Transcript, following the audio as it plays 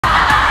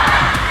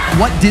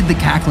what did the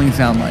cackling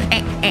sound like?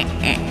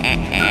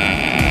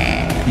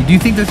 Do you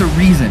think there's a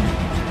reason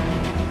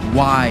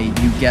why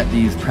you get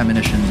these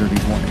premonitions or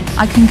these warnings?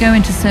 I can go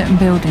into certain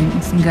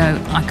buildings and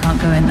go, I can't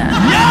go in there.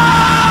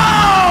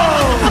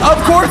 No!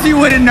 Of course you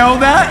wouldn't know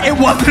that. It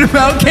wasn't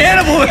about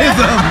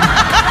cannibalism.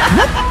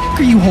 What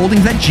are you holding?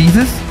 Is that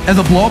Jesus as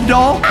a blow-up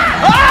doll?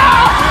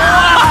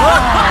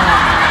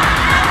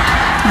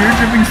 You're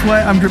dripping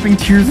sweat. I'm dripping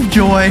tears of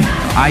joy.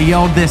 I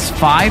yelled this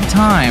 5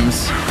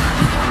 times.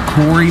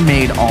 Corey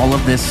made all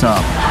of this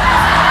up.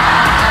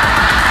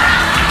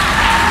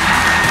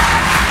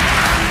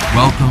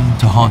 Welcome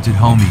to Haunted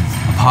Homies,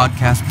 a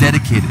podcast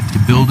dedicated to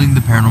building the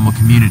paranormal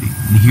community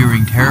and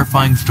hearing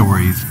terrifying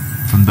stories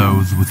from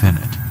those within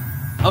it.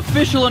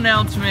 Official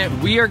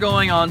announcement, we are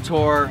going on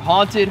tour.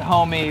 Haunted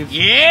Homies.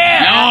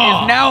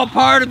 Yeah! Is now a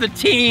part of the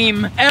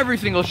team. Every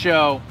single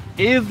show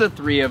is the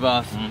 3 of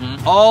us,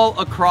 all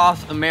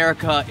across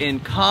America in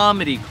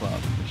comedy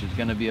clubs, which is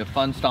going to be a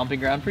fun stomping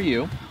ground for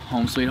you.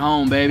 Home sweet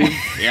home, baby.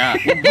 Yeah.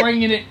 We're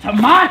bringing it to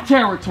my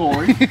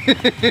territory.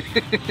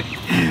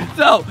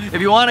 So, if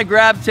you want to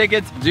grab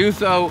tickets, do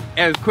so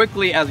as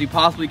quickly as you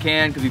possibly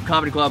can, because these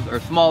comedy clubs are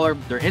smaller,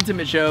 they're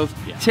intimate shows.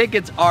 Yeah.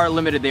 Tickets are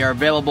limited. They are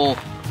available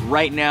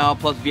right now,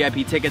 plus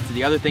VIP tickets.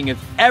 The other thing is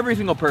every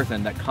single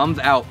person that comes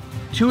out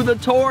to the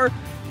tour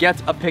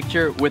gets a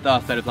picture with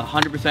us that is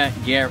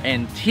 100%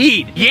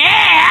 guaranteed.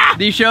 Yeah!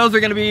 These shows are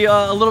going to be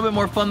a little bit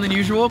more fun than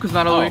usual, because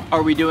not only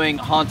are we doing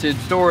haunted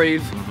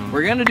stories,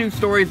 we're going to do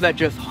stories that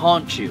just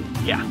haunt you.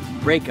 Yeah.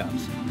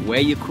 Breakups,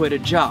 way you quit a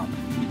job,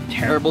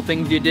 terrible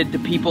things you did to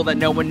people that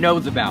no one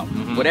knows about.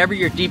 Whatever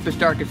your deepest,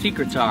 darkest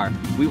secrets are,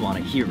 we want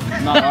to hear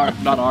them. Not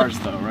ours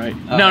though, right?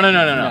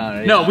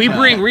 No, we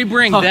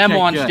bring them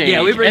on stage.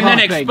 Yeah, we bring and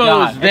then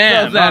expose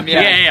them.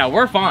 Yeah,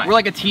 we're fine. We're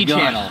like a T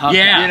channel.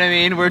 Yeah. You know what I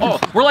mean?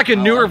 We're like a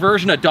newer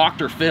version of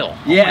Dr. Phil.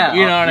 Yeah.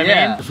 You know what I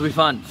mean? This will be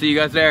fun. See you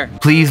guys there.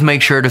 Please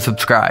make sure to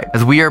subscribe,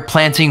 as we are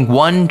planting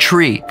 1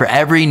 tree for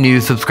every new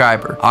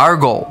subscriber. Our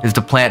goal is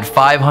to plant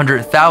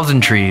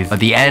 500,000 trees by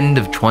the end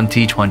of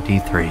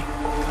 2023.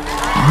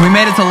 We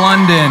made it to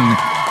London,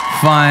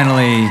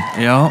 finally.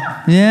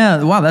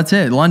 Yeah, wow, that's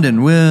it.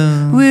 London.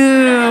 Woo.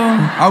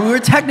 We're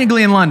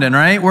technically in London,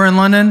 right? We're in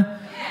London?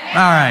 All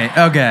right,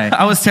 okay.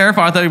 I was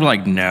terrified. I thought you'd be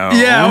like, no.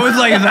 Yeah, I was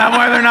like, is that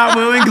why they're not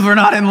wooing? Because we're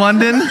not in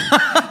London?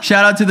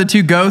 Shout out to the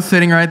 2 ghosts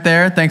sitting right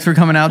there. Thanks for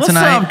coming out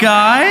tonight. What's up,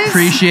 guys?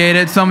 Appreciate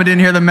it. Someone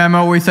didn't hear the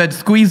memo where we said,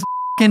 squeeze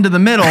into the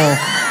middle.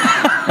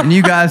 And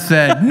you guys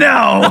said,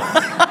 no.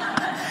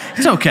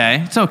 It's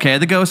okay. It's okay.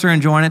 The ghosts are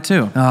enjoying it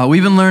too.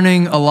 We've been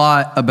learning a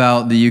lot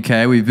about the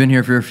UK. We've been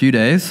here for a few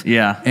days.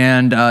 Yeah.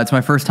 And it's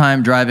my first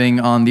time driving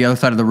on the other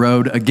side of the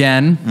road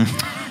again.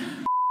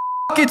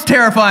 It's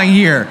terrifying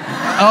here.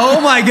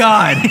 Oh my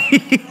God.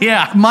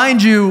 Yeah.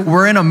 Mind you,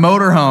 we're in a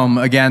motorhome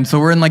again, so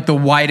we're in like the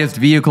widest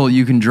vehicle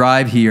you can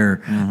drive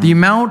here. The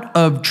amount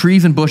of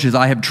trees and bushes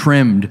I have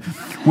trimmed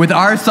with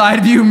our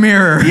side view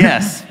mirror.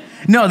 Yes.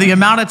 No, the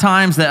amount of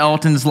times that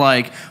Elton's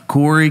like,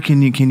 Corey,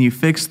 can you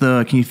fix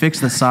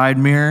the side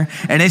mirror?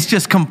 And it's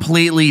just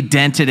completely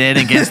dented in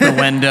against the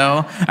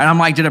window. And I'm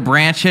like, did a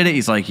branch hit it?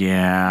 He's like,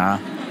 yeah.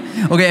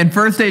 Okay, and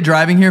first day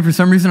driving here, for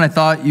some reason I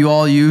thought you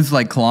all use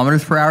like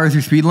kilometers per hour as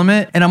your speed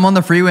limit. And I'm on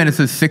the freeway and it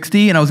says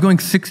 60, and I was going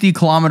 60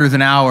 kilometers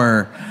an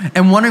hour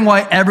and wondering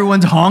why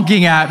everyone's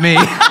honking at me.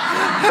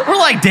 We're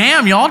like,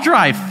 damn, y'all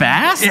drive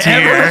fast here.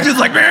 Everyone's just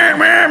like,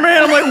 man.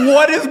 I'm like,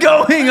 what is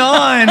going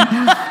on?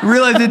 I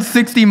realized it's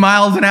 60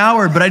 miles an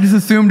hour, but I just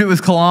assumed it was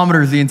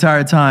kilometers the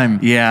entire time.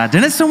 Yeah,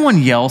 didn't someone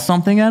yell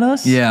something at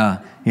us? Yeah.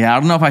 Yeah, I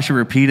don't know if I should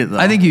repeat it though.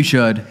 I think you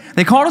should.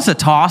 They called us a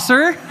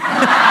tosser?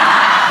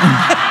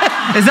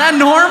 Is that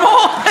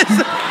normal?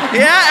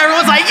 Yeah,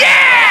 everyone's like,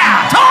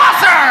 yeah,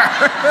 tosser!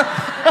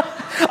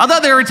 I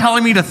thought they were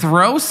telling me to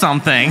throw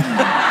something.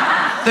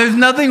 There's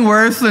nothing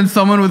worse than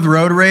someone with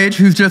road rage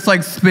who's just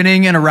like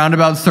spinning in a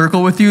roundabout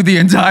circle with you the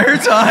entire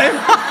time.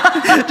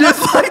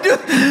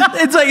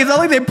 It's not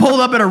like they pulled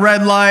up at a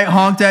red light,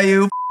 honked at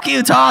you, F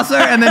you, tosser,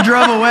 and then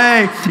drove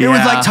away. It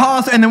was like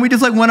toss, and then we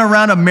just like went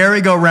around a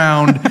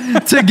merry-go-round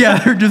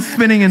together, just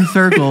spinning in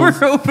circles.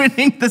 We're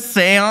opening the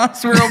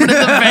seance. We're opening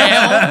the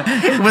veil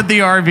with the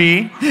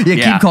RV.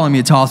 Yeah, keep calling me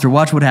a tosser.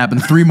 Watch what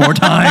happens 3 more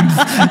times.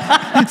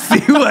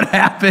 See what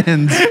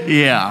happens.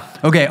 Yeah.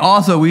 Okay,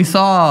 also, we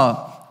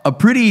saw a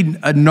pretty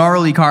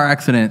gnarly car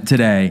accident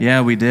today.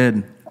 Yeah, we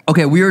did.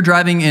 Okay, we were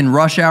driving in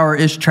rush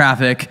hour-ish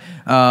traffic,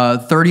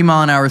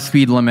 30-mile-an-hour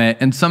speed limit,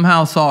 and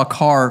somehow saw a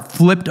car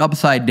flipped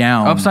upside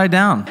down. Upside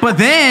down. But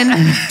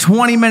then,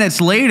 20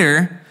 minutes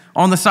later,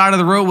 on the side of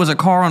the road was a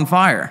car on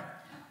fire.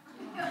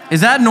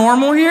 Is that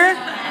normal here?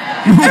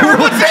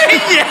 Everyone's saying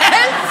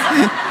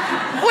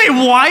yes! Wait,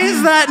 why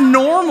is that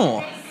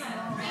normal?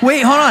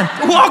 Wait, hold on.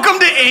 Welcome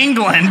to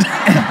England.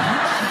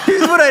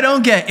 Here's what I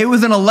don't get. It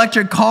was an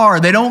electric car.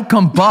 They don't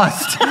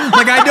combust.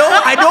 Like,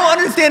 I don't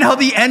understand how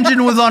the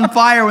engine was on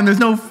fire when there's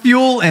no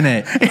fuel in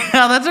it.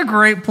 Yeah, that's a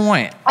great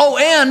point. Oh,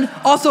 and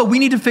also, we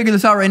need to figure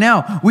this out right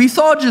now. We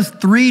saw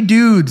just 3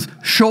 dudes,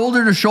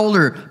 shoulder to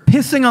shoulder,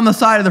 pissing on the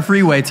side of the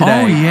freeway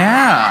today. Oh,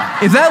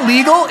 yeah. Is that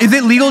legal? Is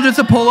it legal just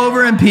to pull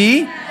over and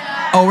pee?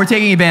 Oh, we're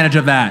taking advantage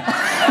of that.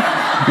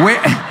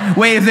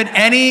 Wait, is it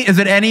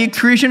any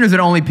excretion or is it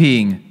only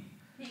peeing?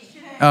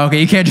 Oh,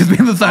 okay, you can't just be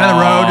on the side of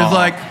the road, just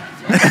like.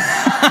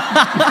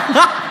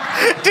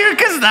 Dude,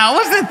 because that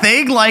was the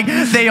thing. Like,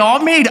 they all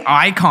made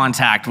eye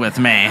contact with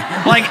me.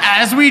 Like,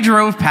 as we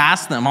drove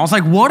past them, I was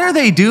like, what are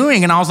they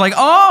doing? And I was like,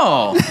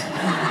 oh,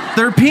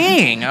 they're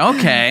peeing.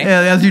 Okay.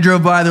 Yeah, as you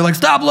drove by, they're like,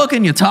 stop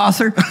looking, you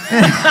tosser.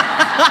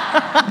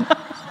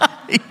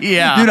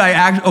 Yeah. Dude,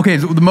 okay,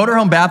 so the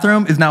motorhome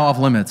bathroom is now off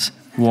limits.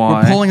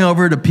 Why? We're pulling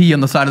over to pee on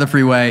the side of the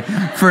freeway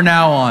for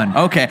now on.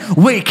 Okay.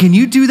 Wait, can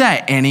you do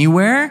that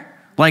anywhere?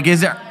 Like,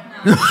 is there...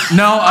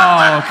 No?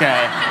 Oh,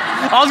 okay.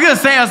 I was going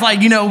to say, I was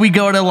like, you know, we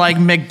go to, like,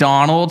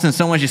 McDonald's and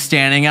someone's just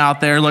standing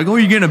out there like, oh,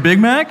 you getting a Big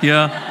Mac?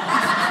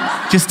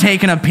 Yeah. Just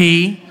taking a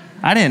pee.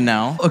 I didn't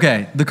know.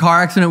 Okay, the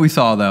car accident we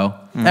saw, though,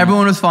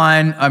 everyone was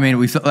fine. I mean,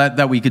 we saw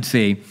that we could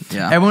see.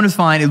 Yeah. Everyone was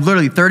fine. It was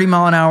literally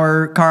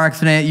 30-mile-an-hour car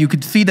accident. You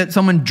could see that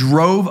someone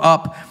drove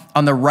up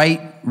on the right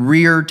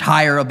rear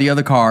tire of the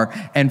other car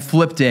and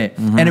flipped it.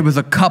 And it was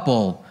a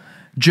couple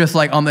just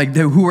like on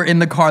who were in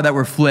the car that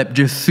were flipped,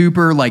 just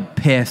super like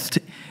pissed.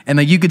 And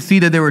like you could see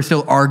that they were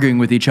still arguing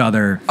with each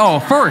other. Oh,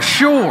 for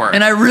sure.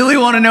 And I really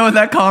want to know what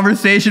that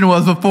conversation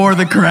was before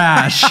the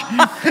crash.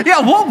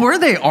 Yeah, what were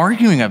they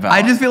arguing about?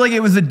 I just feel like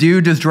it was a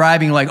dude just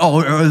driving like,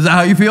 oh, is that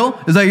how you feel?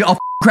 Is that I'll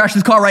crash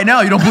this car right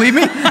now? You don't believe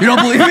me? You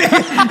don't believe me?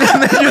 And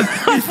then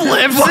just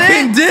flips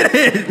fucking did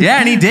it. Yeah,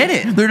 and he did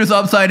it. They're just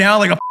upside down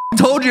like I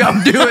told you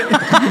I'd do it.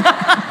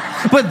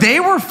 But they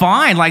were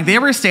fine. Like, they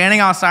were standing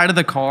outside of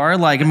the car.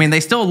 Like, I mean,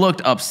 they still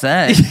looked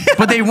upset,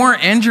 but they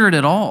weren't injured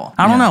at all.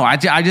 I don't know.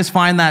 I just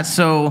find that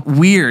so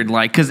weird.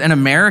 Like, because in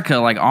America,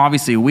 like,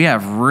 obviously, we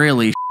have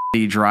really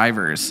shitty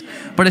drivers.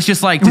 But it's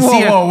just like to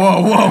see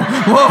whoa.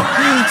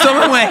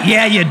 Someone went,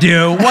 yeah, you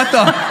do. What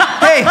the?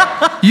 Hey,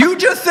 you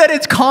just said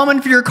it's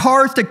common for your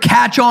cars to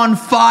catch on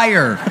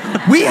fire.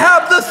 We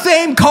have the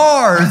same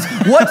cars.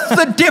 What's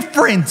the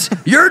difference?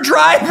 You're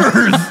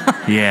drivers.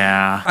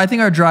 Yeah. I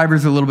think our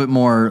drivers are a little bit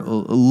more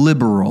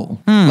liberal.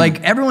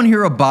 Like everyone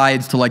here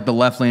abides to like the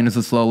left lane is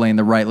a slow lane,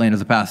 the right lane is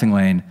a passing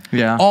lane.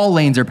 Yeah. All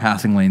lanes are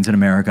passing lanes in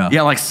America.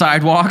 Yeah, like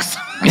sidewalks.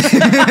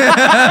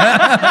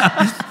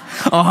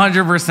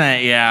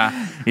 100%,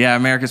 yeah. Yeah,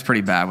 America's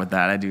pretty bad with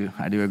that. I do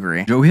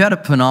agree. We've had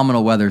a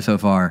phenomenal weather so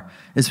far.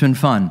 It's been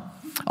fun.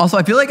 Also,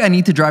 I feel like I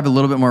need to drive a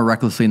little bit more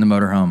recklessly in the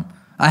motorhome.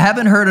 I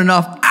haven't heard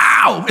enough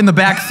ow in the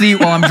back seat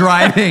while I'm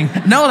driving.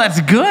 No,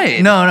 that's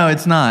good. No,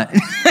 it's not.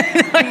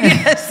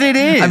 Yes, it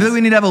is. I feel like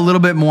we need to have a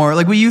little bit more.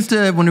 Like we used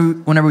to,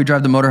 whenever we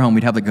drive the motorhome,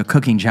 we'd have like a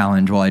cooking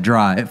challenge while I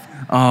drive.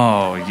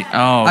 Oh,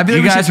 I feel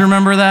you like guys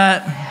remember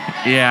that?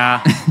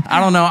 Yeah. I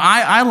don't know.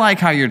 I like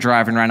how you're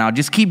driving right now.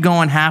 Just keep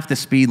going half the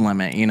speed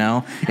limit, you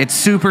know? It's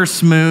super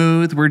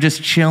smooth. We're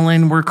just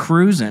chilling. We're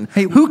cruising.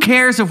 Hey, who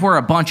cares if we're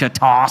a bunch of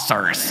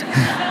tossers?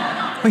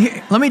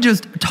 Let me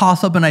just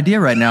toss up an idea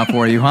right now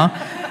for you, huh?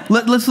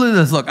 Let's look at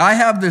this. Look, I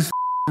have this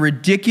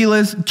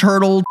ridiculous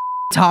turtle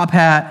top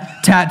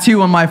hat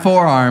tattoo on my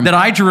forearm. That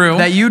I drew.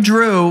 That you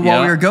drew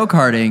while we were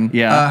go-karting.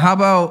 Yeah. How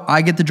about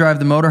I get to drive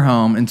the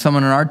motorhome and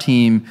someone on our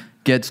team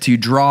gets to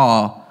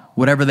draw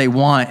whatever they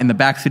want in the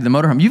backseat of the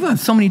motorhome. You've got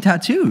so many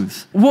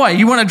tattoos. What,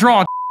 you want to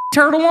draw a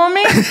turtle on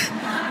me?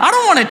 I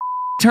don't want a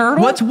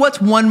turtle.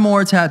 What's one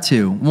more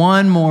tattoo?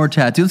 One more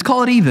tattoo. Let's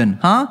call it even,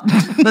 huh?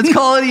 Let's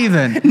call it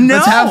even. No.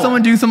 Let's have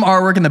someone do some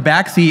artwork in the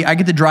backseat. I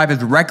get to drive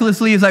as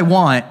recklessly as I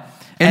want.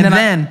 And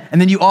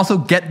then you also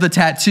get the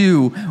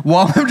tattoo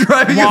while I'm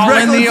driving as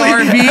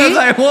recklessly as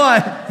I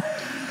want.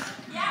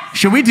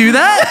 Should we do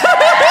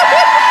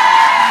that?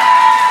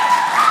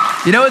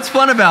 You know what's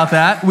fun about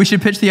that? We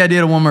should pitch the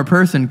idea to one more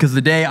person because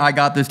the day I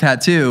got this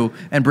tattoo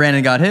and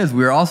Brandon got his,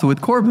 we were also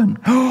with Corbin.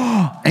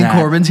 And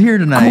Corbin's here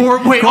tonight.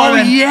 Wait, Corbin. oh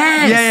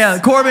yes! Yeah.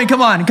 Corbin,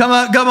 come on. Come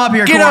up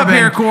here, Get Corbin. up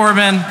here,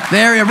 Corbin.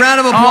 There you go.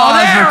 Round of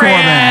applause for Corbin. He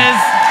is.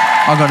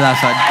 I'll go to that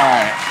side. All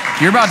right.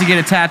 You're about to get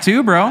a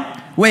tattoo, bro.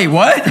 Wait,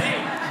 what?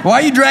 Why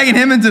are you dragging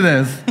him into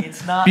this?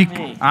 It's not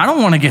me. I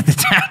don't want to get the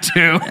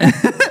tattoo.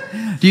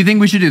 Do you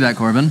think we should do that,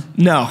 Corbin?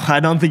 No, I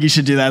don't think you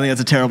should do that. I think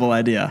that's a terrible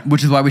idea.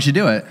 Which is why we should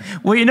do it.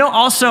 Well, you know,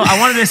 also, I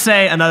wanted to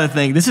say another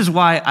thing. This is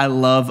why I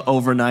love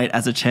Overnight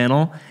as a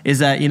channel, is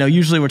that, you know,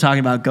 usually we're talking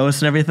about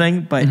ghosts and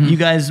everything, but you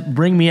guys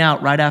bring me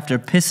out right after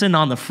pissing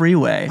on the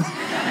freeway.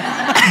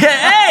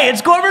 Hey,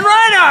 it's Corbin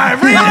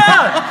Reinhardt! Bring him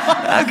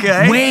out!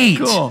 Okay. Wait.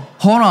 Cool.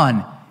 Hold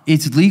on.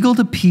 It's legal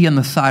to pee on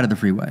the side of the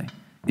freeway.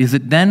 Is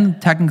it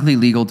then technically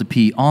legal to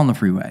pee on the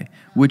freeway?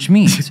 Which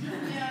means,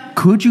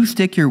 could you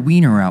stick your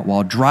wiener out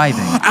while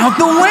driving? Out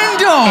the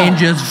window! And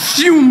just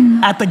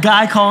shoom. At the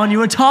guy calling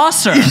you a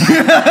tosser. Wait.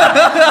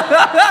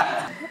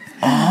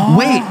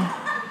 Wait.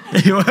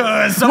 Did you hear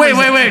that?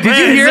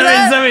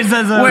 Somebody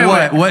says,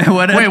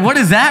 Wait, what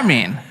does that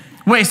mean?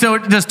 Wait, so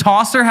does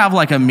tosser have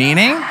like a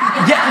meaning?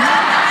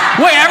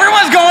 Yeah. Wait,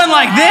 everyone's going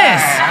like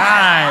this.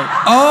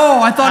 Oh,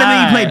 I thought it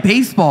meant you played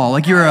baseball.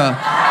 Like you're a...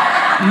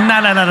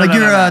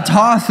 a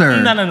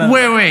tosser. No.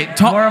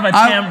 Wait. More of a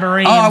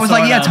tambourine. I was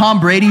like, yeah, Tom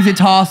Brady's a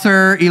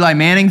tosser. Eli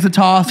Manning's a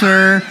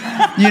tosser.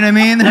 You know what I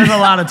mean? There's a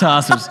lot of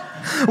tossers.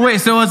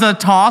 Wait, so is a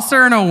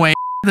tosser and a wang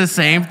the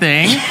same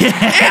thing? It is.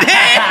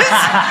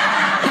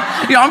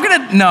 Yeah, I'm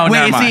gonna no. Wait,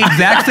 never it's mind. the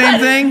exact same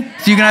thing?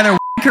 So you can either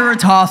her or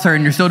toss her,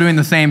 and you're still doing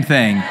the same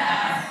thing.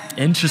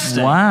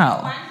 Interesting.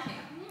 Wow.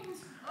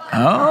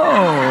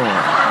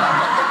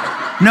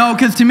 Oh. No,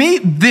 because to me,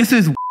 this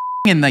is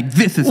and like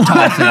this is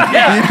tossing.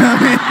 Yeah. You know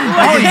what I mean?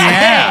 Oh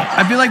yeah.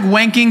 I feel like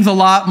wanking's a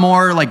lot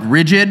more like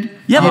rigid.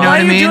 Yeah, but you know why what I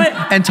do you mean? do it-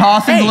 And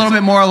tossing's Hey. a little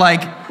bit more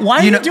like. Why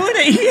are you know, doing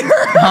it here?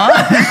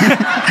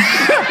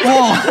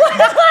 Well,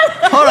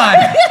 hold on.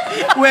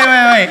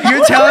 Wait.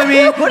 You're telling me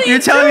you're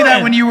telling me that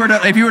doing? when you were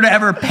to if you were to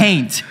ever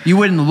paint, you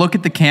wouldn't look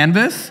at the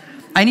canvas?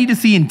 I need to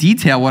see in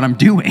detail what I'm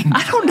doing.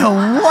 I don't know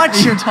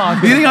what you're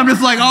talking You think I'm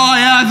just like, oh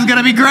yeah, this is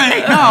gonna be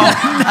great? No,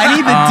 I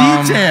need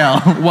the detail.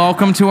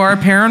 Welcome to our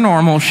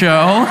paranormal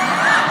show.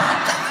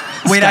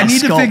 Wait, I need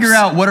to figure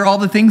out what are all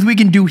the things we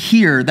can do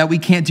here that we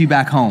can't do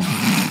back home.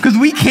 Because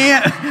we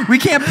can't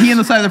pee on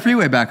the side of the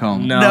freeway back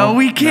home. No,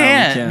 we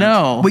can't.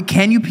 No. Wait,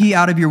 can you pee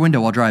out of your window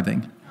while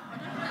driving?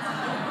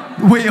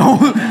 Wait,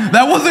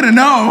 that wasn't a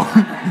no.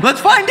 Let's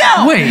find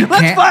out. Wait,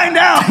 let's find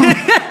out.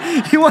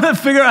 You want to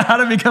figure out how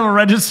to become a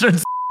registered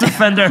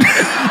offender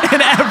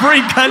in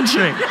every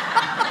country.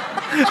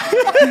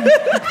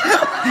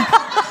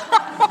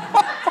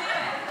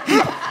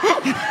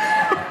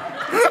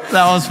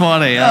 That was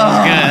funny.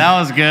 That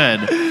was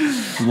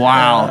good.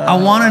 Wow.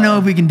 I want to know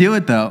if we can do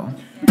it though.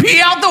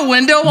 Pee out the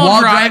window while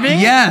driving?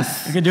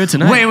 Yes. You can do it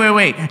tonight.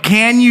 Wait.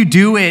 Can you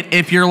do it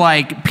if you're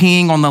like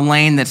peeing on the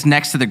lane that's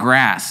next to the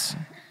grass?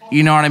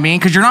 You know what I mean?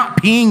 Because you're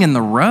not peeing in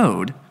the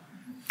road.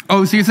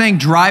 Oh, so you're saying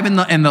drive in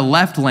the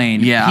left lane,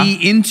 Yeah.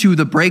 pee into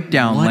the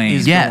breakdown What lane.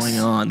 is Yes. going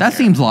on? That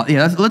seems a lot.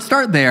 Yeah, let's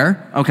start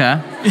there.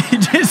 Okay.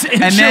 Just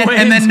inch And your way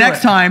then into next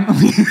it. time.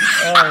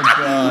 Oh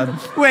God.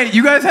 Wait,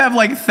 you guys have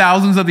like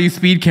thousands of these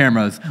speed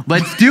cameras.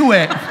 Let's do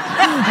it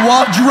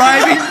while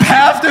driving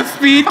past a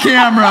speed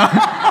camera.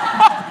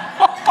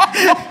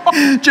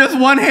 Just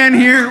one hand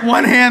here,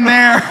 one hand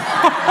there.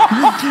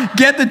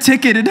 Get the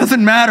ticket. It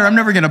doesn't matter. I'm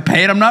never gonna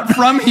pay it. I'm not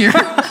from here.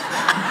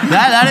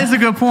 That is a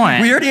good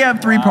point. We already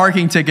have 3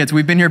 parking tickets.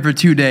 We've been here for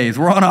 2 days.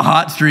 We're on a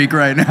hot streak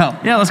right now.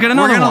 Yeah, let's get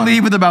another We're gonna one.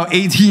 leave with about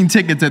 18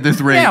 tickets at this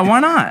rate. Yeah, why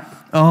not?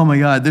 Oh my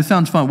God, this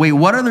sounds fun. Wait,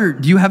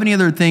 do you have any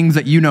other things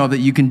that you know that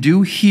you can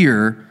do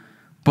here,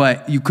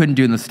 but you couldn't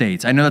do in the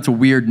States? I know that's a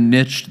weird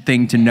niche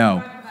thing to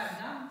know.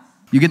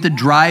 You get to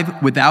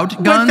drive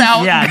without guns?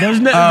 Yeah, there's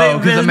no,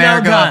 because there's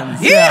America. no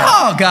guns.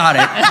 Yeah, got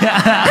it.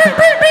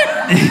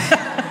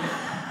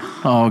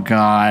 Oh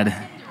God.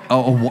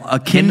 Oh, a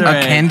Kinder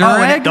egg. Kinder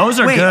oh, egg? Those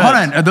are Wait, good. hold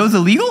on. Are those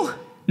illegal?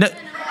 No,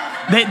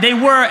 they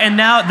were, and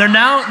now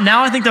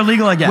I think they're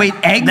legal again. Wait,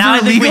 eggs now are I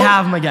think we illegal?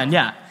 have them again.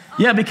 Yeah,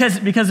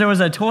 because there was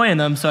a toy in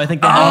them, so I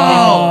think they had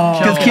Oh,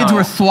 people because kids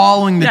were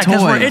swallowing the yeah, toys.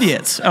 because we're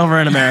idiots over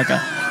in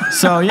America.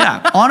 So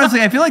yeah,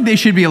 Honestly, I feel like they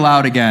should be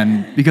allowed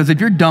again because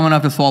if you're dumb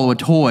enough to swallow a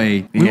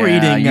toy, we were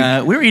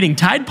eating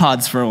Tide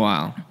Pods for a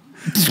while.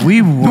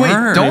 We were.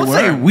 Wait, don't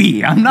say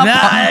we. I'm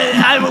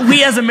not.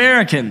 We as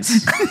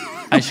Americans,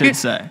 I should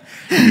say.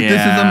 This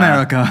is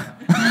America.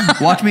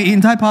 Watch me eating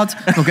Tide Pods.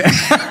 Okay.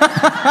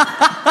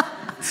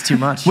 It's too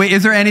much. Wait,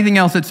 is there anything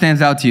else that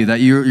stands out to you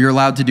that you're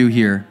allowed to do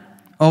here?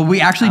 Oh,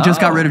 we actually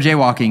just got rid of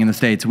jaywalking in the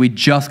States. We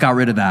just got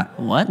rid of that.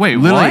 What? Wait,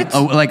 Literally,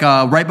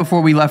 what? right before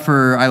I left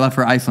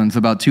for Iceland, so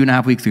about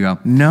 2.5 weeks ago.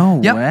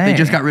 No Yep, way. they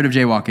just got rid of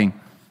jaywalking.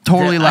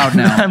 Totally allowed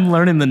now. I'm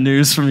learning the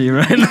news from you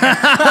right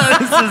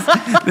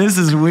now. This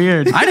is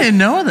weird. I didn't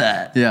know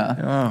that.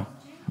 Yeah.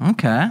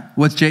 Okay.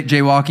 What's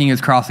jaywalking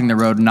is crossing the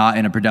road not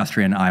in a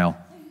pedestrian aisle.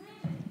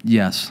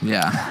 Yes.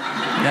 Yeah.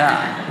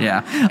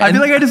 I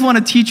feel like I just want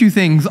to teach you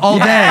things all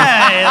day.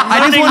 I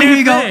just want to hear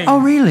you go, oh,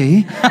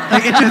 really?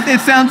 Like it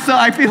sounds so,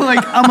 I feel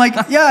like, I'm like,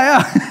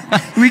 yeah.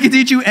 We could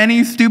teach you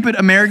any stupid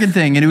American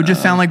thing and it would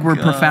just sound like we're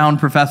profound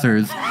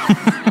professors.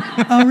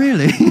 Oh,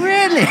 really?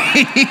 Really?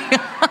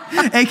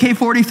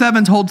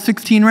 AK-47s hold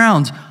 16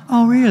 rounds.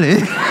 Oh, really?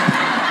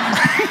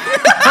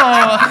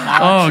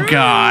 Oh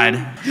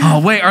God.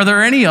 Oh wait, are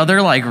there any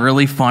other like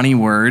really funny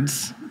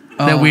words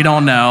that we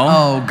don't know?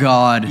 Oh,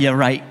 God. Yeah,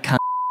 right.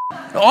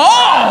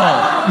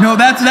 Oh! No,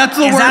 that's the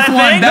Is worst that a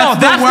one. thing?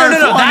 That's No, the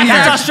worst one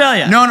that's here.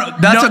 Australia. No,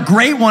 that's a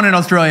great one in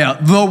Australia.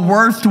 The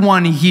worst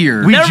one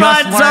here. Never just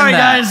mind. learned Sorry,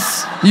 that.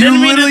 guys. You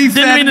Didn't mean literally to,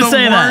 didn't mean said to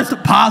say the that.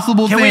 worst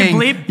possible Can we thing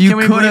bleep? you Can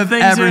we could bleep have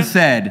things ever here?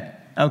 said.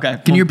 Okay.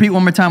 Can you repeat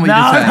one more time what you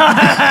No, just said?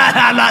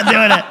 I'm not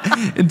doing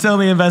it until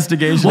the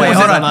investigation. Wait, is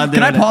hold I'm on. not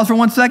Can I doing it. pause for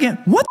 1 second?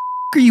 What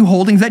the are you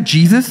holding? Is that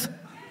Jesus?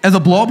 As a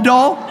blow-up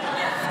doll?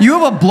 You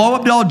have a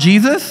blow-up doll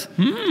Jesus?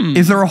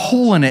 Is there a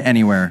hole in it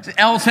anywhere?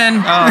 Elton.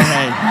 Oh,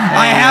 hey.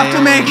 I have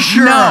to make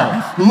sure.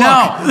 He's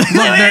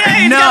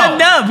got a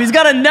nub. He's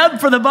got a nub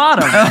for the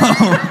bottom.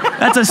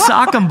 That's a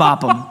sock 'em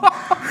bop 'em.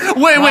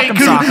 Wait.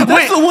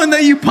 That's the one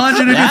that you punch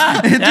and it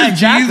just exactly.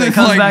 Jesus It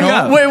comes like, back nope.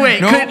 up. Wait.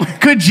 Nope.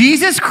 Could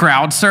Jesus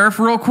crowd surf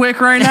real quick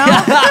right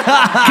now?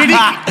 Could he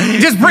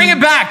just bring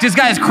it back? Just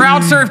guys,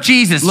 crowd surf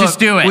Jesus. Look, just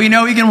do it. We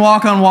know he can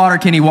walk on water.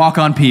 Can he walk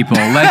on people?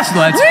 Let's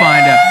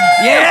find out.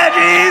 Yeah,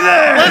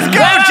 Jesus. Let's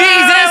go,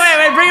 Jesus. Wait.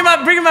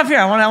 Bring him up here.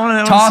 I want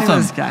to Toss see him.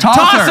 this guy. Toss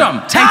Toss her.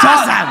 him. Hey,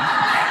 toss him.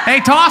 Hey,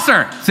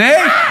 tosser. See?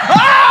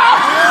 Oh!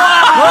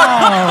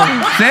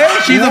 See?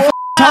 She's a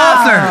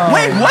tosser.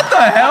 Wait, what the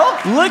hell?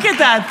 Look at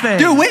that thing.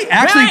 Dude, wait,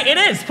 actually. Wait, it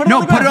is. Put it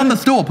on the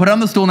stool. Put it on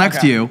the stool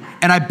next to you.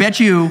 And I bet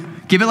you,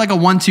 give it like a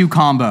 1-2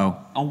 combo.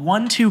 A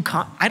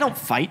 1-2 I don't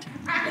fight.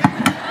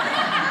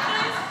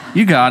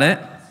 You got it.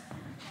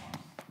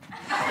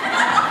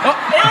 Oh,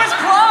 it was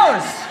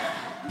close.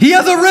 He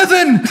has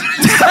arisen!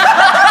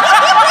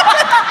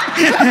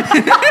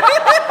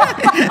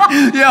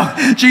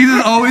 Yo,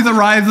 Jesus always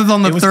arises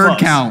on the third close.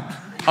 count.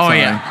 Oh, Sorry.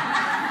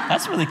 yeah.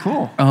 That's really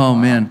cool. Oh,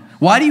 man.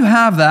 Why do you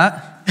have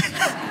that?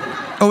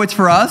 Oh, it's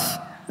for us?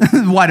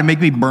 Why, to make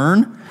me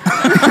burn?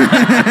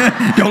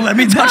 Don't let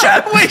me touch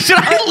it. Wait, should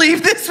I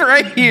leave this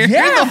right here?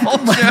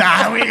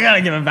 Yeah. We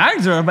gotta give it back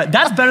to her, but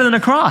that's better than a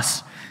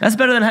cross. That's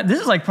better than,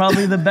 this is like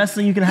probably the best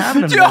thing you can have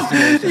in a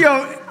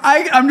investigation.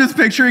 I'm just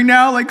picturing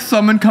now like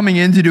someone coming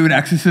in to do an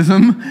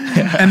exorcism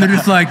and they're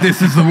just like, this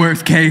is the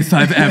worst case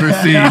I've ever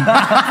seen.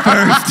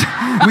 First,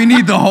 we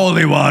need the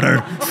holy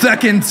water.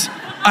 Second,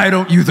 I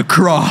don't use a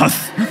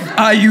cross.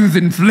 I use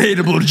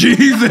inflatable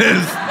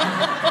Jesus.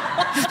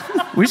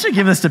 We should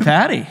give this to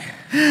Patty.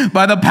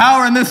 By the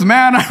power in this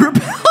man, I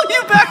repel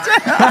you back to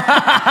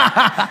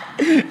hell.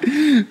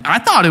 I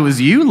thought it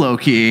was you,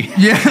 low-key.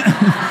 Yeah.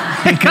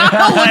 It kind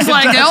of looks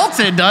like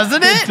Elton,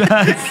 doesn't it? It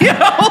does. Yo,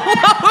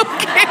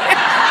 low-key.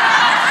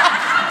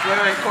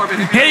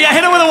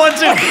 Hit him with a 1-2.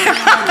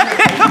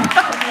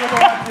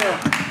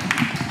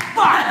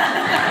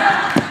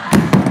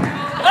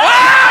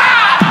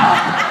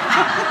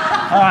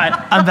 All right,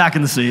 I'm back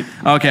in the seat.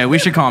 Okay, we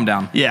should calm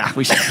down. Yeah,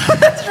 we should.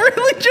 That's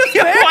really just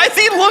why is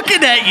he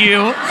looking at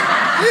you?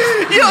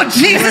 Yo,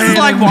 Jesus is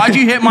like, why'd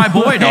you hit my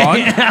boy, dog?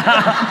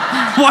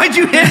 Why'd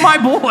you hit my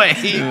boy?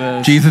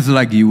 Jesus is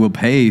like, you will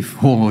pay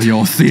for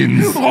your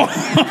sins.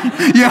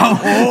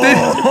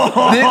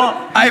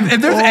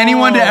 If there's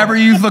anyone to ever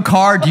use the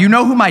car, do you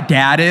know who my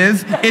dad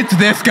is? It's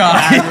this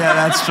guy. Yeah,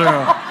 that's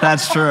true.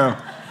 That's true.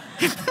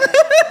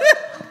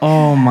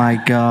 Oh my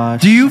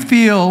gosh. Do you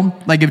feel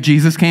like if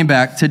Jesus came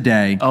back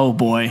today, Oh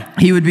boy.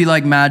 he would be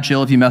like mad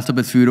chill if you messed up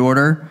his food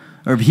order?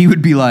 Or if he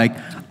would be like,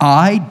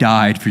 I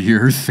died for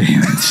your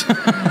sins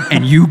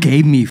and you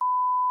gave me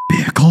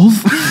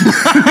pickles?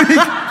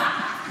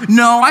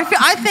 No,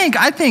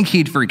 I think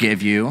he'd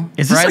forgive you.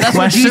 Is this right? a That's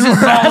what question Jesus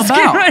is we're all asking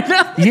about. right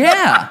now?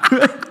 Yeah.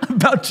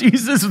 About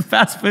Jesus with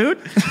fast food?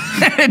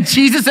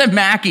 Jesus at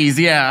Mackey's,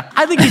 yeah.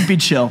 I think he'd be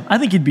chill. I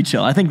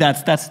think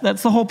that's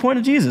the whole point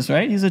of Jesus,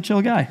 right? He's a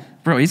chill guy.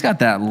 Bro, he's got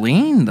that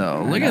lean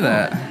though. Look at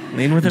that.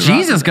 Lean with it.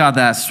 Jesus got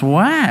that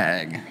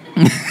swag.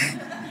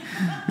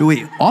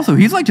 Wait, also,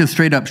 he's like just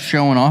straight up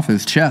showing off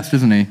his chest,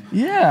 isn't he?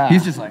 Yeah.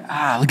 He's just like,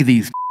 look at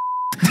these.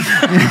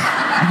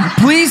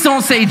 Please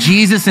don't say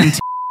Jesus and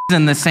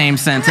in the same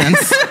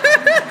sentence.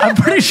 I'm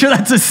pretty sure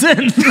that's a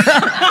sin.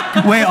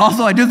 Wait,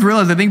 also, I just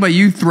realized, I think by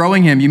you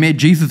throwing him, you made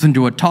Jesus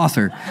into a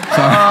tosser. Sorry.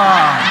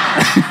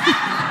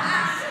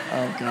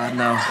 Oh, God,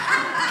 no.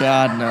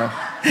 God, no.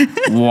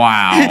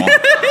 Wow.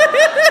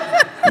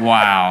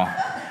 Wow.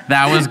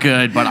 That was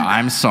good, but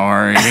I'm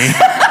sorry.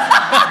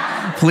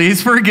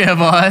 Please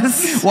forgive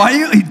us. Why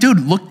are you,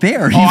 dude, look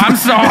there. Oh, I'm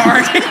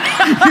sorry.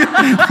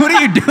 What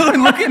are you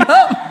doing looking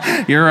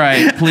up? You're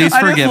right. Please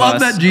forgive I just love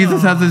us. that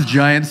Jesus has this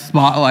giant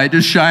spotlight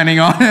just shining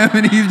on him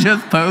and he's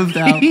just posed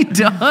out. He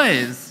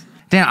does.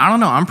 Dan, I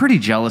don't know. I'm pretty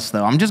jealous,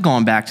 though. I'm just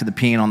going back to the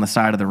peeing on the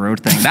side of the road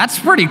thing. That's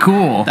pretty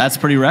cool. That's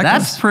pretty reckless.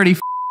 That's pretty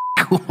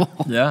cool.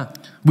 Yeah.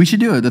 We should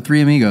do it, the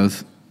Three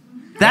Amigos.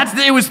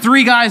 It was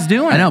 3 guys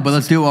doing it. I know, but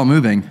let's do it while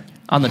moving.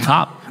 On the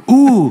top.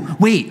 Ooh,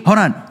 wait, hold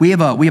on. We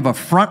have a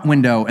front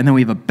window and then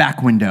we have a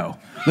back window.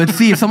 Let's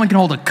see if someone can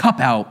hold a cup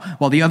out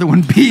while the other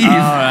one pees. All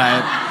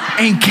right.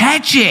 And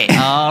catch it.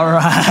 All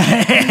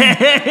right.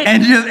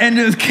 and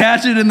just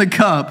catch it in the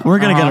cup. We're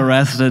going to get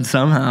arrested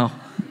somehow.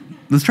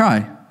 Let's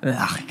try.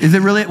 Ugh. Is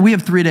it really? We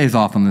have 3 days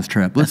off on this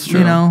trip. Let's,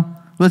 That's true.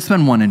 Let's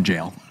spend 1 in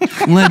jail.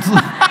 Let's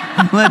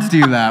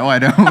do that. Why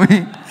don't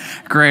we?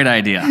 Great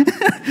idea.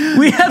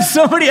 We have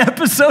so many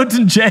episodes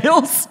in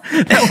jails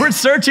that we're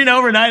searching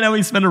overnight and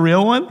we spend a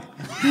real one.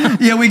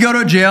 Yeah, we go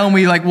to jail and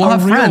we'll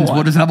have real friends. one.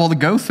 We'll just have all the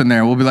ghosts in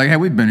there. We'll be like, hey,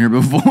 we've been here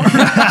before.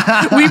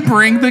 We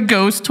bring the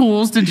ghost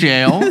tools to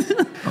jail.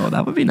 Oh,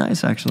 that would be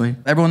nice, actually.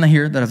 Everyone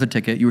here that has a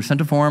ticket, you were sent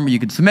a form where you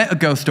could submit a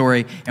ghost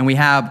story, and we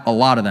have a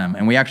lot of them.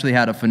 And we actually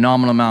had a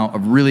phenomenal amount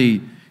of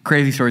really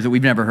crazy stories that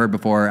we've never heard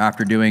before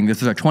after doing,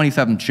 this is our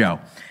 27th show.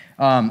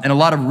 And a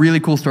lot of really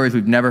cool stories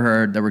we've never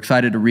heard that we're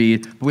excited to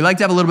read. But we like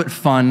to have a little bit of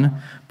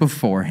fun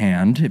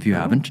beforehand, if you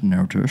haven't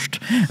noticed.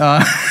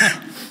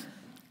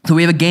 So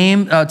we have a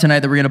game tonight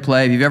that we're going to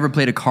play. If you've ever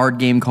played a card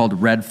game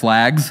called Red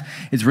Flags,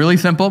 it's really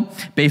simple.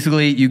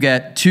 Basically, you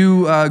get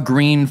 2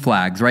 green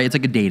flags, right? It's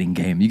like a dating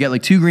game. You get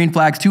like 2 green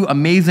flags, 2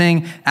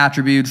 amazing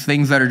attributes,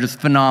 things that are just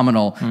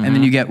phenomenal, and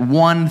then you get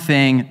 1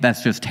 thing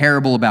that's just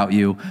terrible about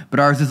you. But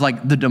ours is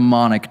like the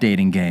demonic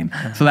dating game.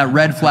 So that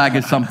red flag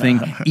is something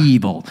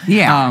evil.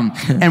 Yeah.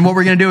 And what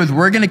we're going to do is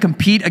we're going to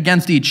compete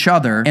against each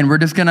other, and we're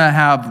just going to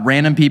have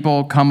random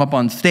people come up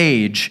on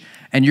stage,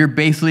 and you're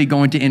basically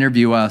going to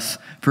interview us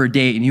for a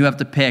date, and you have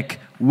to pick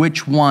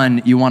which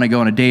one you want to go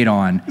on a date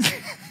on.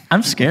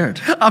 I'm scared.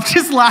 I'm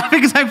just laughing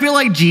because I feel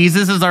like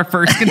Jesus is our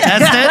first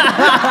contestant.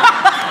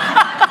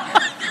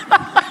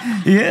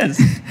 He is.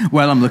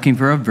 Well, I'm looking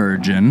for a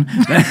virgin.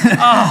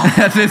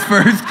 That's his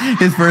first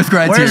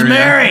criteria. Where's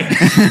Mary?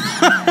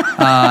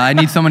 I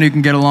need someone who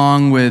can get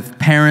along with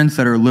parents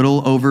that are a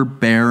little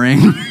overbearing.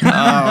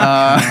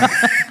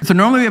 So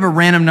normally we have a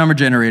random number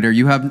generator.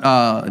 You have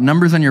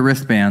numbers on your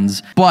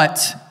wristbands,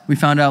 but we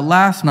found out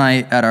last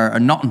night at our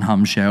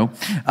Nottingham show.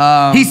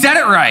 He said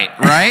it right?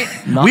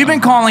 We've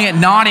been calling it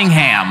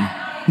Nottingham.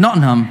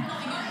 Nottingham.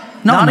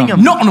 Nottingham.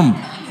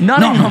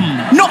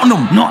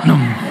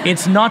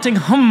 It's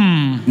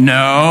Nottingham.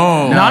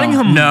 No.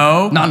 Nottingham.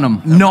 No.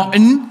 Nottingham.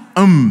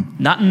 Nottingham.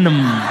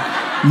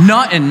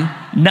 Nuttin.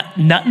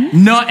 Nuttin?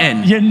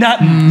 Nuttin. You're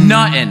nuttin.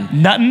 Nuttin.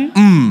 Nuttin?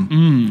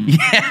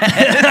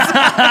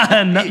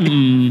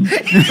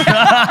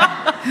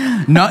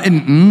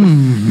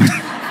 Nuttin.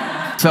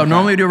 So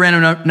normally we do a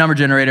random number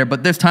generator,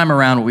 but this time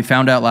around, what we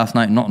found out last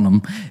night in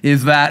Nottingham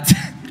is that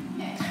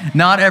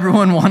not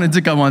everyone wanted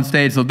to come on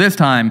stage. So this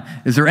time,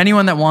 is there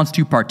anyone that wants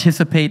to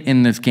participate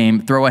in this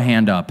game? Throw a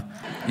hand up.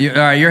 All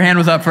right, your hand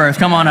was up first.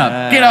 Come on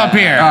up. Get up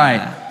here. All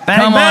right.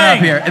 Come on up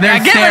here. Yeah,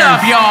 give it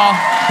up, y'all.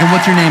 And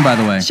what's your name, by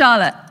the way?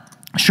 Charlotte.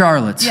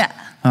 Charlotte. Yeah.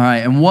 All right,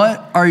 and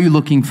what are you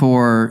looking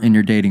for in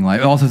your dating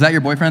life? Also, is that your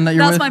boyfriend that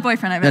you're with? That's my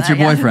boyfriend over That's there,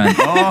 your yeah. boyfriend.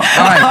 All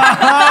right.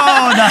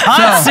 Oh, the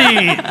hot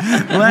seat.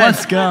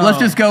 Let's go. Let's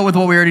just go with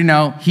what we already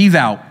know. He's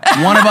out.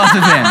 One of us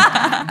is in.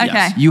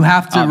 Okay. You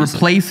have to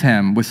replace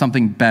him with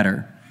something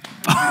better.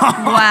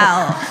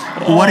 Wow.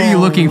 What are you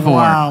looking for?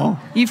 Wow.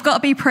 You've got to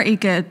be pretty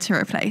good to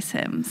replace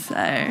him, so.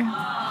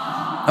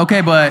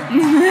 Okay, but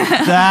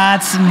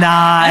That's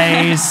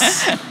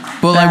nice. like,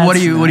 what are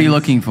That's you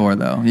looking for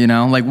though? You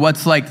know, like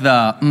what's like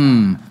the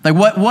like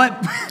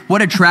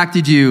what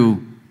attracted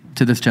you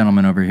to this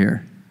gentleman over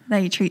here?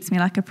 That he treats me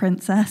like a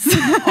princess.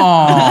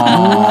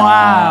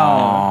 Wow.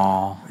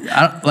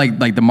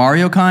 Like the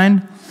Mario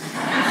kind.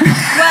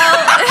 Well,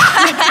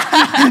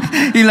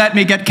 He let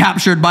me get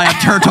captured by a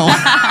turtle.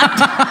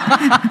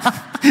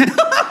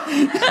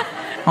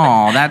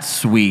 Oh, that's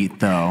sweet,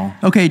 though.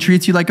 Okay,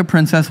 treats you like a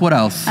princess. What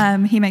else?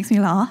 he makes me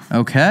laugh.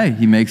 Okay,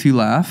 he makes you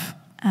laugh.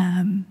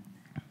 And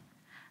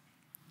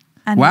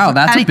Wow,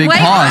 that's a big wait.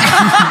 pause.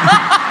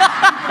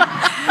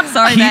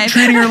 Sorry, Keep babe.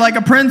 treating her like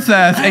a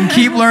princess and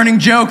keep learning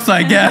jokes,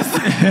 I guess.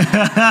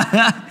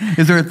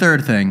 Is there a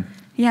third thing?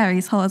 Yeah,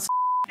 he's hot as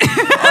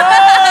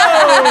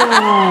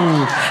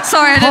Oh!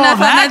 Sorry, I didn't know Pull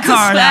if I that meant to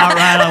card swear. out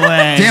right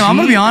away. Damn, I'm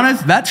gonna be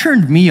honest, that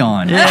turned me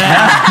on.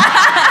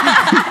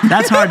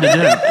 That's hard to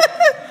do.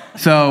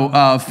 So,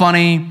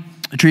 funny,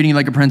 treating you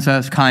like a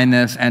princess,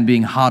 kindness, and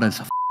being hot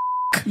as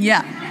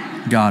Yeah.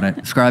 Got it.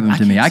 Describe him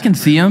to me. I can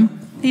see him.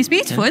 He's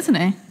beautiful, isn't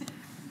he?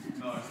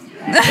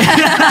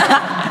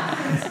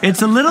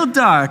 It's a little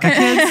dark. I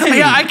can't see.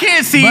 Yeah, I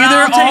can't see But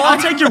either. I'll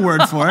take your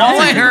word for it. All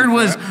I heard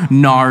was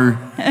nar.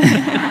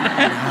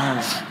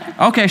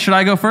 Okay, should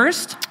I go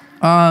first?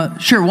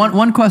 Sure,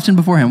 one question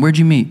beforehand. Where'd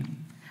you meet?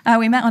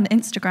 We met on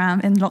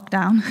Instagram in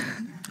lockdown.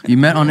 You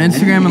met on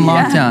Instagram in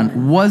Yeah. lockdown.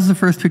 Was the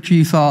first picture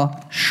you saw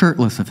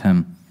shirtless of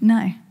him?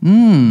 No.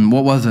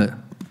 What was it?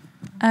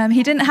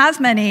 He didn't have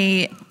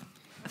many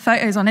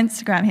photos on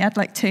Instagram. He had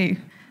like 2.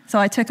 So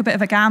I took a bit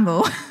of a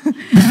gamble.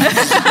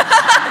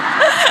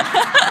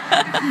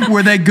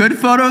 Were they good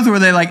photos or were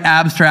they like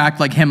abstract,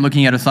 like him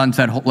looking at a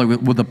sunset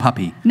with a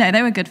puppy? No,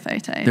 they were good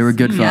photos. They were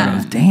good Yeah.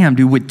 photos. Damn,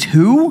 dude, with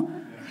 2?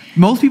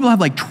 Most people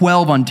have like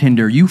 12 on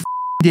Tinder. You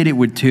did it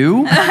with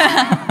 2?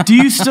 Do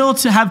you still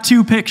have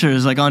 2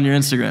 pictures like on your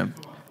Instagram?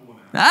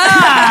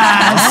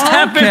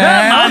 Step it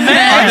up, my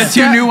man. Are the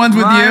 2 new ones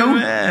with you?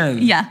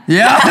 Yeah.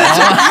 Yeah.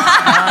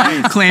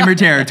 Claim your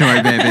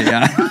territory, baby.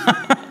 Yeah.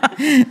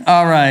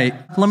 All right.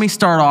 Let me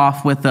start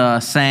off with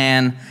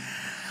saying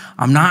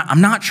I'm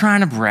not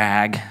trying to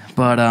brag,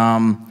 but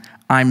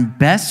I'm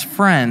best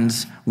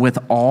friends with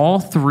all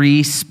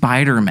 3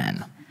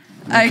 Spider-Men.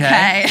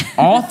 Okay.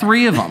 All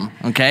 3 of them.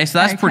 Okay, so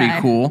that's pretty Okay.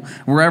 cool.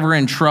 We're ever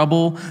in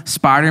trouble,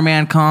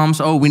 Spider-Man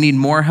comes. Oh, we need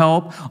more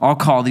help. I'll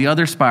call the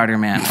other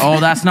Spider-Man. Oh,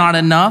 that's not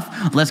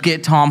enough. Let's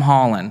get Tom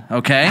Holland.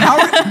 Okay.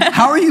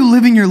 How are you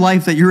living your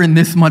life that you're in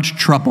this much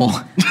trouble?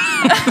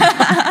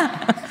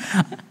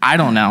 I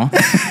don't know.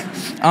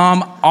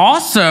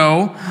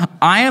 Also,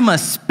 I am a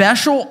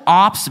special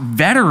ops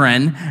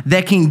veteran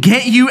that can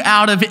get you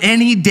out of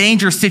any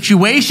dangerous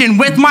situation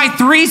with my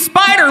 3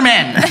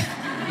 Spider-Men.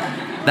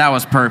 That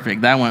was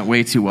perfect. That went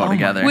way too well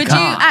together. Would you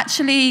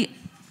actually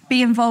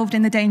be involved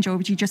in the danger, or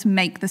would you just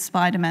make the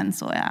Spider-Man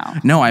sort it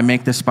out? No, I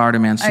make the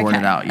Spider-Man sort it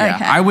Okay, out. Yeah,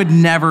 okay. I would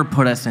never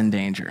put us in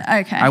danger.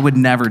 Okay. I would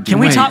never do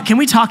Can it.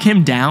 we talk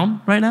him down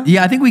right now?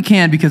 Yeah, I think we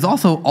can because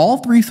also all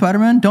 3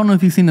 Spider-Men, don't know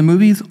if you've seen the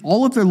movies,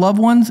 all of their loved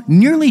ones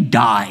nearly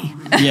die.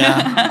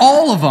 Yeah.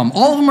 All of them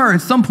are at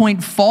some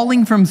point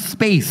falling from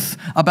space,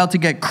 about to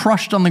get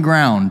crushed on the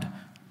ground.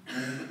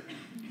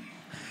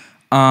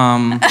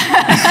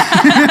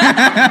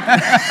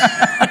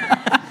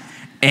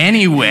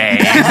 Anyway.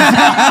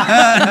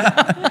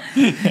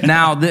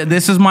 Now,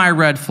 this is my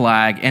red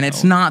flag, and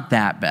it's not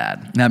that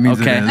bad. That means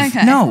it okay? is.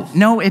 Okay.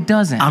 No, it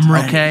doesn't. I'm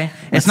ready. Okay?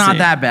 Let's It's not see.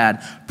 that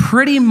bad.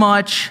 Pretty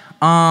much,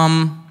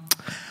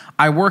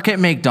 I work at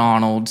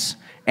McDonald's,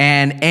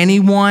 and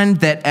anyone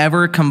that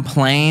ever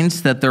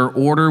complains that their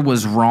order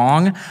was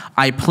wrong,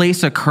 I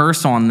place a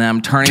curse on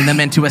them, turning them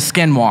into a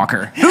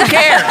skinwalker. Who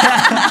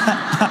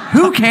cares?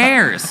 Who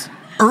cares?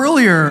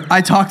 Earlier,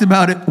 I talked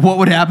about it, what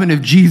would happen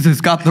if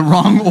Jesus got the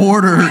wrong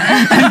order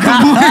and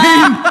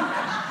complained.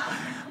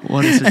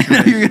 What is it?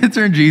 You're going to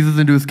turn Jesus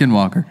into a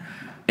skinwalker.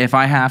 If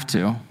I have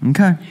to.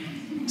 Okay.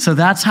 So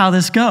that's how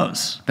this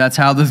goes. That's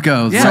how this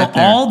goes. Yeah. So Right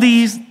there. all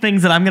these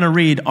things that I'm going to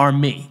read are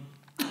me.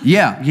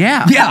 Yeah.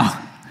 Yeah.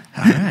 Yeah.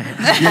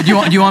 Yeah,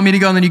 do you want me to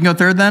go and then you can go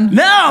third then?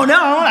 No,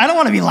 I don't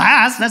want to be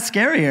last. That's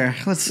scarier.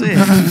 Let's see.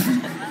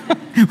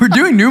 We're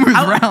doing numerous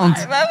rounds.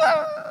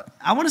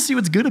 I want to see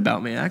what's good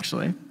about me,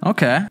 actually.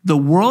 Okay. The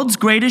world's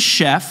greatest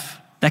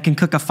chef that can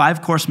cook a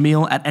 5-course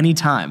meal at any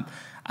time.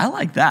 I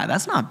like that.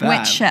 That's not bad.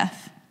 Which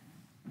chef?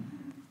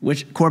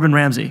 Corbin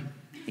Ramsay.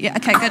 Yeah,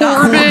 okay, good.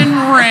 Corbin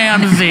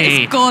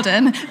Ramsay. It's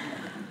Gordon.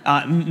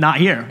 Not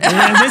here.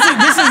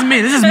 This is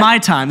me. This is my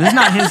time. This is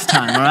not his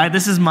time, all right?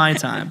 This is my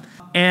time.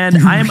 And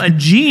I am a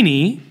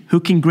genie who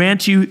can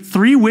grant you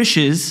 3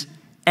 wishes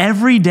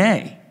every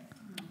day.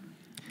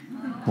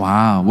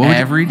 Wow. What would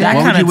Every you, day? What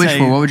would That you kinda wish tell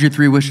for? you- What would your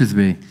 3 wishes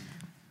be?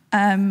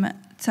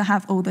 To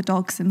have all the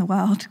dogs in the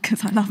world,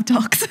 because I love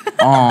dogs.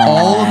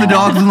 All of the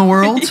dogs in the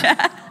world?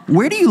 Yeah.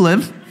 Where do you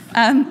live?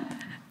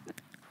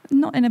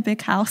 Not in a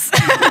big house.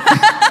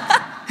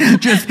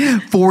 Just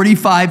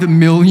 45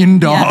 million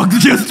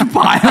dogs just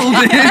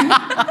piled in.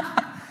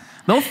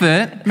 They'll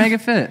fit. Make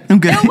it fit.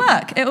 Okay. It'll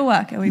work. It'll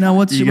work. It'll be Now, fine.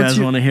 what's You your, guys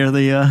want to hear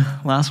the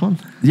last one?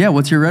 yeah,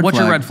 what's your red What's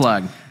flag? your red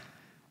flag?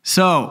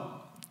 So,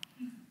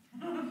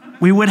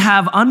 we would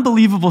have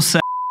unbelievable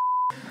sex,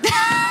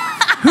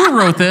 Who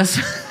wrote this?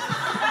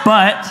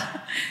 but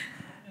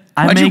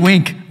Why'd you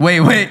wink? Wait.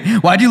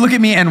 Why'd you look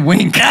at me and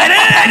wink?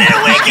 I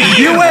didn't wink at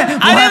you. You went,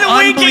 I we'll have didn't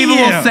wink at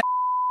unbelievable you. sex,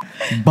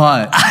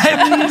 but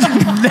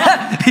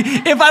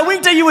If I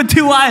winked at you with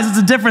 2 eyes, it's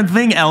a different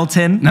thing,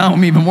 Elton. now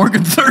I'm even more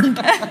concerned.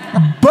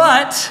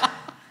 But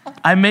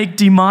I make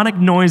demonic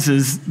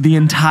noises the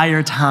entire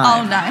Oh,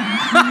 time.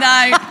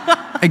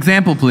 no.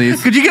 Example,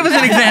 please. Could you give us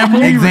an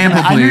example?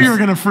 Example, I knew please. you were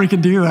gonna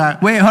freaking do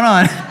that. Wait, hold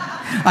on.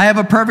 I have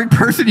a perfect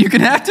person you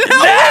can act it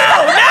out.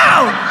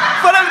 No!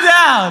 Put him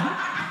down.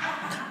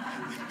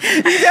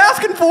 He's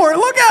asking for it.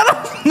 Look at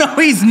him. No,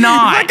 he's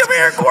not. He's like, come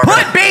here, Corbin.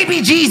 Put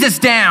baby Jesus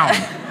down.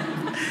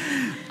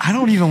 I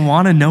don't even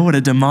want to know what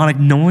a demonic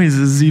noise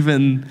is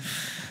even.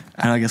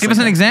 I guess Give us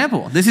an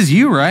example. This is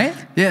you, right?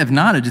 Yeah, if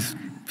not, it just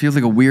feels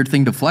like a weird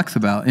thing to flex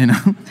about, you know?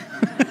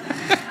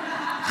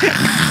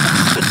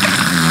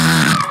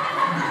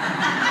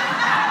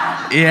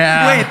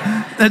 Yeah. Wait,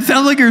 that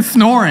sounds like you're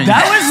snoring.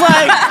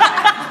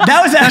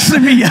 That was actually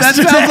me That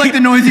yesterday. sounds like the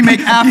noise you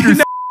make after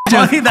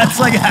Funny, that's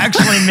like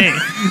actually me.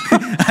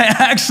 I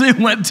actually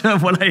went to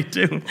what I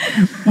do.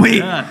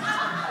 Wait.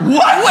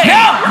 What? Wait.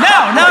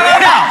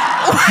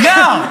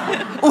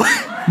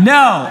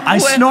 No, I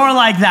snore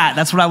like that.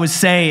 That's what I was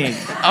saying.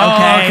 Okay.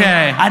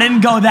 okay. I didn't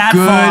go that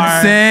Good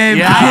far. save.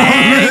 Yeah.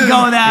 I didn't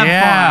go that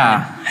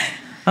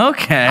Yeah.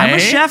 Okay. far. I'm a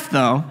chef,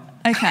 though.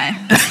 Okay.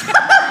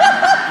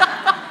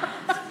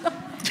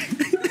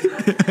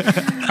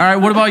 All right,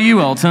 what about you,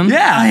 Elton?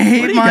 Yeah. I What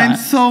hate do you mine got?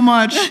 so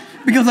much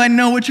because I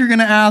know what you're going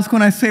to ask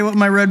when I say what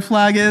my red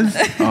flag is.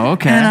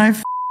 Okay. And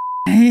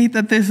I hate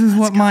that this is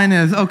what mine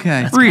is.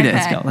 Okay. Read it.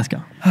 Okay. Let's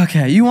go.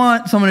 Okay, you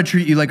want someone to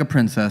treat you like a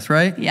princess,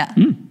 right? Yeah.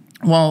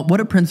 Well, what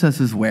do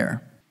princesses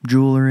wear?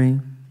 Jewelry,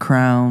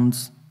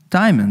 crowns,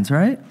 diamonds,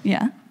 right?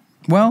 Yeah.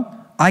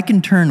 Well, I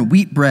can turn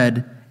wheat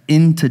bread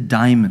into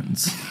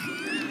diamonds.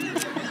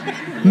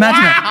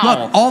 Imagine that.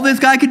 Look, all this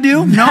guy could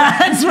do, no,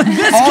 That's what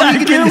this all guy he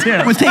could can do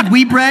do. was take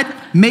wheat bread,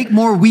 make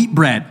more wheat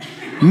bread.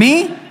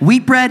 Me,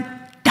 wheat bread,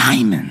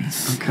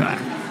 diamonds.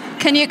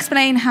 Can you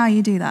explain how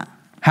you do that?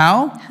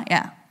 How?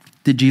 Yeah.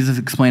 Did Jesus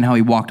explain how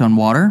he walked on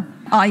water?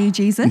 Are you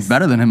Jesus?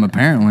 Better than him,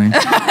 apparently.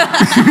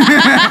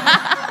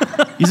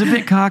 He's a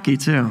bit cocky,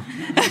 too.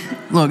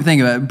 Look,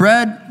 think about it.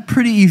 Bread,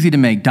 pretty easy to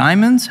make.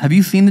 Diamonds, have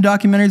you seen the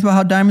documentaries about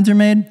how diamonds are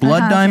made?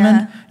 Blood have,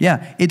 diamond?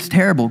 Yeah, it's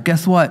terrible.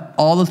 Guess what?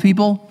 All those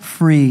people,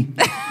 free.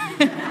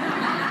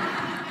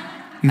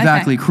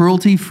 Exactly. Okay.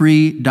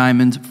 Cruelty-free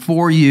diamonds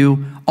for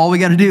you. All we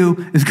got to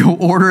do is go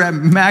order at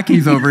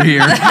Mackey's over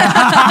here.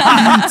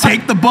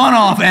 Take the bun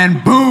off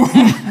and boom,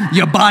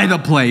 you buy the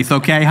place,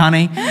 okay,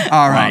 honey?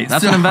 All right.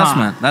 That's so- an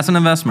investment. That's an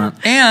investment.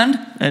 And,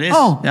 It is.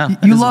 oh, Yeah,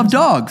 it you is love awesome.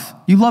 dogs.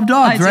 You love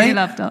dogs, I do right?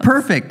 love dogs.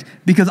 Perfect.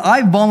 Because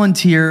I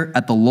volunteer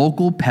at the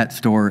local pet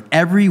store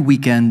every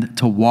weekend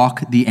to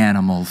walk the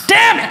animals.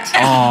 Damn it!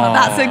 Oh,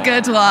 that's a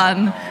good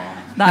one.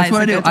 That's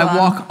what I do. I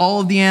walk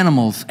all of the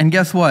animals. And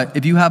guess what?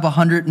 If you have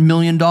 100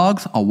 million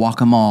dogs, I'll walk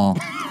them all.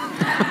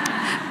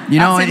 You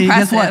know, That's and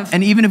guess what? impressive.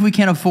 And even if we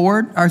can't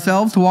afford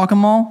ourselves to walk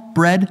them all,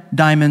 bread,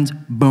 diamonds,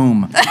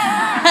 boom.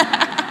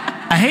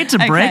 I hate to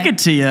break it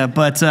to you,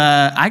 but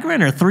I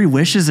grant her 3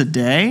 wishes a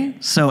day.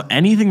 So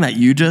anything that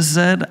you just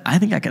said, I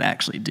think I could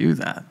actually do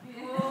that.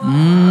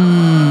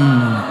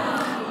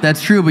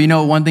 That's true, but you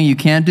know one thing you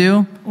can't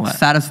do? What?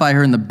 Satisfy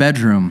her in the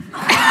bedroom.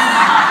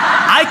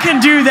 I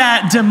can do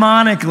that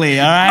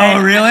demonically, all right?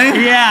 Oh,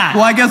 really? Yeah.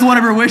 Well, I guess one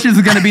of her wishes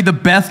is going to be the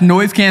best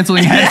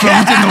noise-canceling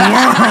headphones in the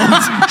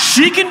world.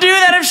 She can do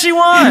that if she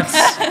wants.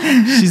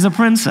 She's a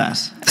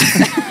princess.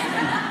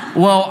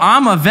 Well,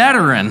 I'm a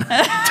veteran.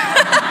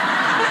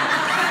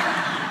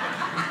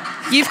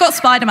 You've got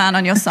Spider-Man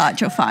on your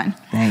side. You're fine.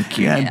 Thank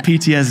you. Yeah,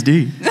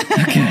 PTSD.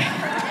 Okay.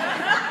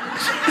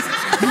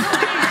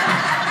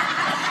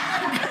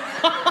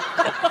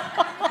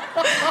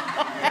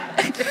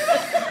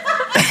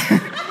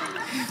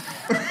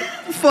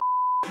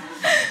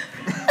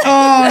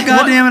 Oh,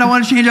 God damn it. I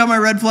want to change out my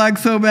red flag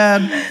so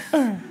bad.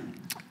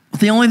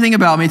 The only thing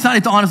about me,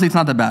 honestly, it's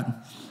not that bad.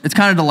 It's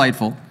kind of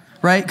delightful,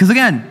 right? Because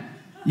again,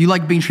 you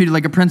like being treated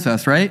like a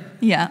princess, right?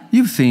 Yeah.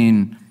 You've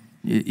seen,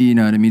 you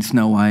know what I mean,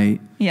 Snow White.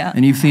 Yeah.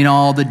 And you've seen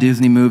all the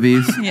Disney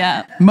movies.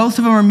 Yeah. Most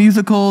of them are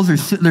musicals or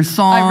they're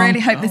songs. I really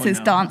hope this is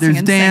dancing There's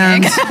and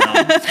dance.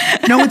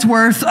 singing. No, it's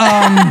worse.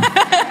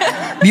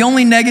 The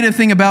only negative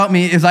thing about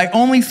me is I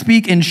only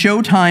speak in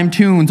Showtime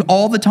tunes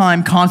all the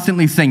time,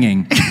 constantly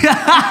singing.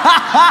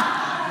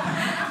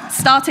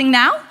 Starting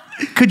now?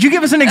 Could you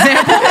give us an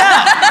example?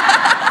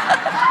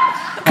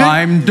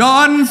 I'm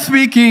done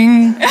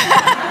speaking. That's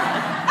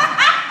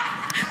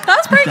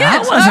pretty good.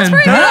 That's wasn't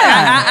pretty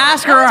bad.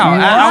 Ask her out.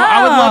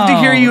 I would love to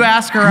hear you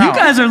ask her out. You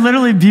guys are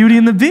literally Beauty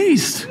and the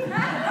Beast.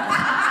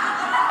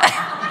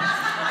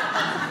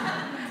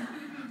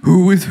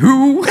 Who is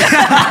who?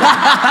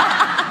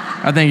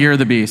 I think you're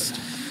the beast.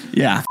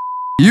 Yeah.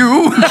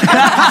 You.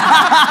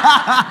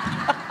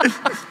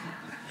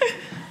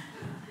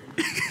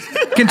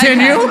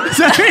 Continue. Okay.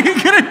 So who are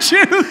you gonna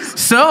choose?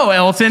 So,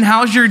 Elton,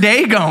 how's your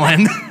day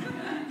going?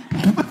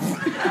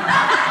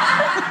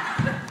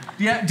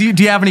 Do you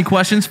have any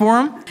questions for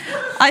him?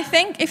 I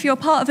think if you're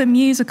part of a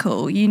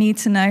musical, you need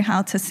to know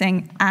how to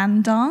sing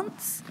and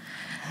dance.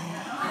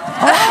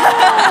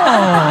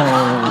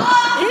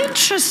 Oh,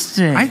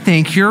 interesting. I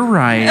think you're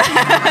right.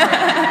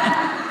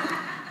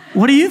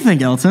 What do you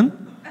think, Elton?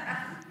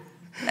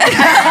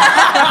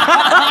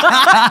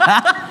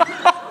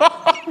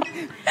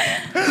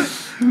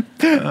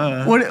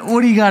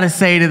 What do you got to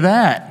say to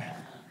that?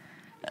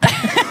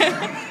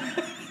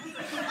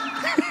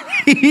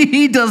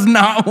 He does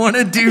not want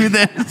to do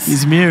this.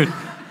 He's mute.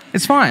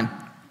 It's fine.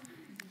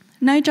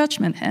 No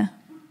judgment here.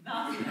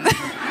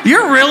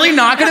 You're really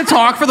not going to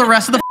talk for the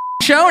rest of the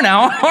show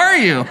now, are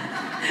you?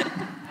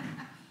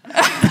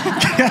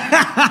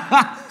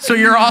 So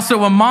you're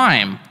also a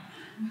mime.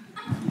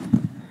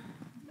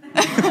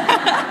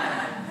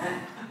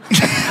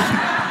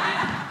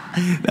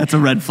 That's a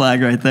red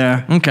flag right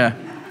there. Okay.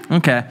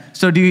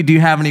 So do you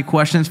have any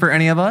questions for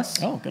any of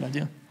us? Oh, good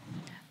idea.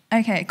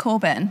 Okay,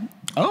 Corbin,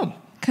 Oh.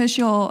 because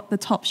you're the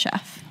top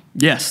chef,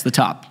 Yes, the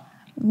top.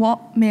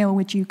 what meal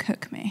would you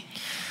cook me?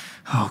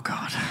 Oh,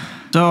 God.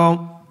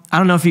 So, I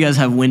don't know if you guys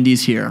have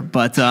Wendy's here,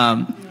 but...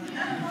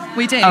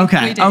 We do.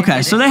 Okay, we do, okay.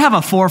 we So do. they have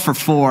a 4 for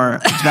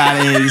 $4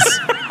 that is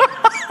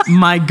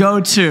my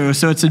go-to.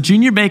 So it's a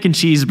junior bacon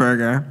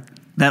cheeseburger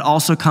that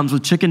also comes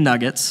with chicken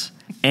nuggets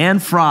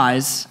and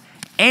fries,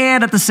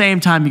 and at the same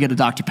time you get a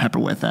Dr. Pepper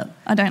with it.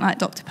 I don't like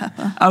Dr.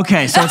 Pepper.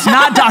 Okay, so it's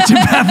not Dr.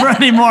 Pepper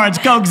anymore. It's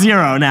Coke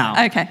Zero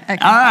now. Okay. All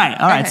right.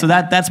 Okay. So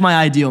that's my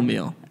ideal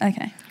meal.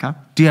 Okay. Okay.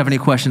 Do you have any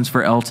questions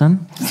for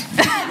Elton?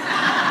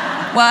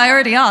 Well, I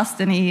already asked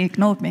and he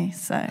ignored me,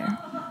 so...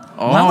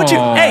 Why would you?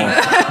 Hey,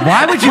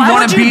 Why would you why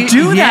want would to you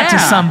do that to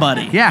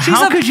somebody? Yeah, She's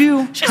how a- could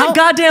you? She's a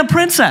goddamn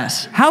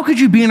princess. How could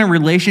you be in a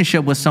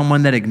relationship with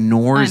someone that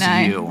ignores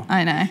you?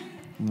 I know.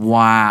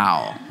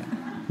 Wow.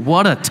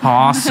 What a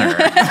tosser.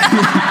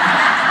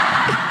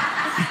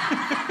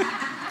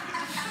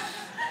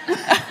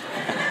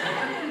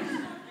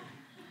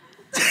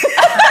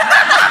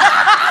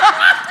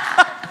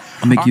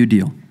 I'll make you a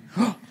deal.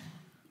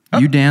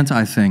 You dance,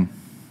 I sing.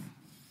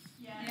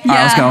 Yeah. All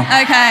right, let's go.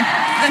 Okay.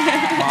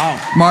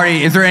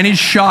 Marty, is there any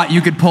shot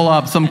you could pull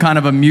up some kind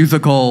of a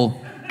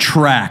musical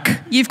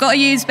track? You've got to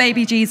use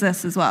Baby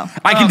Jesus as well.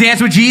 I can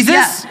dance with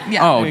Jesus?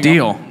 Yeah. Oh,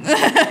 deal.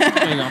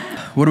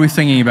 What are we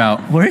singing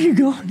about? Where are you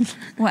going?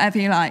 Whatever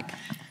you like.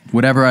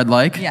 Whatever I'd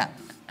like? Yeah.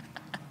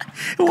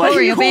 Why are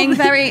Corey, you you're being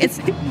holding- very, it's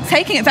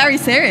taking it very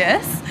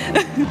serious.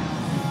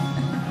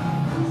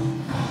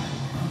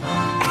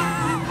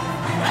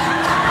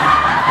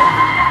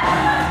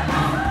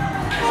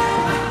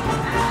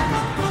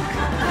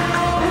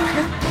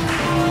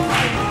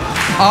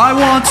 I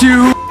want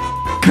to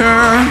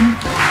her.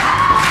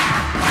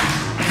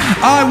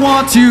 I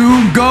want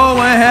to go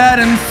ahead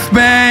and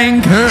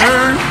spank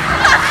her.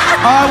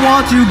 I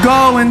want to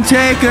go and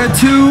take her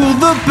to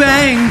the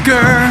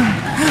banker.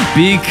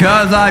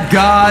 Because I've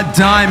got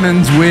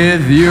diamonds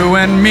with you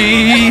and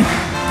me.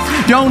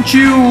 Don't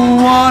you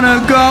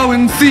wanna go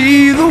and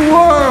see the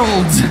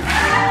world?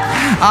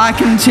 I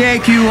can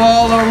take you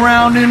all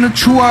around in a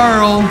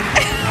twirl.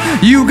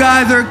 You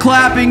guys are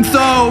clapping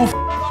so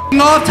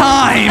all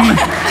time.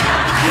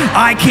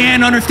 I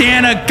can't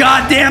understand a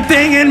goddamn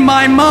thing in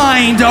my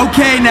mind.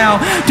 Okay, now,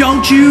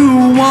 don't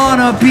you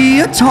wanna be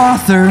a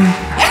tosser?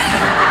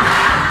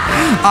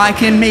 I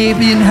can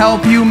maybe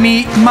help you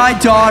meet my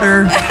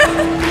daughter.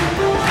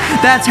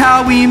 That's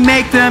how we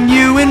make them,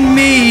 you and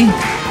me.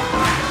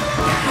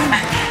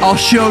 I'll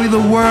show you the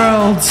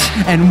world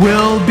and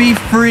we'll be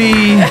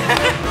free.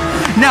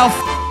 Now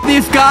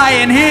this guy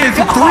and his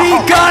 3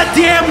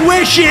 goddamn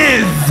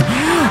wishes.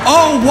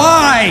 Oh,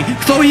 why?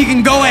 So he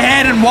can go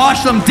ahead and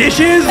wash some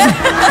dishes?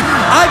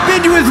 I've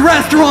been to his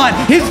restaurant.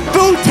 His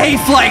food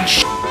tastes like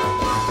shit.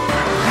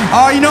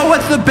 Oh, you know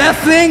what's the best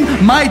thing?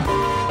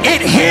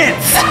 It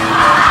hits.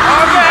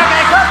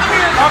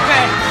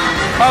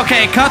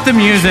 Okay, cut the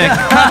music.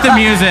 Cut the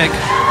music.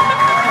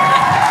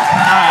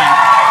 All right.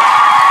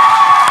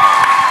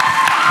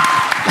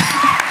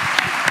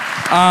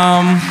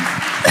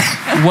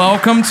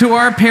 Welcome to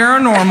our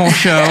paranormal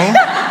show.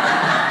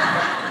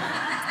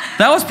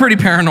 That was pretty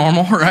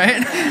paranormal,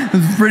 right?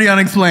 This is pretty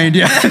unexplained,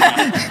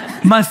 yeah.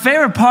 My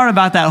favorite part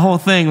about that whole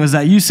thing was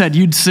that you said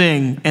you'd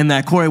sing and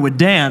that Corey would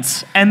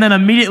dance, and then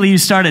immediately you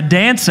started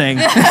dancing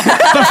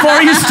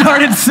before you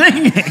started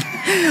singing.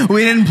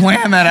 We didn't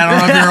plan that. I don't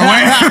know if you're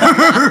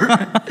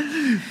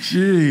aware.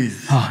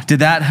 Jeez. Oh, did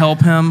that help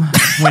him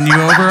win you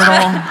over at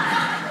all?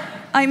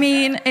 I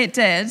mean, it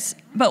did,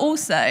 but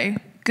also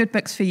good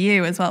books for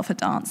you as well for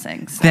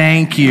dancing. So.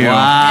 Thank you.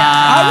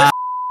 Wow.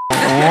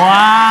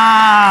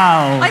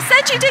 Wow. I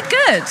said you did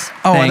good.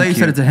 Oh, I Thank thought you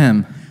said it to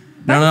him.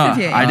 No, Both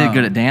of you. I did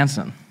good at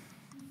dancing.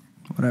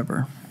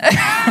 Whatever.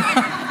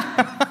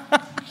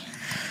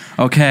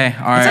 Okay,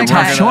 all right. It's a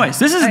tough choice.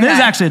 This is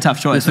actually a tough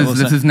choice.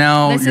 This is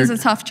now. This is a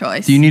tough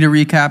choice. Do you need a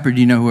recap, or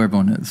do you know who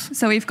everyone is?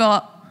 So we've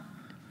got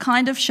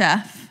kind of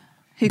chef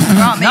who can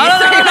grant me No,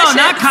 three wishes.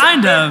 not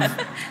kind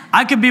of.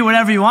 I could be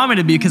whatever you want me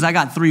to be because I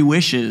got 3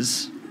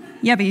 wishes.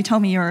 Yeah, but you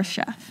told me you're a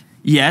chef.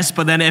 Yes,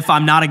 but then if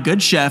I'm not a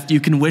good chef, you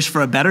can wish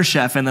for a better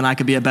chef, and then I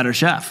could be a better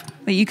chef.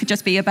 But you could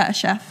just be a better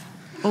chef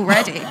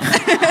already.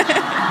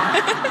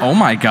 Oh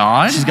my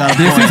God. She's got a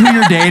This point. is who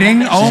you're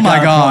dating? Oh my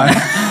God.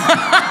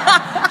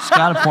 She's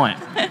got a point.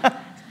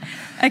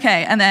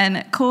 Okay, and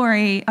then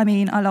Corey, I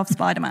mean, I love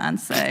Spider-Man,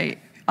 so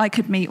I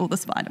could meet all the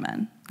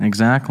Spider-Men.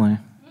 Exactly.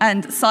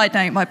 And side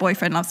note, my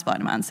boyfriend loves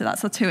Spider-Man, so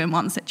that's a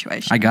 2-in-1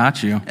 situation. I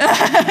got you.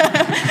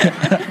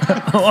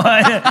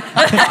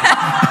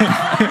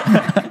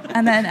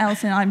 And then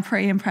Elton, I'm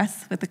pretty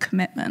impressed with the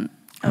commitment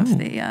of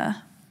the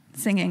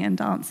singing and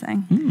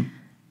dancing.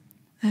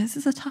 This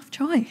is a tough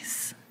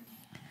choice.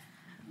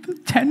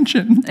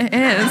 Tension. It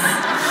is.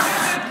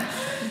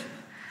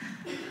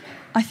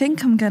 I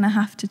think I'm going to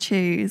have to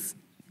choose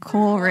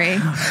Corey.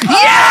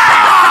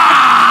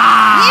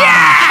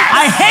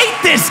 I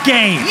hate this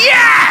game.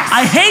 Yes!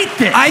 I hate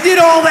this. I did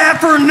all that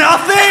for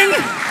nothing?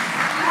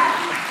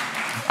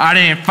 I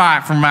didn't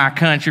fight for my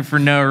country for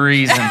no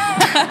reason.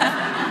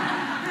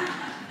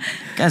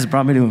 Guys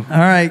brought me to. All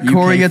right,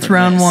 Corey gets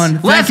round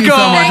 1. Let's Thank you go.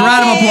 so much.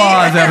 Round of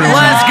applause, everyone.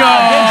 Let's go.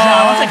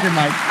 I'll take your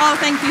mic. Oh,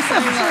 thank you so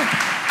much.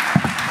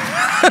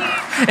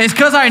 It's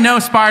because I know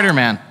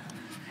Spider-Man.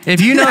 If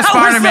you know That was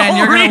Spider-Man, the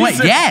you're going to win.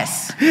 reason.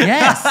 Yes.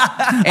 Yes.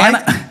 And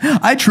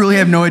I truly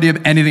have no idea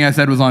if anything I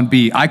said was on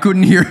beat. I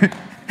couldn't hear it.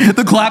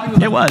 The clapping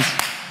was It was.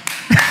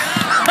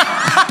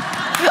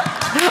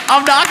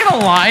 I'm not going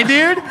to lie,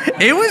 dude.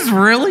 It was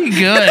really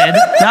good.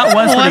 That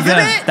was pretty Wasn't good.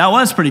 it? That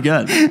was pretty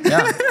good.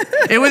 Yeah.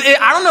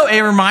 I don't know,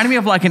 it reminded me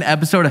of like an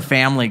episode of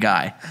Family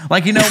Guy.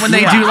 Like, you know, when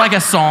they do like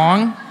a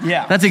song?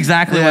 Yeah. That's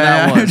exactly what I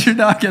that know what was. you're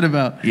talking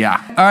about.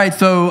 Yeah. All right,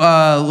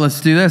 so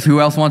let's do this. Who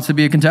else wants to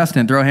be a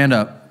contestant? Throw a hand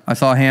up. I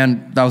saw a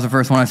hand. That was the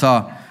first one I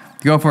saw.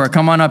 Go for it.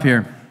 Come on up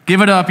here.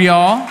 Give it up,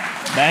 y'all.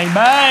 Bang,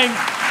 bang.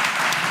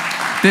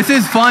 This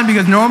is fun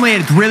because normally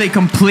it's really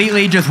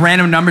completely just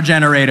random number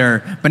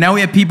generator, but now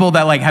we have people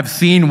that like have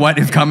seen what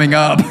is coming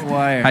up.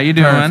 How you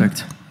doing?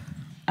 Perfect.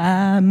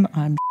 I'm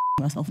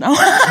myself now.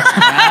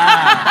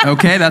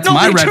 Okay, that's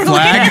my red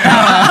flag.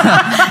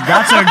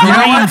 That's a green You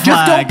know what? flag.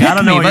 Just don't I pick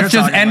don't know me. what Let's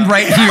you're just talking end about.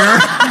 right here.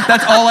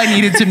 That's all I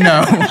needed to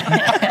know.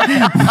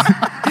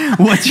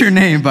 What's your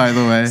name, by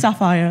the way?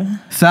 Sapphire.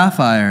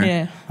 Sapphire.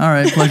 Yeah. All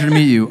right, pleasure to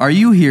meet you. Are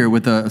you here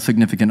with a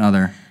significant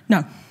other?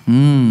 No.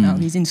 No,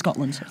 he's in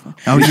Scotland so far.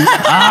 Oh, you.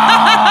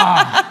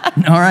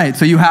 All right,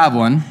 so you have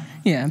one.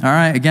 Yeah. All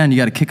right, again, you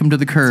got to kick him to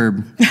the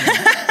curb.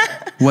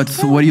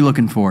 What are you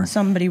looking for?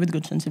 Somebody with a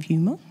good sense of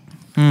humour.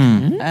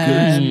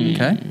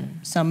 Okay.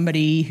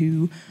 Somebody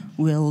who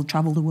will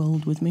travel the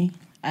world with me.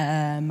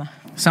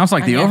 Sounds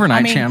like the yeah,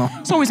 overnight I mean, channel.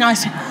 It's always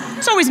nice.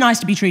 It's always nice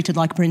to be treated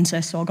like a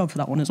princess, so I'll go for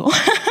that one as well.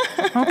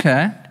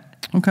 Okay.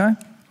 Okay.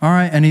 All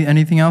right.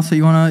 Anything else that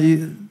you want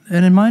to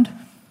had in mind?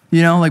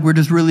 You know, like we're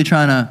just really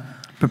trying to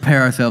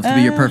prepare ourselves to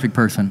be your perfect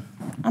person.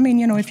 I mean,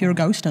 you know, if you're a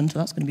ghost hunter,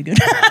 that's going to be good.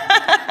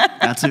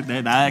 That's it.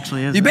 That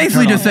actually is. You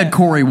basically just said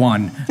Corey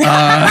won.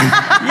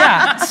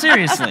 Yeah,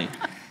 seriously.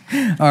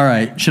 All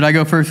right. Should I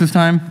go first this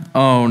time?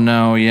 Oh,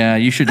 no. Yeah,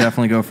 you should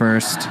definitely go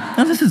first.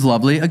 No, this is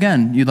lovely.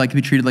 Again, you'd like to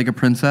be treated like a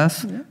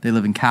princess. Yeah. They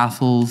live in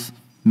castles,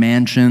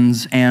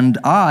 mansions, and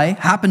I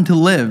happen to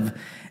live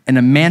in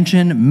a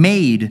mansion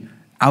made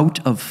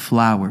out of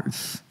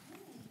flowers.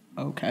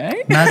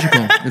 Okay.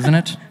 Magical, isn't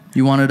it?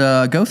 You wanted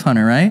a ghost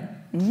hunter, right?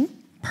 Mm-hmm.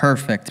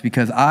 Perfect,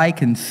 because I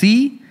can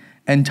see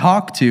and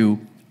talk to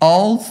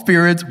all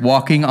spirits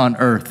walking on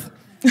earth.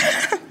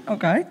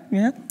 Okay,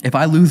 yeah. If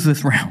I lose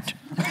this round.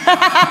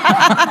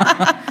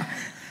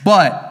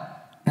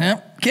 But,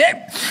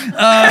 okay.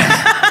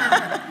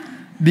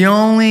 The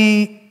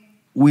only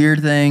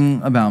weird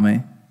thing about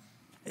me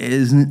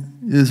is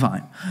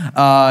fine,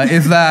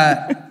 is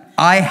that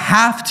I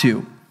have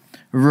to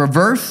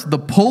reverse the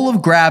pull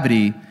of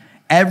gravity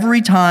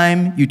every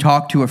time you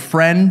talk to a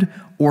friend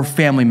or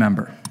family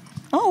member.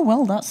 Oh,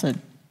 well, that's a...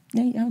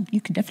 Yeah,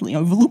 you could definitely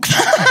overlook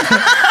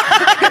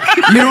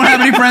that. You don't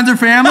have any friends or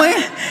family?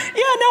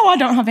 Yeah, no, I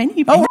don't have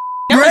any. Oh,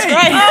 great.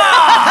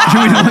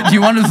 Do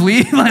you want to just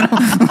leave?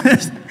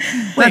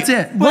 That's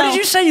it. What did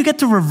you say? You get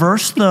to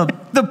reverse the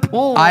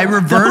pull. I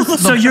reverse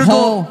the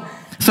pull.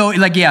 So,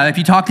 like, yeah, if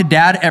you talk to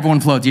dad, everyone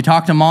floats. You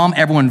talk to mom,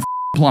 everyone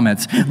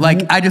plummets.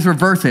 Like, I just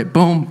reverse it.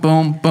 Boom,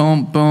 boom,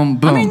 boom, boom,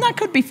 boom. I mean, that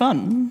could be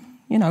fun.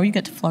 You know, you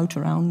get to float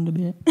around a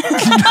bit. No!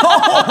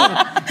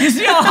 You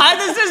see how high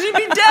this is? You'd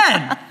be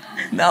dead.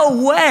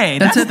 No way.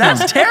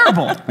 That's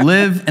terrible.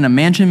 Live in a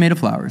mansion made of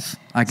flowers.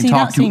 I can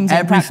talk to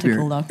every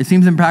spirit. Though. It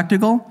seems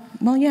impractical?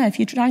 Well, yeah, if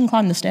you try and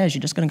climb the stairs,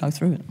 you're just going to go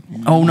through it.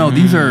 Oh, no,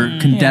 these are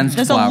condensed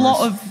There's flowers. a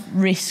lot of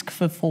risk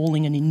for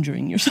falling and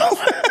injuring yourself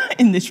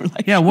in this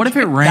relationship. Yeah, what if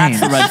it rains?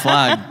 That's the red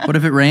flag. What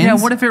if it rains? Yeah,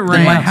 what if it Then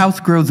rains? my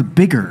house grows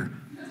bigger.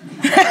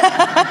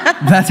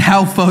 That's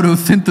how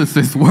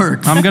photosynthesis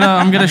works. I'm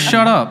gonna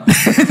shut up.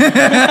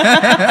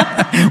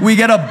 We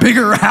get a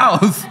bigger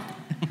house.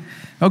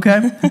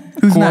 Okay.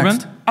 Who's Corbin?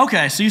 next?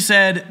 Okay, so you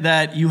said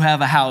that you have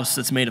a house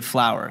that's made of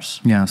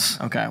flowers. Yes.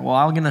 Okay, well,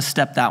 I'm going to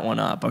step that one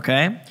up,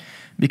 okay?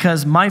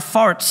 Because my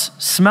farts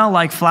smell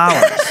like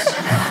flowers.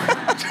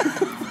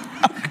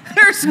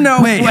 There's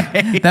no way.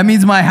 That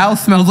means my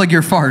house smells like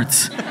your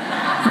farts.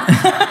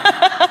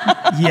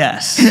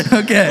 Yes.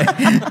 Okay.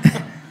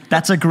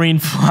 That's a green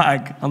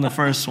flag on the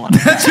first one.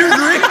 That's your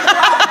green.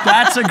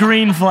 That's a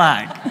green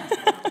flag.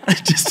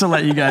 Just to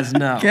let you guys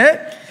know. Okay.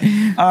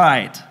 All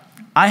right.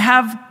 I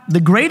have the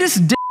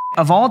greatest dick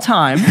of all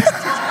time.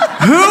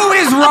 Who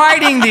is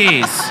writing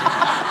these?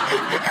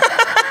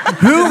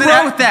 Who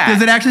wrote that?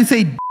 Does it actually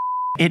say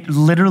It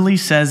literally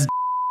says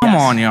Come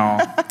on,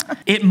 y'all.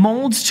 It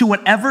molds to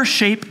whatever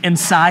shape and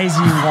size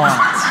you want.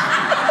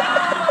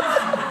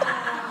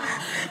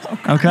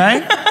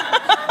 Okay?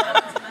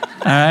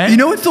 All right. You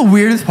know what's the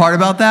weirdest part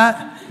about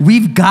that?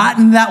 We've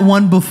gotten that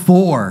one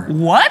before.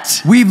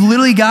 What? We've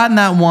literally gotten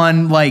that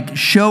one like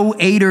show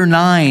 8 or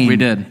 9. We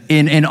did.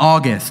 in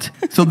August.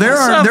 So there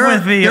What's are up there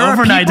with are the there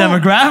overnight are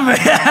people,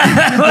 demographic.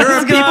 There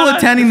are people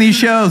attending these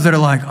shows that are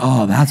like,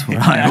 oh, that's what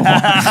I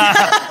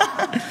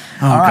want.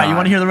 All right, you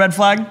want to hear the red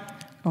flag?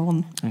 Go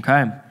on.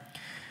 Okay.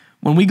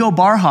 When we go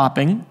bar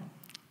hopping,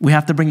 we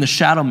have to bring the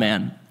Shadow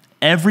Man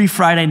every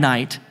Friday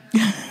night,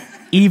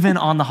 even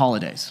on the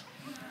holidays.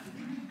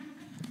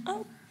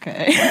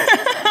 Okay.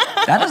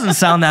 That doesn't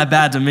sound that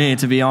bad to me,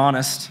 to be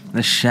honest.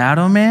 The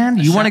Shadow Man?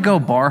 You want to go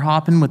bar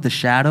hopping with the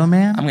Shadow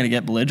Man? I'm going to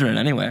get belligerent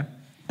anyway.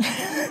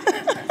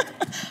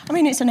 I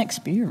mean, it's an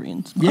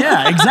experience.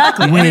 Yeah,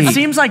 exactly. And it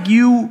seems like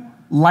you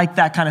like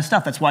that kind of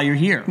stuff. That's why you're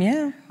here.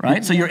 Yeah.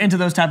 Right? So you're into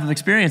those type of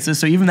experiences.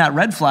 So even that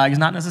red flag is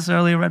not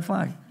necessarily a red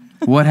flag.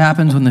 What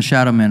happens when the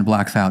Shadow Man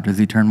blacks out? Does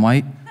he turn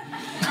white?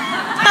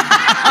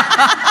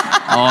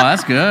 Oh,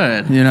 that's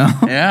good. You know?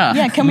 Yeah.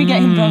 Yeah, can we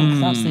get him drunk?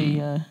 That's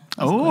the...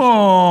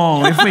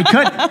 Oh, if we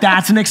could.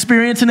 That's an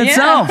experience in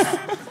itself.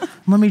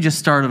 Let me just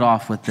start it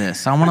off with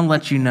this. I want to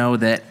let you know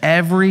that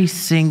every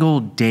single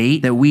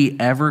date that we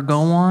ever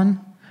go on,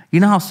 you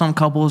know how some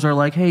couples are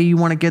like, hey, you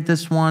want to get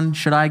this one?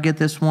 Should I get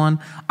this one?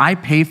 I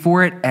pay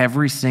for it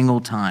every single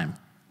time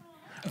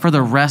for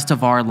the rest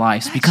of our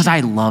lives because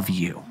I love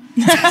you.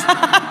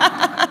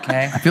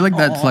 Okay? I feel like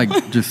that's like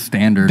just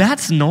standard.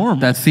 That's normal.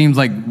 That seems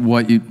like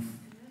what you...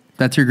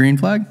 That's your green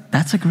flag?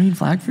 That's a green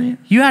flag for you?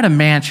 You had a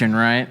mansion,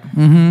 right?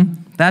 Mm-hmm.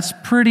 That's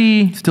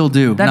pretty... Still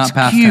do, That's not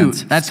past cute.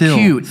 tense. That's Still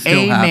cute. have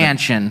it.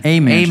 mansion. A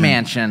mansion. A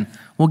mansion.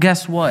 Well,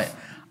 guess what?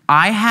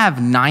 I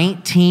have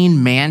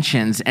 19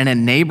 mansions in a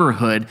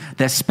neighborhood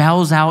that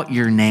spells out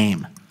your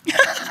name.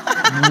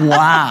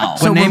 Wow.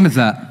 What name is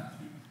that?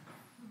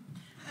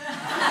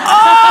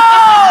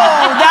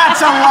 Oh,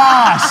 that's a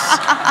loss.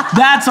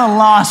 That's a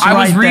loss I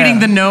was reading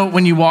there. the note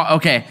when you walk.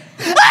 Okay.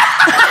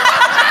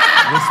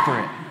 Whisper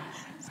it.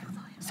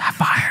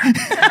 Sapphire.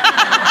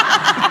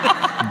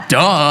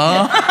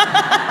 Duh.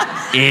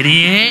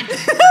 Idiot.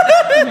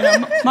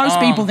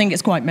 Most people think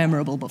it's quite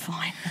memorable, but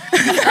fine.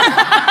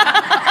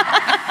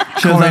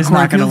 Corey's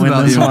not going to win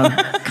this you. one.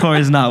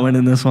 Corey's not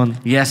winning this one.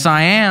 Yes,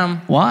 I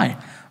am. Why?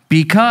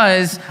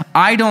 Because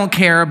I don't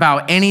care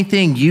about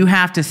anything you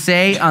have to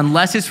say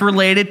unless it's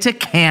related to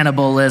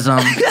cannibalism.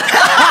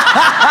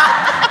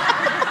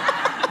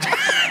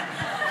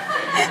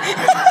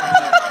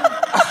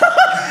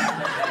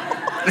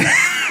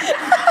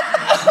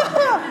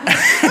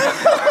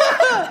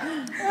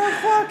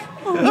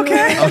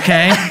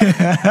 Okay.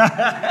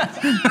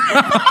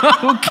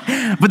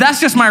 Okay. But that's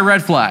just my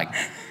red flag.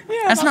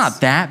 Yeah, That's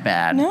not that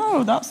bad.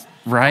 No, that's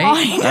Right?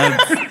 fine.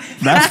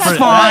 That's That's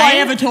pretty- all I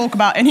ever talk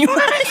about anyway.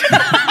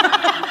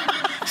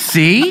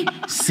 See?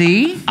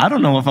 I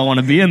don't know if I want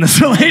to be in this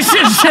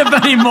relationship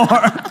anymore.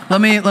 Let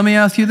me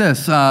ask you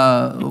this: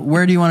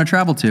 where do you want to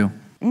travel to?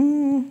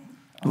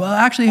 Well,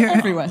 actually,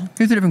 Everywhere.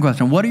 here's a different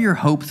question. What are your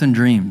hopes and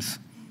dreams?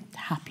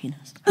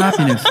 Happiness.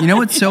 Happiness. You know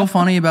what's so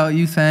funny about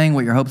you saying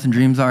what your hopes and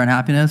dreams are and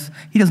happiness?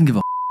 He doesn't give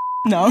a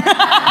No.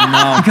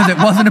 because it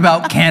wasn't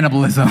about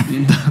cannibalism.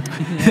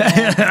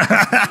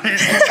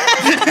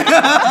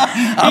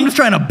 I'm just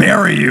trying to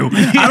bury you.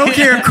 I don't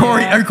care if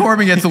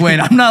Corbin gets the win.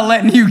 I'm not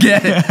letting you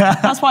get it.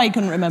 That's why he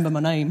couldn't remember my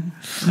name.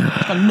 It's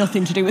got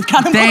nothing to do with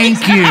cannibalism.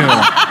 Thank you.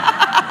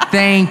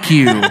 Thank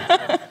you.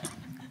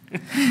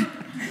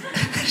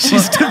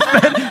 She's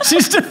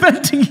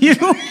defending you.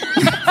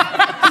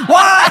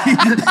 Why?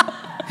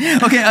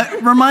 Okay,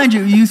 remind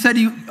you. You said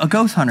you a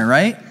ghost hunter,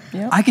 right?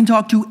 Yep. I can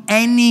talk to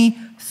any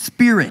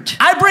spirit.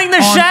 I bring the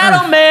On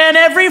Shadow Earth. Man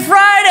every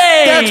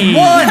Friday. That's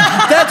one.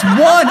 That's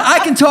one. I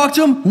can talk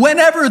to him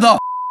whenever the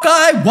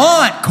I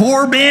want,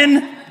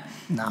 Corbin.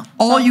 No.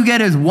 All you get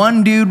is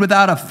one dude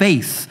without a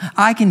face.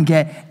 I can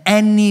get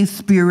any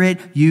spirit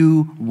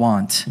you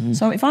want.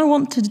 So if I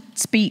want to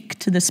speak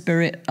to the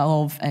spirit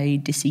of a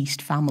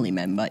deceased family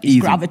member, is Easy.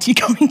 gravity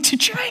going to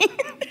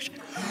change?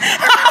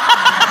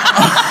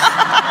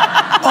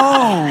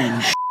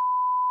 Oh,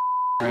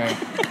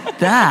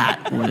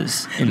 That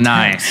was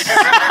Nice.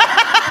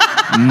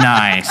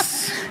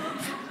 Nice.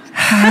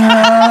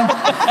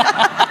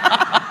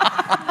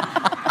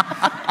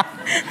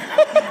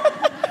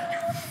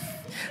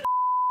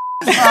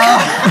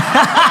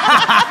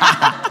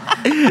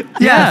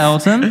 yes.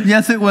 Elton.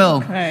 Yes, it will.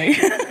 Hey.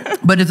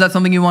 But is that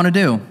something you want to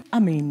do? I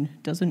mean,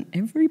 doesn't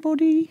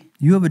everybody?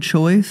 You have a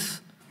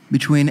choice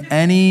between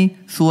any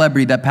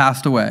celebrity that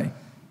passed away,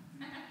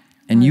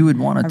 and you would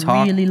want to I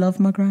talk. really love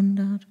my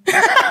granddad.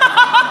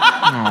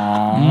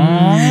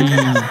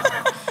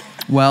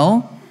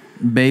 Well,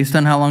 based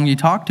on how long you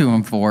talked to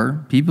him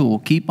for, people will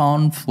keep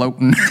on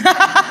floating.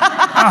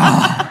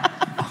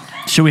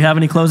 Should we have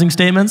any closing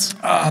statements?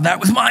 That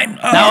was mine.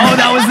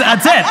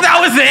 That's it. That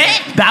was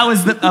it? That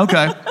was the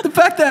okay. The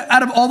fact that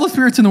out of all the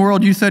spirits in the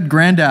world, you said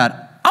granddad.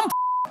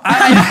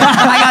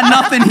 I got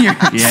nothing here.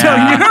 So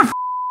you're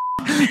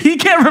he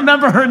can't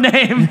remember her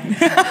name.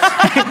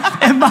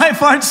 And my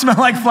farts smell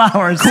like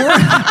flowers.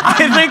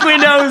 I think we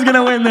know who's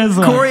gonna win this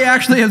one. Corey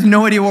actually has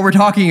no idea what we're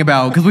talking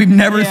about because we've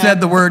never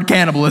said the word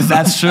cannibalism.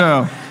 That's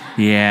true.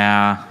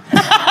 Yeah.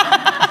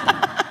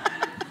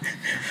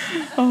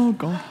 Oh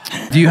God.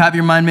 Do you have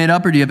your mind made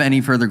up or do you have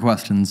any further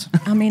questions?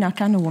 I mean, I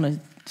kind of want to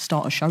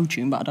start a show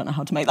tune, but I don't know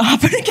how to make that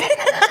happen again.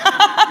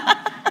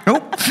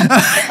 Nope.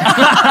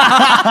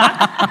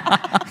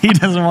 He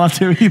doesn't want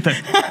to either.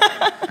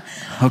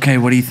 Okay,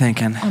 what are you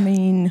thinking? I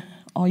mean,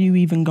 are you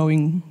even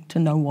going to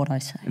know what I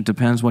say? It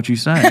depends what you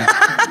say.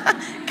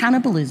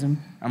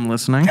 Cannibalism. I'm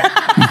listening.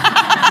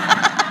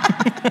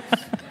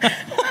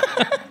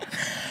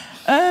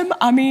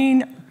 I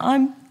mean,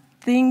 I'm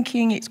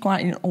thinking it's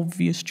quite an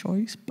obvious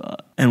choice,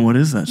 but And what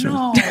is that choice?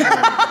 no.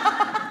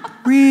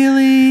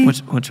 Really?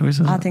 What choice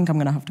is I it? think I'm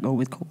going to have to go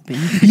with Corbin.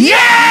 Yes!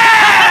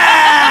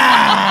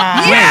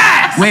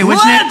 Wait, which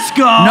Let's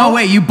go! No,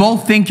 wait, you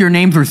both think your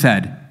names were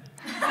said.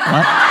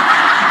 What?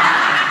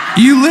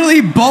 You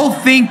literally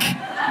both think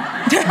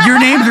your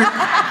names are...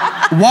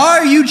 Why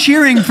are you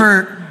cheering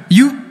for...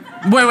 You...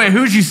 Wait,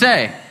 who'd you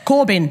say?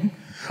 Corbin.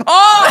 No!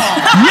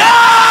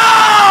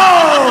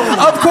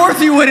 Of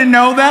course you wouldn't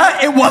know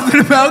that. It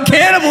wasn't about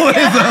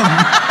cannibalism.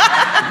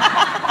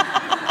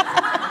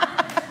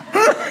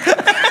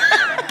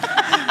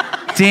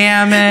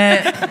 Damn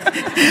it.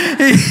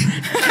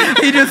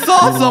 He just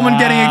saw someone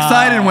getting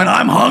excited and went,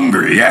 I'm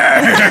hungry,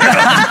 yeah.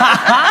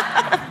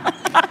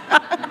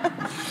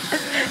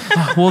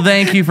 Well,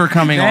 thank you for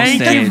coming on stage.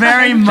 Thank you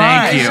very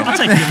much. Thank you. I'll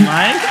take your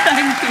mic.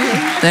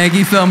 Thank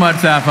you so much,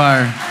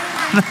 Sapphire.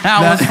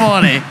 That was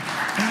funny.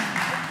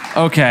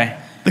 Okay.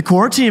 The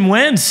core team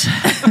wins.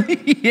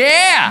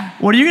 Yeah.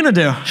 What are you gonna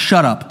do?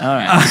 Shut up. All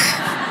right.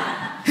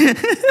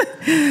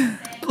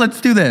 Let's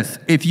do this.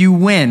 If you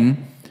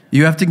win,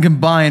 you have to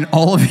combine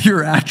all of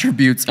your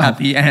attributes at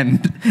the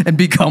end and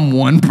become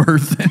one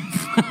person.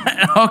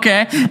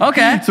 Okay.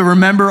 So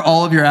remember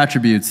all of your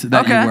attributes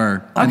that you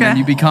were. And then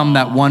you become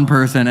that one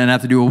person and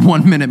have to do a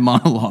 1-minute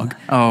monologue.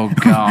 Oh,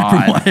 For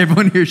God. why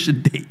everyone here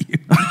should date you.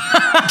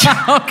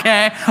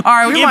 Okay. All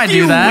right, we might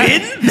do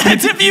that.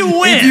 That's if you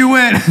win. If you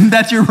win,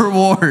 that's your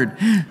reward.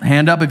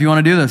 Hand up if you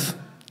want to do this.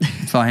 I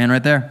saw a hand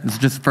right there. This is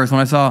just the first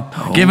one I saw.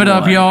 Give it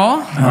up,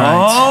 y'all.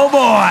 Oh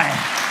boy.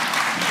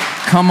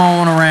 Come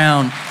on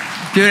around.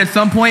 Dude, at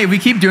some point, if we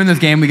keep doing this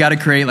game, we got to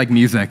create like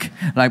music.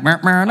 Like, I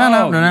have 2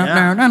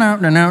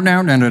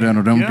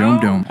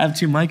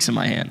 mics in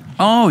my hand.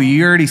 Oh,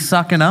 you already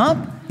sucking up?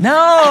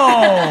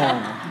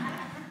 No.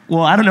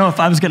 Well, I don't know if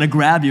I was gonna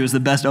grab you as the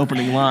best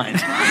opening line.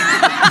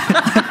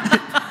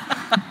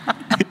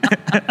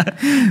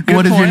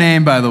 What is your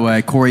name, by the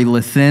way? Corey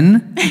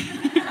Listen?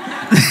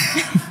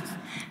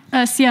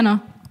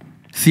 Sienna.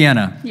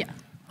 Sienna. Yeah.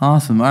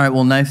 Awesome. All right.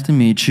 Well, nice to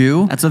meet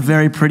you. That's a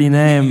very pretty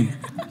name.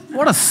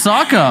 What a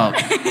suck up.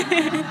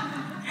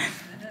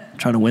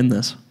 Trying to win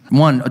this.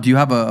 One, do you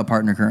have a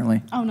partner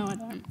currently? Oh, no, I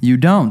don't. You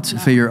don't,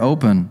 so you're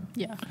open.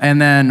 Yeah. And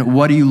then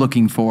what are you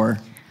looking for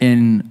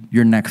in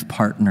your next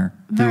partner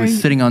who is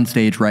sitting on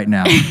stage right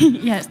now?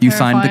 Yeah, it's You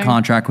signed the terrifying.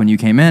 contract when you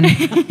came in.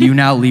 You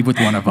now leave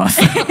with one of us.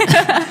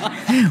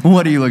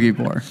 What are you looking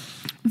for?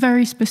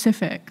 Very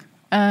specific.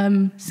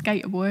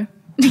 Skater boy.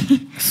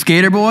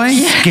 Skater boy?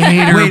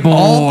 Skater Wait,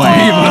 boy.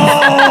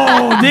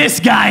 Oh, this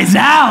guy's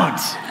out.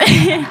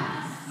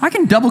 I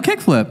can double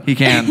kickflip. He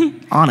can.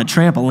 On a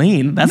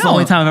trampoline. That's the No.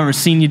 only time I've ever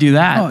seen you do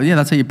that. Oh yeah,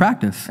 that's how you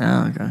practice.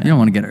 Oh, okay. You don't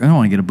want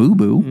to get a boo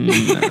boo.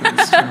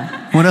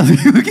 What else are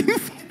you looking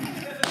for?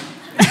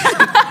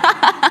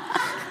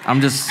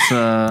 I'm just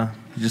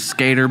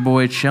skater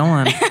boy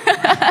chilling.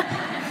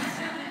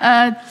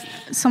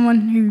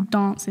 Someone who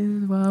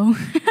dances as well.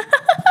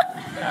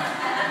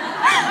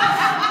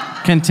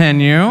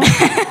 Continue.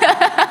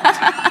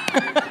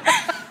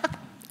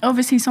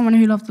 Obviously, someone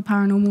who loves the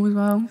paranormal as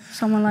well.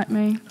 Someone like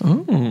me.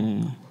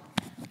 Ooh.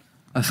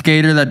 A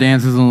skater that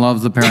dances and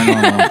loves the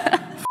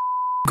paranormal.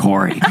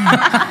 Corey.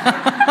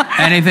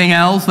 Anything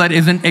else that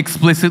isn't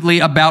explicitly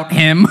about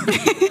him?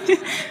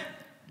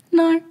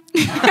 No.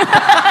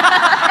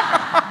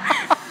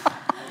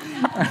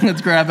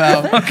 Let's grab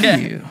out.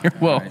 Okay. You're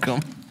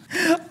welcome.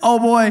 Oh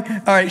boy.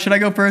 All right, should I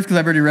go first because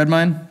I've already read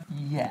mine?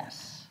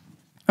 Yes.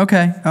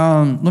 Okay.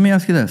 Let me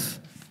ask you this.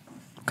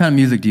 What kind of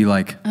music do you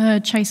like?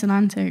 Chase and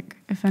Antic,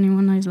 if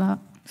anyone knows that.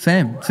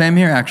 Same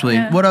here actually.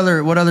 Yeah. What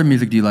other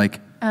music do you like?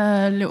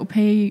 Little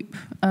Peep,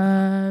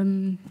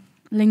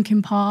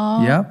 Linkin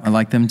Park. Yeah, I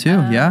like them too.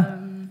 Yeah.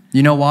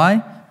 You know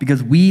why?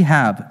 Because we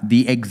have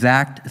the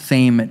exact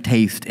same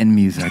taste in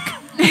music.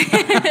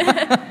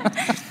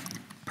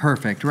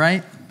 Perfect,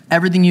 right?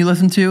 Everything you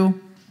listen to,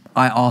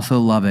 I also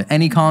love it.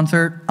 Any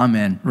concert, I'm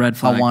in. Red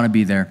flag. I want to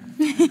be there.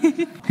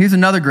 Here's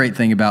another great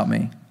thing about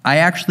me. I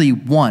actually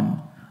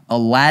won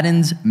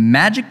Aladdin's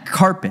magic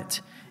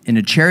carpet in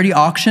a charity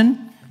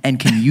auction and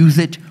can use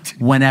it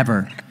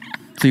whenever.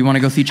 So you want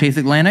to go see Chase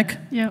Atlantic?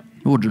 Yep.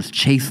 We'll just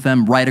chase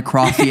them right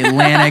across the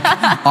Atlantic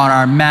on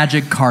our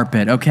magic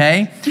carpet,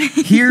 okay?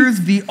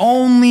 Here's the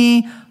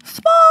only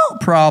small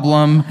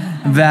problem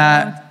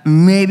that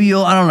maybe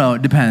you'll, I don't know,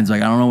 it depends.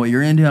 Like, I don't know what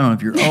you're into. I don't know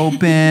if you're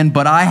open,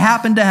 but I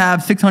happen to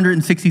have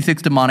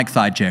 666 demonic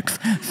side chicks.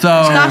 So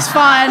That's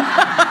fine.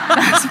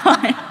 That's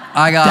fine.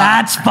 I got.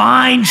 That's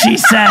fine, she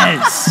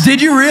says.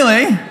 Did you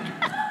really?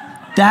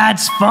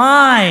 That's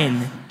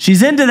fine.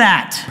 She's into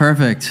that.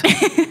 Perfect.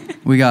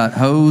 We got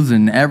hoes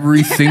in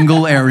every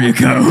single area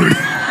code.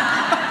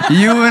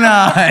 You and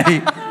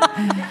I.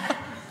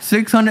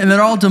 600, and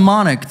they're all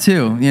demonic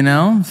too, you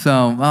know?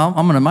 So, well,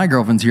 my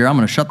girlfriend's here. I'm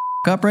gonna shut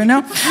the up right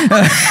now.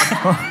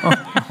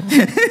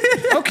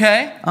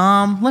 Okay.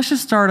 Let's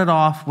just start it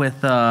off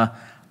with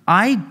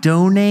I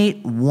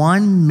donate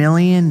 $1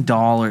 million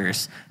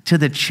to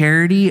the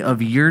charity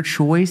of your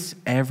choice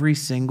every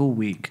single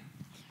week.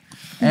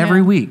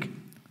 Every week.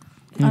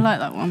 I like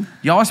that one.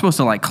 Y'all are supposed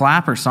to like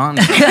clap or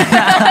something.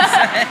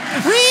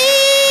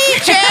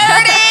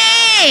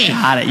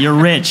 Got it. You're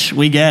rich.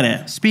 We get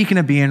it. Speaking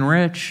of being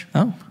rich,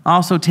 Oh.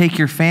 also take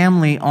your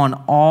family on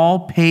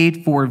all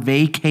paid for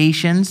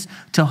vacations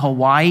to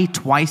Hawaii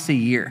twice a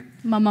year.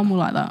 My mum will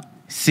like that.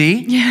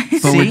 See? Yeah. But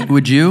See?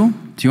 would you?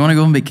 Do you want to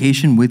go on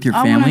vacation with your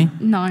family?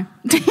 No.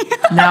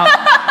 Now,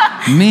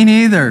 Me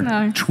neither.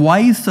 No.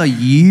 Twice a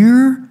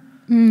year?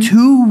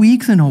 2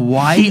 weeks in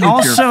Hawaii he with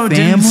also your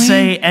didn't family?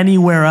 say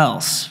anywhere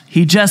else.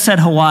 He just said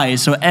Hawaii,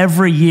 so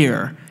every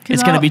year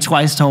it's going to be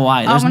twice to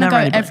Hawaii. I There's want to never go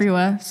any place.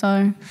 everywhere,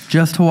 so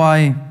Just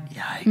Hawaii.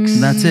 Yikes.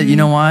 That's it. You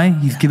know why?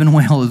 He's giving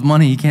away all his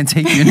money. He can't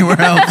take you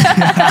anywhere else.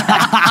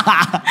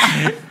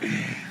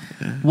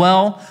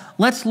 Well,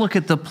 let's look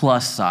at the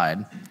plus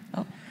side.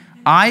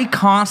 I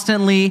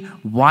constantly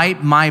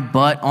wipe my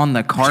butt on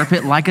the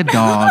carpet like a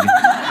dog.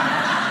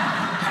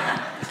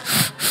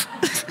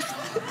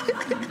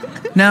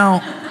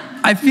 Now,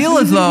 I feel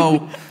as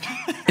though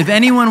if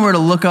anyone were to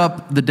look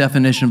up the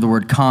definition of the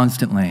word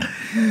constantly,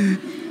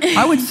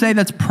 I would say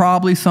that's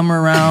probably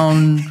somewhere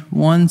around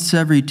once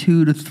every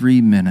 2 to 3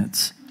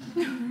 minutes.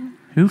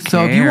 Who cares?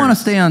 So if you want to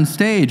stay on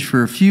stage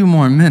for a few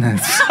more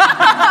minutes,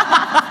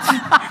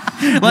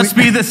 let's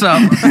speed this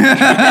up.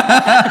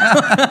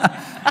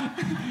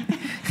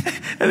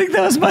 I think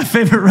that was my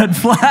favorite red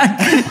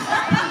flag.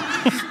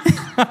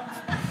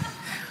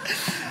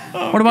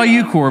 What about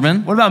you,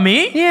 Corbin? What about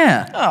me?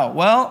 Yeah. Oh,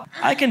 well,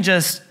 I can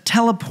just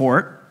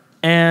teleport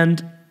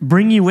and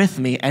bring you with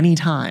me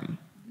anytime.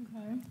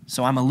 Okay.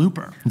 So I'm a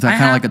looper. is that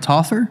kind of like a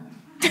tosser?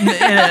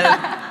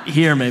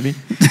 Here, maybe.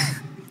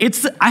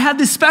 I have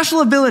this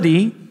special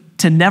ability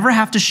to never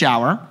have to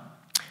shower,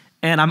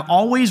 and I'm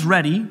always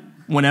ready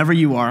whenever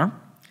you are,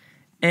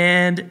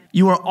 and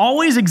you are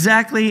always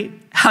exactly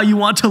how you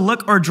want to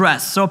look or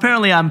dress. So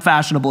apparently I'm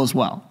fashionable as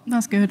well.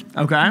 that's good.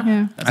 Okay?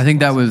 Yeah. I think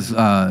that was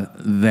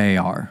they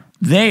are.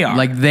 They are.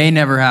 Like they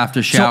never have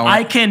to so shower.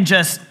 I can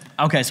just,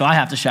 okay, so I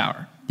have to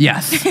shower.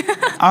 Yes.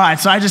 All right,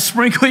 so I just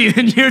sprinkle you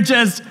and you're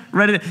just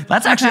ready to...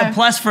 That's actually a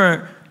plus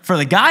for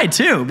the guy,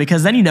 too,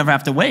 because then you never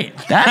have to wait.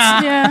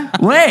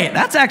 Wait,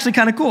 that's actually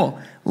kind of cool.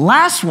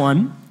 Last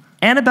one,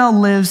 Annabelle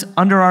lives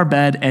under our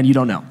bed and you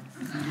don't know.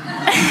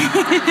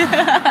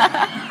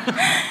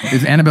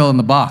 Is Annabelle in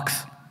the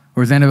box?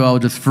 Or is Annabelle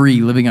just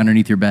free living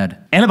underneath your bed?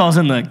 Annabelle's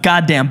in the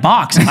goddamn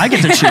box. I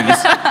get to choose.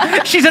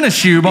 She's in a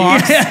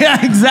shoebox.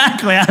 Yeah,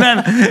 exactly.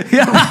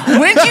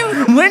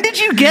 When did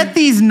you get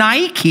these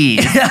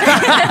Nikes?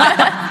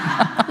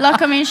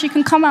 Like, I mean, she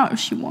can come out if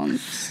she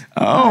wants.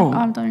 Oh.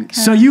 I don't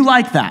care. So you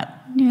like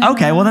that? Yeah.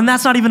 Okay, well then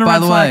that's not even a By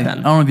red the flag way, then.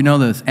 I don't know if you know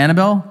this.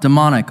 Annabelle,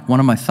 demonic,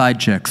 one of my side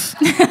chicks.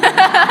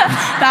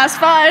 That's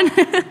fine.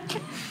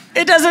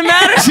 It doesn't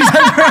matter. She's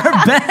under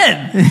her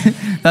bed.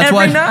 That's every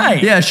why.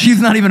 night. Yeah, she's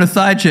not even a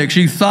side chick.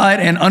 She's side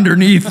and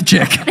underneath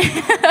chick.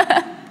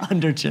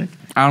 Under chick.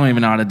 I don't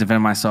even know how to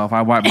defend myself.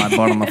 I wipe my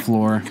butt on the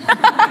floor.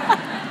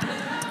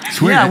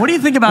 Yeah, what do you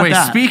think about Wait,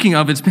 that? speaking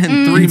of, it's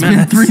been 3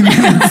 minutes. Been 3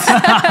 minutes.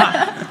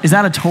 Is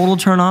that a total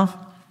turn off?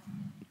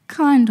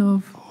 Kind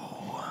of.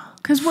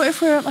 Because what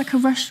if we're at like a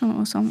restaurant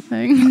or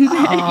something?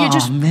 You're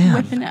just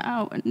whipping it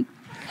out and...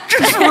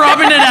 Just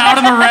rubbing it out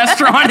in the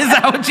restaurant? Is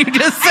that what you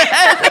just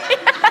said?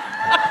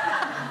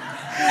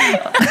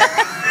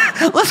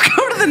 Let's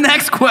go to the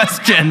next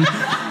question.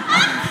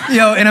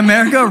 Yo, in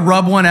America,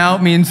 rub one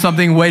out means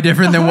something way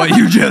different than what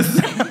you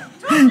just...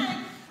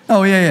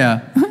 Oh,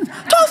 yeah.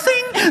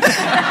 Tossing.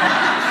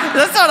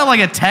 That sounded like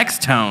a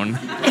text tone.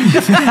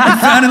 It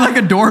sounded like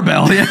a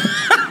doorbell, yeah.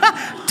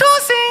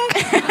 Tossing.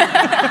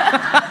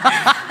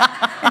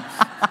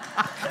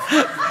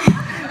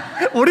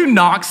 What do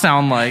knocks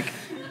sound like?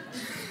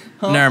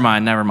 Never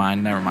mind.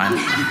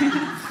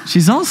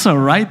 She's also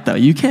right, though.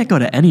 You can't go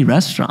to any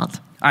restaurant.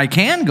 I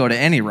can go to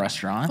any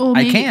restaurant. Or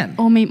I can.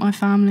 Or meet my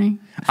family.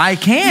 I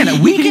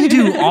can. We can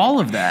do all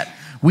of that.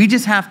 We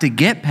just have to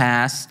get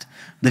past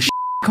the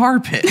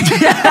carpet.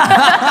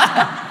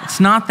 It's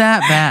not that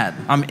bad.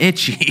 I'm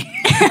itchy.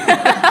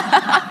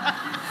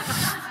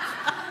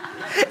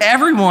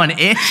 Everyone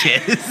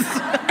itches.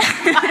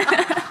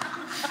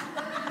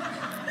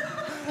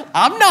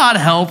 I'm not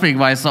helping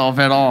myself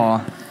at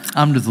all.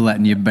 I'm just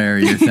letting you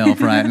bury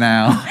yourself right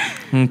now.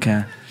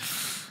 Okay.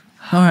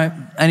 All right.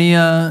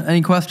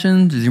 Any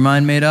questions? Is your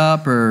mind made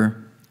up,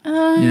 or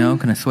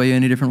can I sway you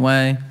any different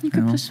way? You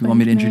could persuade want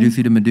me to me. introduce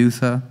you to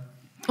Medusa?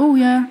 Oh,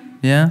 yeah.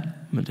 Yeah.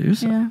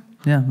 Medusa? Yeah.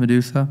 Yeah,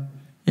 Medusa.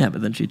 Yeah,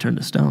 but then she turned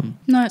to stone.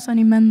 No, it's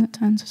only men that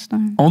turn to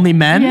stone. Only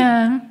men?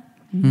 Yeah.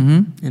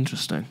 Mm-hmm.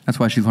 Interesting. That's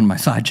why she's one of my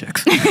side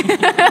chicks.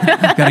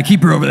 Got to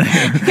keep her over there.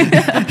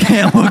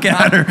 Can't look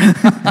at her.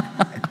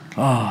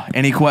 Oh,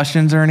 any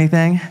questions or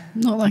anything?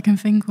 Not that I can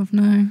think of,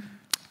 no.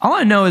 All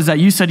I know is that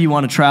you said you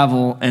want to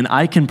travel, and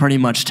I can pretty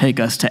much take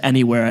us to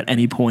anywhere at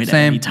any point at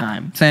any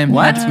time. Same.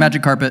 What?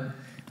 Magic carpet.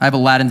 I have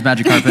Aladdin's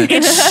magic carpet.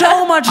 It's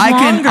so much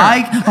longer.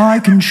 I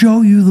can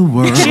show you the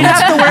world. She'd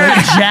have to wear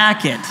a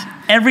jacket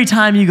every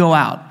time you go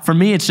out. For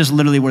me, it's just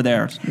literally we're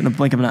there in a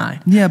blink of an eye.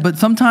 Yeah, but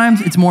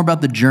sometimes it's more about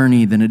the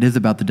journey than it is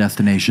about the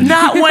destination.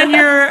 Not when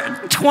you're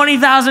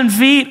 20,000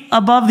 feet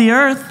above the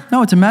earth.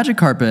 No, it's a magic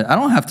carpet. I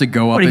don't have to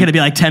go up. What, are you going to be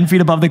like 10 feet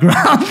above the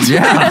ground?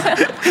 Yeah.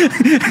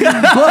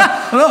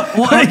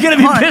 Look, are you going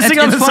to be pissing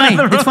on the side of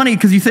the road? It's funny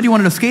because you said you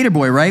wanted a skater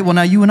boy, right? Well,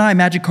 now you and I,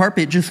 magic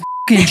carpet, just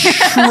fucking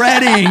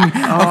shredding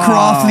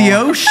across the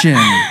ocean.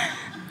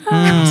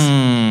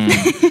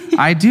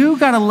 I do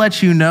gotta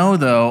let you know,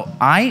 though,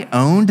 I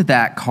owned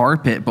that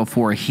carpet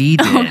before he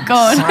did. Oh,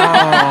 God.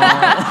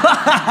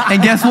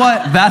 And guess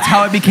what? That's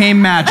how it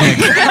became magic.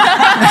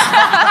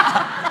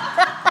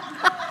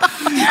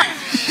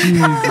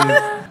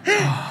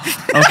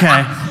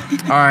 Okay.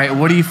 All right,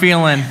 what are you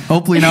feeling?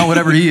 Hopefully not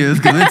whatever he is,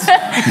 because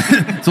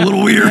it's a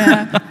little weird.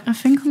 Yeah. I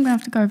think I'm going to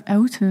have to go with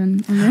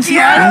Elton on this one.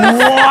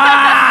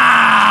 Wow!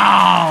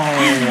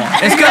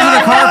 It's because of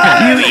the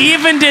carpet. You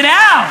evened it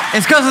out.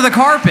 It's because of the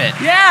carpet.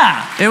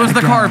 Yeah. It was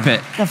the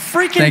carpet. The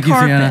freaking Thank you,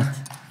 carpet.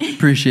 Sienna.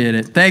 Appreciate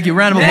it. Thank you.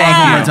 Round of applause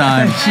one more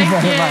time.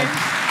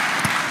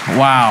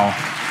 Wow.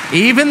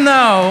 Even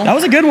though... That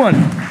was a good one.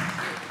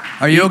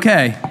 Are you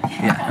okay?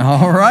 Yeah.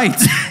 All right.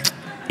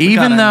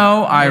 Even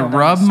though I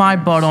rubbed my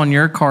butt on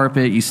your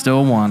carpet, you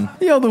still won.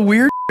 Yo, the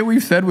weird shit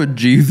we've said with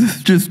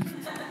Jesus just...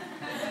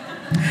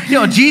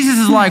 Yo, Jesus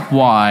is like,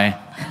 why?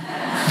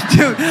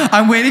 Dude,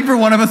 I'm waiting for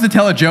one of us to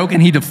tell a joke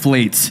and he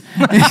deflates.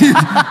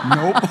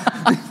 Nope.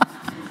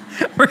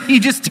 Or he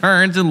just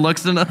turns and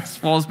looks at us,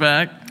 falls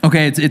back.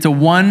 Okay, it's a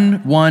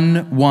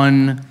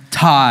 1-1-1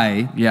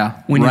 tie.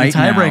 Yeah. We need right a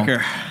tiebreaker.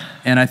 now.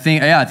 And I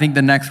think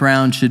the next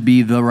round should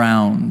be the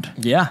round.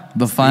 Yeah.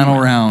 The final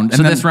round. So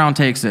And then, this round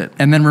takes it.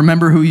 And then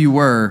remember who you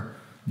were,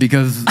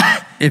 because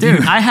if Dude,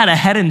 you... I had a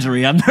head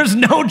injury. There's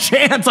no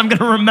chance I'm going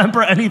to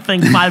remember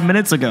anything 5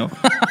 minutes ago.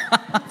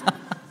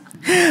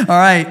 All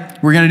right,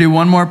 we're going to do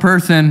one more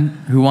person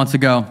who wants to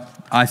go.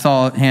 I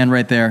saw a hand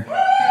right there.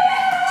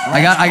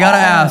 I got to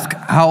ask,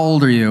 how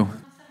old are you?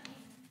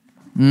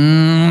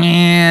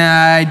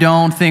 Yeah, I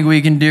don't think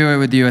we can do it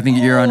with you. I think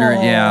you're under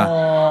it.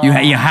 Yeah.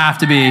 You have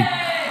to be.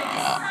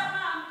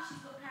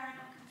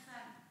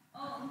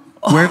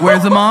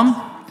 Where's the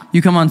mom?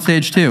 You come on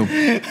stage too.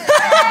 Get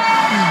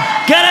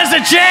us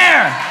a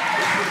chair!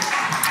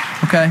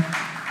 Okay.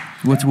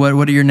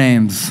 What are your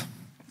names?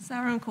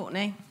 Sarah and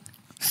Courtney.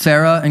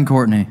 Sarah and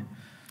Courtney.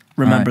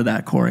 Remember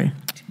that, Corey.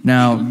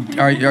 Now,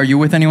 are you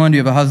with anyone? Do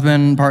you have a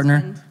husband,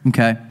 partner?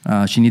 Okay.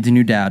 She needs a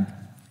new dad.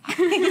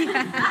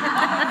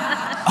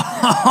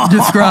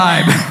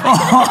 Describe.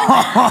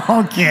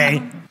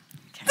 Okay.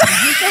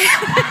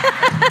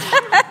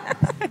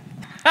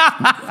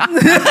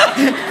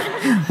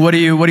 What are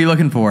you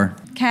looking for?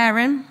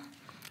 Caring,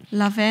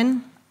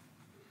 loving,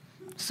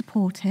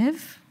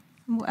 supportive.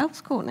 And what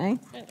else, Courtney?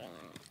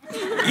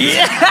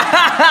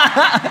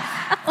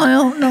 I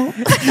don't know.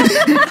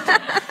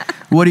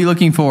 What are you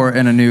looking for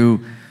in a new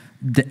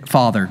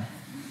father?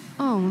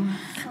 Oh.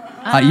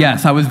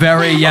 Yes, I was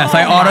yes,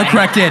 I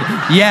auto-corrected.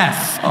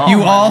 Yes.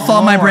 You all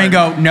saw my brain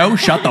go, no,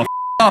 shut the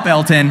up,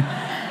 Elton.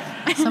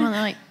 Someone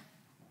that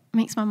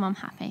makes my mom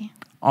happy.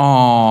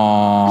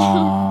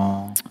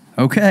 Aww.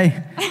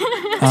 Okay.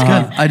 That's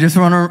good. I just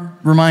want to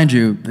remind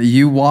you that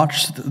you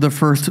watched the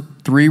first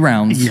 3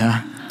 rounds.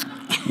 Yeah.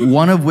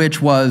 One of which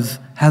has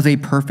a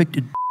perfect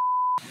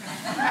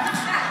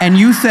and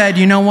you said,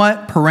 you know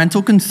what?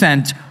 Parental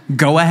consent,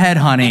 go ahead,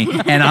 honey,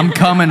 and I'm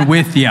coming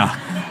with you.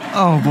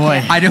 Oh,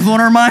 boy. I just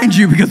want to remind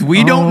you because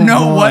we don't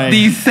know what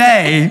these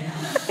say.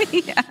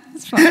 Yeah,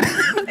 it's fine.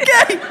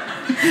 Okay.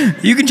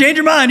 You can change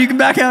your mind. You can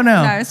back out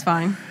now. No, it's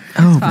fine.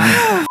 Oh,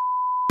 fine.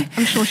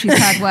 I'm sure she's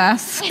had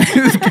worse.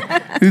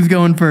 Who's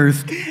going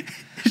first?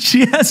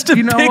 She has to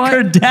pick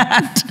her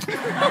dad.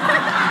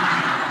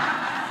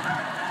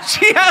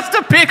 She has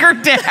to pick her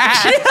dad.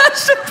 She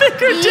has to pick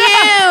her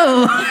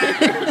dad.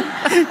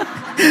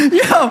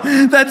 Yo,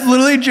 that's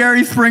literally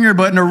Jerry Springer,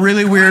 but in a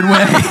really weird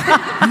way.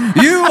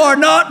 You are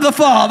not the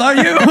father.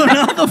 You are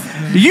not the.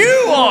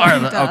 You are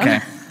the. Okay.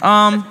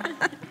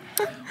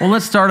 Well,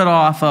 let's start it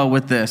off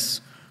with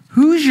this.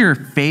 Who's your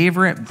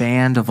favorite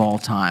band of all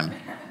time?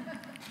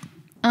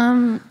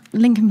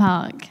 Linkin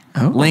Park.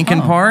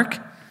 Linkin Park?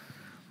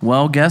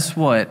 Well, guess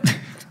what?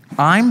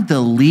 I'm the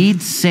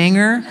lead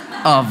singer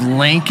of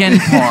Linkin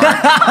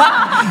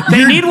Park.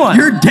 They need one.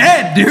 You're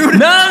dead, dude.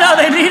 No,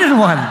 they needed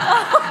one.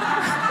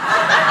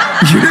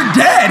 You're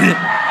dead.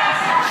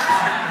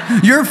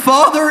 Your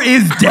father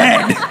is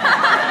dead.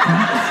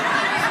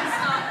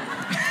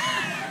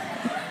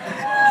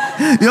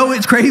 You know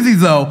what's crazy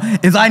though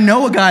is I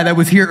know a guy that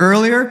was here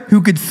earlier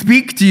who could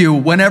speak to you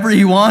whenever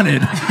he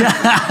wanted.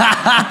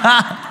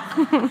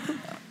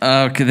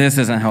 Okay, this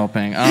isn't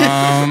helping.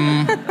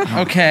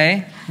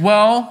 Okay,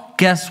 well,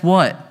 guess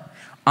what?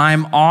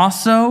 I'm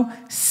also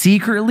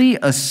secretly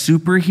a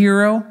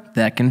superhero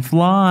that can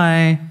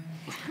fly.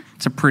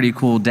 It's a pretty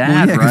cool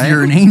dad, Well, yeah, right?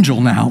 you're an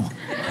angel now.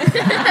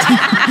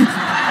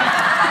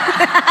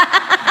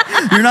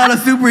 You're not a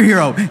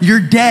superhero.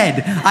 You're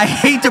dead. I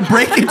hate to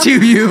break it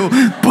to you,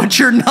 but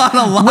you're not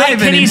alive Wait,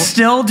 can anymore. he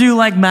still do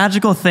like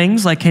magical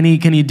things? Like, can he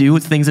do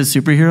things that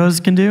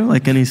superheroes can do?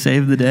 Like, can he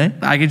save the day?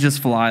 I could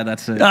just fly,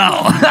 that's it.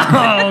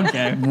 Oh,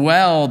 okay.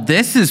 Well,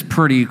 this is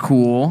pretty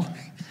cool.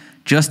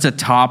 Just to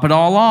top it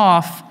all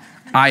off,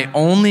 I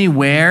only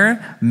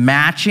wear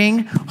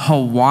matching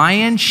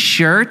Hawaiian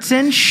shirts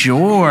and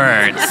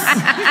shorts.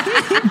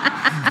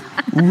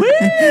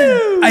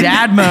 Woo!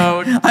 Dad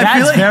mode.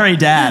 That's very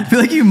dad. I feel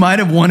like you might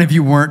have won if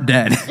you weren't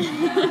dead.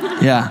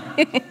 Yeah.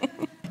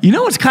 You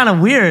know what's kind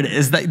of weird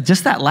is that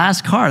just that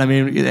last card, I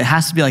mean, it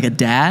has to be like a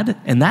dad,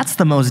 and that's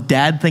the most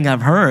dad thing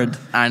I've heard.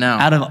 I know.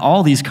 Out of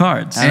all these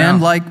cards. And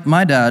like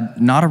my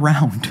dad, not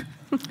around.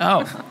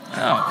 Oh.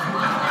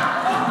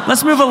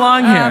 Let's move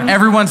along here.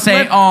 Everyone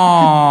say,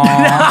 "Aww."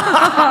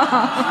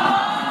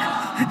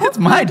 It's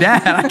my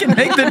dad. I can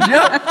make the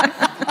joke.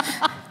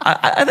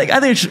 I think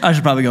I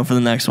should probably go for the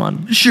next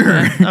one.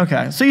 Sure. Yeah.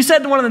 Okay. So you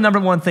said one of the number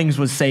one things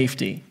was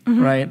safety,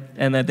 right?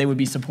 And that they would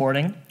be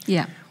supporting.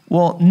 Yeah.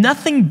 Well,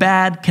 nothing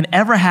bad can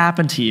ever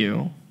happen to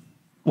you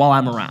while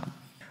I'm around.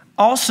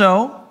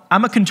 Also,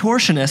 I'm a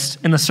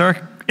contortionist in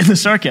the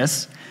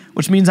circus,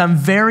 which means I'm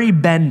very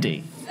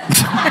bendy.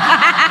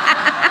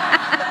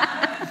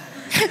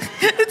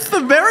 It's the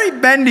very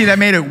bendy that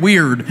made it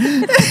weird.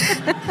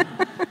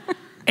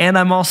 And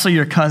I'm also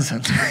your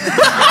cousin.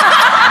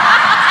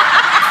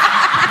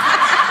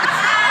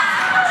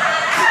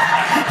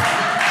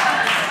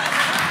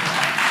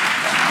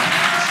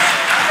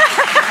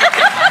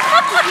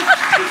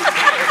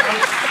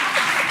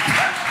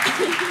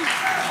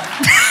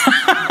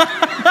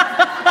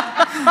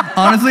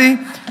 Honestly,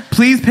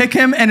 please pick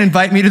him and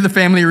invite me to the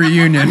family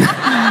reunion.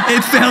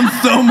 It sounds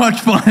so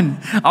much fun.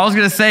 I was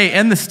gonna say,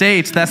 in the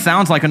States, that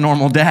sounds like a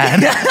normal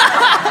dad.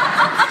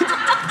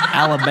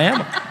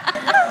 Alabama.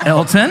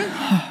 Elton?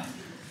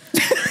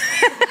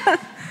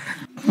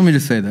 Let me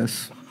just say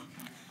this.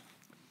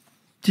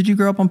 Did you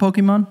grow up on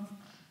Pokemon?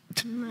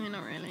 No,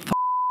 not really.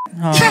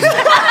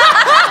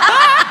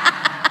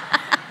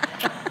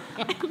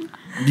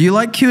 Do you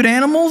like cute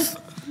animals?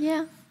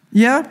 Yeah.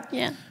 Yeah?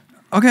 Yeah.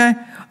 Okay.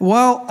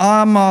 Well,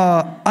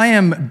 I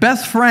am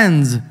best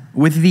friends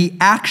with the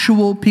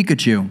actual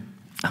Pikachu.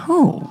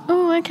 Oh.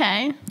 Oh, Oh,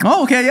 okay.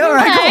 Oh, okay. Yeah, all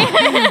right,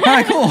 cool. All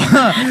right, cool.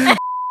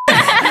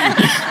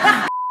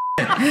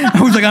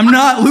 I was like, I'm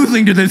not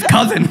losing to this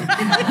cousin.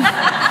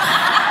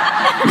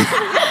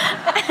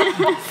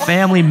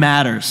 Family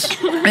matters.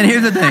 And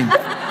here's the thing.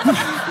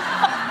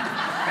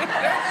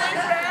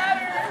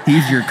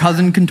 He's your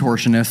cousin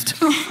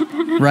contortionist,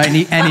 right?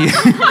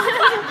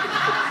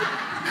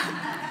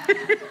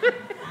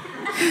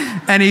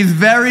 And he's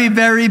very,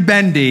 very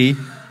bendy.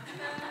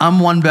 I'm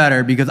one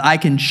better because I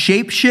can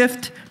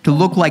shapeshift to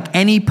look like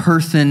any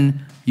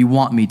person you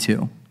want me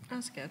to.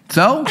 That's good.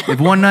 So, if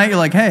one night you're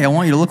like, hey, I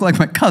want you to look like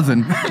my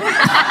cousin.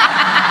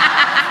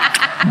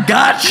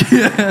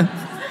 Gotcha.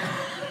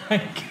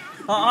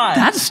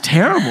 That's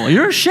terrible.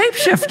 You're a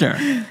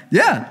shapeshifter.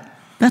 Yeah.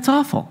 That's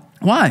awful.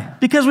 Why?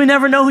 Because we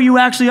never know who you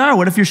actually are.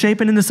 What if you're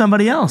shaping into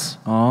somebody else?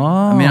 Oh.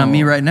 I mean, I'm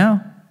me right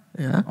now.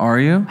 Yeah. Are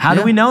you? How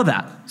do we know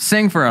that?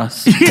 Sing for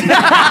us.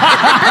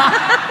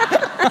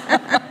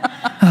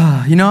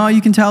 You know how you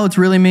can tell it's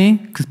really me?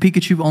 Because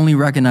Pikachu only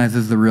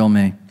recognizes the real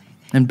me.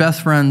 And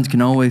best friends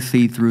can always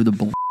see through the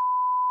bull.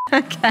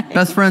 Okay.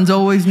 Best friends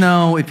always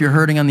know if you're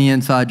hurting on the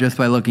inside just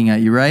by looking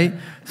at you, right?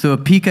 So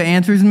if Pika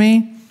answers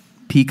me,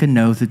 Pika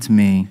knows it's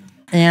me.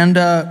 And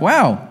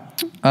wow,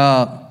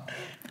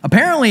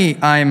 apparently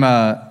I'm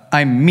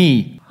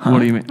me. What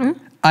do you mean?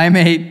 I'm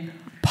a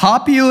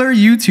popular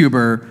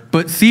YouTuber,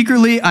 but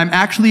secretly I'm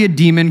actually a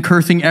demon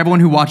cursing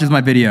everyone who watches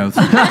my videos.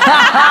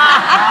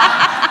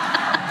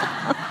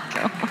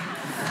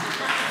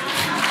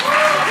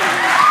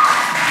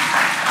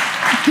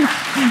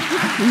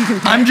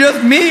 I'm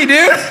just me,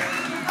 dude.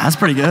 That's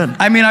pretty good.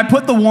 I mean, I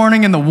put the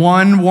warning in the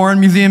one Warren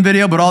Museum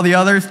video, but all the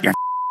others, you're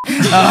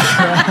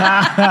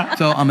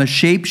so I'm a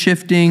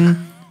shape-shifting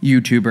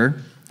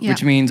YouTuber,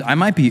 which means I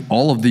might be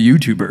all of the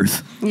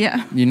YouTubers.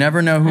 Yeah. You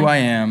never know who I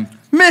am.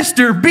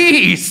 Mr.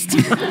 Beast!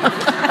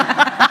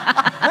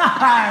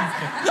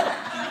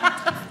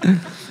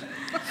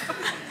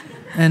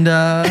 And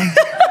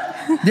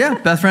yeah,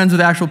 best friends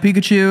with actual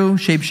Pikachu,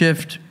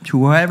 shapeshift to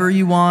whoever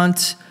you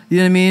want. You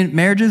know what I mean?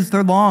 Marriages,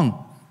 they're long.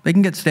 They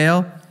can get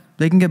stale.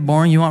 They can get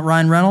boring. You want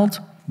Ryan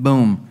Reynolds?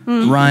 Boom.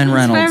 Ryan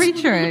Reynolds. Very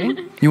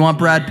true. You want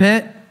Brad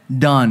Pitt?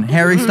 Done.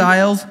 Harry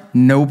Styles?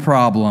 No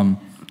problem.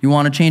 You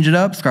want to change it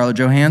up? Scarlett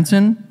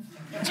Johansson?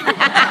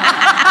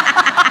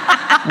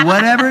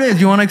 Whatever it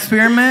is. You want to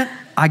experiment?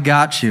 I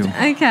got you.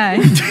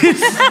 Okay.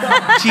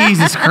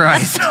 Jesus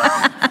Christ.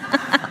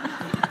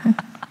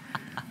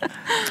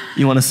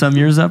 You want to sum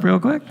yours up real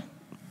quick?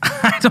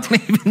 I don't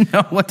even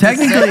know what to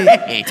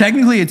say.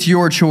 Technically, it's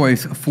your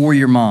choice for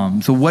your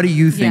mom. So what are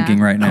you thinking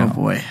right now? Oh,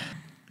 boy.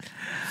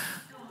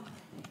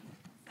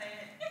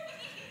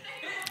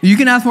 You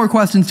can ask more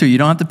questions, too. You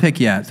don't have to pick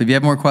yet. So if you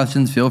have more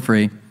questions, feel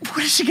free.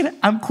 What is she going to...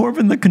 I'm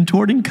Corbin the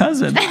contorting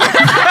cousin. What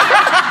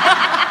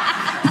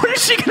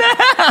is she going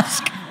to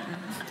ask?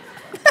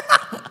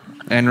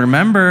 And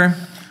remember,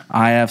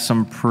 I have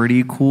some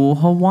pretty cool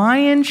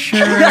Hawaiian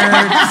shirts.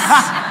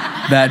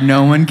 That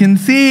no one can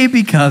see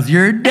because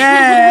you're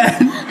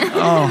dead. I'm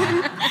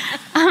gonna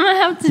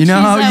have to. You know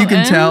choose how you can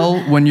Elton. tell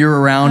when you're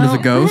around as a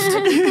ghost?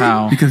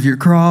 How? Because you're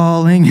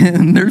crawling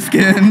in their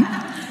skin.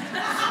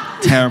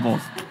 Terrible.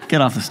 Get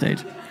off the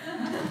stage.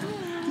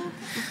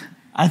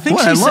 I think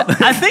What? she I said,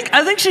 love-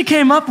 I think she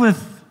came up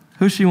with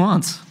who she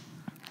wants.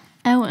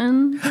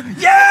 Elton.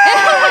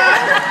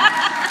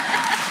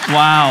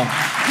 Wow.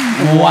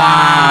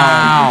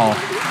 Wow.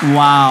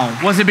 Wow.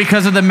 Was it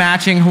because of the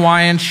matching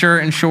Hawaiian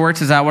shirt and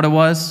shorts? Is that what it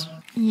was?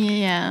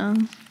 Yeah.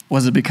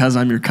 Was it because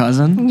I'm your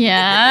cousin?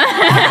 Yeah.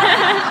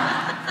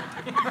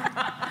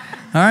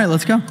 All right,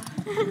 let's go.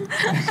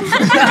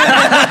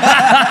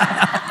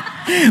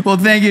 Well,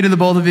 thank you to the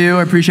both of you.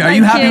 I appreciate it. Are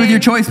you Thank happy you. with your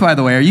choice, by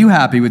the way? Are you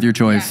happy with your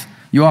choice?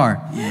 You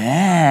are?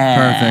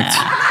 Yeah.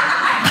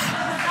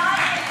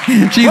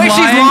 Perfect. She's Wait, lying?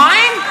 she's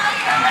lying?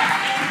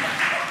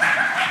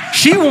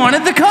 She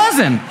wanted the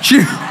cousin. She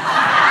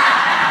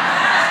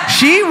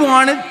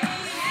wanted...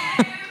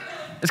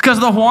 It's because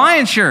of the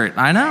Hawaiian shirt.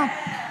 I know.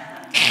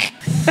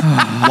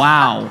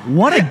 Wow.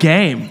 What a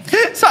game.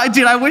 So,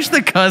 dude, I wish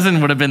the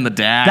cousin would have been the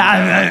dad.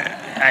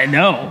 I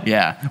know.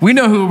 Yeah. We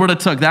know who would have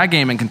took that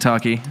game in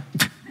Kentucky.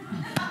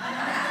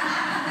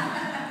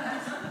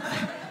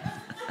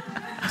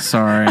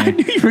 Sorry. I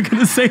knew you were going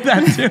to say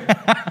that too.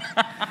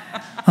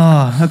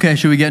 Okay,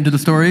 should we get into the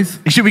stories?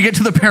 Should we get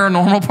to the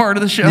paranormal part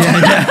of the show?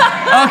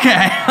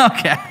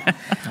 Okay.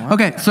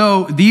 Okay,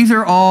 so these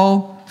are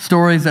all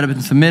stories that have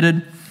been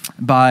submitted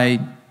by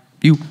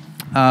you.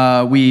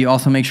 We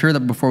also make sure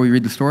that before we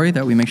read the story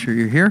that we make sure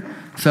you're here.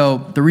 So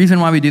the reason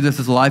why we do this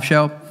is a live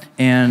show,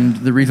 and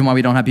the reason why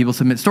we don't have people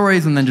submit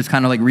stories and then just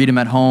kind of like read them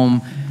at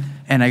home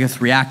and I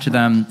guess react to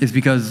them is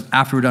because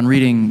after we're done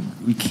reading,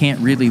 we can't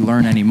really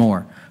learn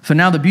anymore. So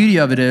now the beauty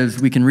of it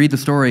is we can read the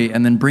story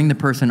and then bring the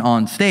person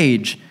on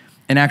stage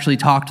and actually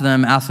talk to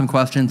them, ask them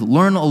questions,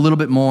 learn a little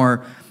bit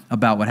more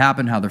about what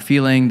happened, how they're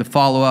feeling, the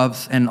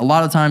follow-ups, and a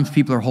lot of times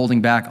people are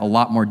holding back a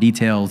lot more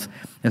details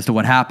as to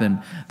what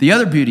happened. The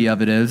other beauty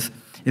of it is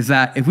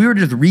that if we were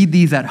to just read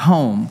these at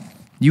home,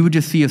 you would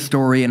just see a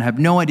story and have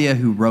no idea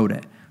who wrote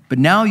it. But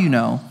now you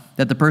know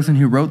that the person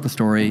who wrote the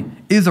story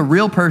is a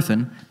real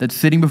person that's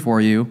sitting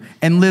before you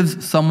and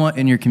lives somewhat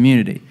in your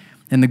community.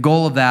 And the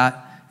goal of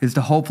that is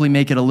to hopefully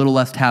make it a little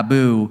less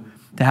taboo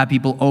to have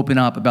people open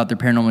up about their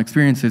paranormal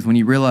experiences when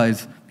you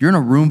realize you're in a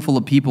room full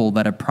of people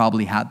that have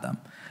probably had them.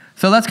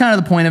 So that's kind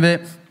of the point of it,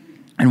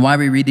 and why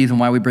we read these and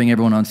why we bring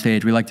everyone on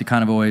stage. We like to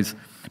kind of always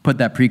put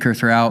that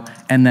precursor out,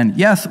 and then,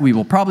 yes, we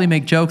will probably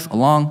make jokes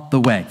along the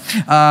way.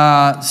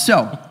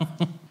 So,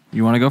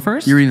 You want to go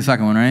first? you're reading the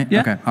second one, right?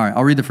 Yeah. Okay, all right,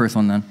 I'll read the first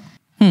one then.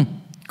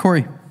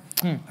 Corey,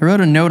 I wrote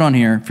a note on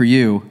here for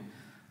you.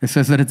 It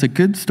says that it's a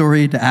good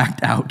story to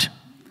act out.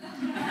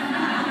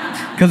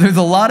 Because there's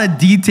a lot of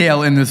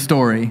detail in this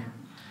story.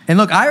 And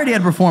look, I already had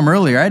to perform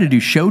earlier. I had to do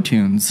show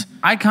tunes.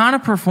 I kind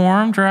of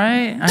performed,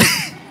 right?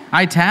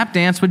 I tap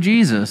danced with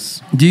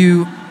Jesus.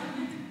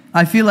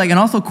 I feel like, and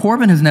also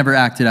Corbin has never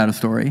acted out a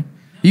story.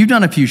 You've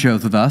done a few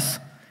shows with us.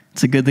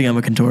 It's a good thing I'm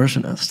a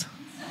contortionist.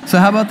 So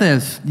how about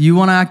this? You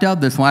want to act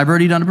out this one? I've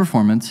already done a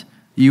performance.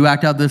 You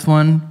act out this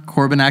one.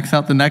 Corbin acts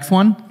out the next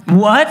one.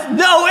 What?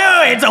 No,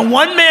 wait. It's a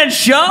one-man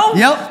show?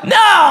 Yep.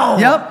 No!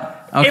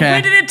 Yep. Okay.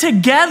 If we did it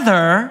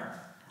together,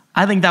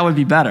 I think that would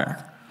be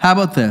better. How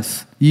about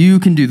this? You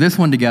can do this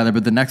one together,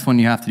 but the next one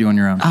you have to do on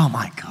your own. Oh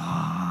my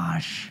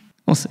gosh.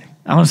 We'll see.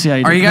 I want to see how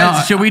you do Are you it.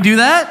 guys, should we do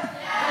that?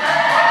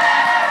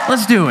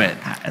 Let's do it.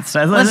 Let's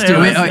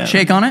do it. Wait,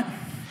 shake on it.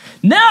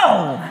 No!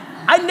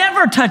 I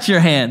never touch your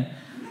hand.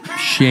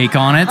 Shake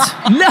on it.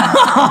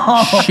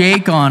 No!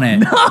 Shake on it.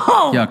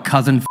 No! Yeah,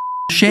 cousin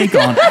shake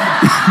on it.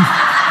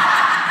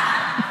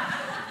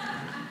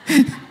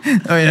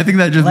 Oh, wait, I think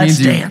that just Let's means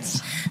you.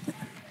 dance.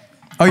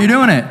 Oh, you're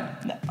doing it?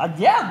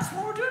 Yeah, that's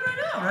what we're doing right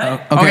now,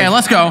 right? Okay,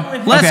 let's go.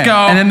 Let's Okay, go.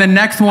 And then the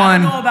next I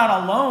one, don't know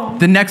about alone.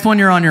 the next one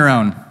you're on your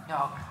own.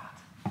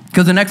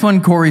 Because the next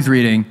one Corey's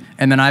reading,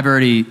 and then I've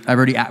already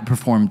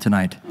performed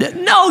tonight.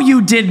 No,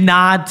 you did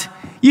not.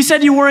 You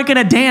said you weren't going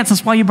to dance.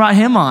 That's why you brought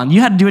him on.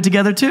 You had to do it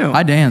together, too.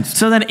 I danced.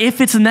 So then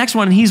if it's the next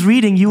one and he's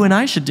reading, you and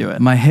I should do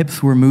it. My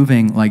hips were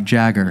moving like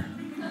Jagger.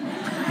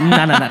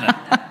 No.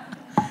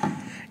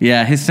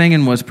 Yeah, his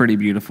singing was pretty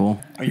beautiful.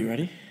 Are you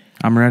ready?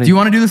 I'm ready. Do you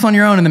want to do this on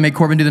your own and then make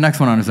Corbin do the next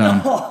one on his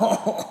own?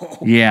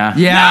 Yeah.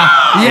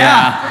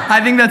 Yeah.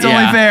 I think that's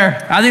only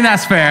fair. I think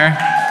that's fair.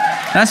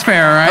 That's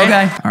fair, right?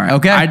 Okay. All right.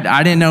 Okay.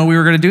 I didn't know we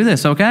were going to do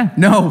this, okay?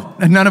 No,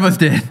 none of us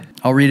did.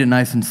 I'll read it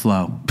nice and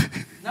slow.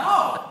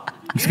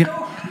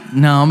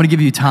 I'm going to give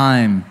you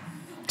time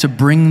to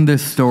bring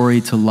this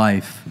story to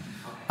life.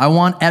 I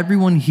want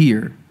everyone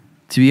here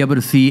to be able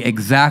to see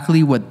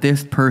exactly what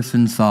this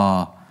person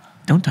saw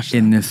Don't touch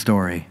in this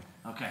story.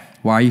 Okay.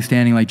 Why are you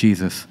standing like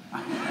Jesus?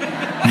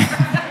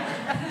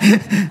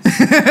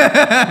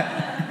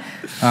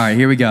 All right,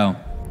 here we go.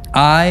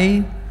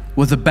 I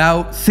was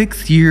about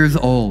 6 years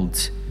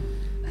old,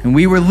 and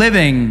we were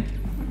living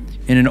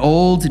in an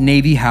old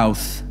Navy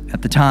house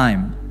at the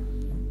time.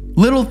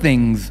 Little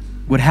things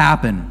would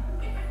happen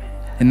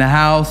in the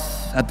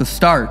house at the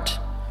start,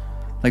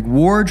 like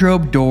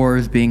wardrobe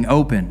doors being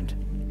opened.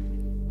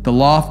 The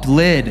loft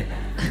lid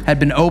had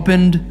been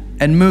opened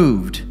and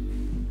moved,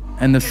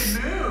 and the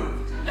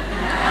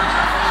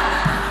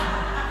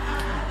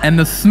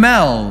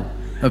smell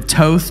of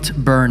toast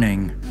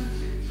burning.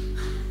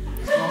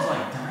 Smells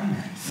like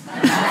diamonds.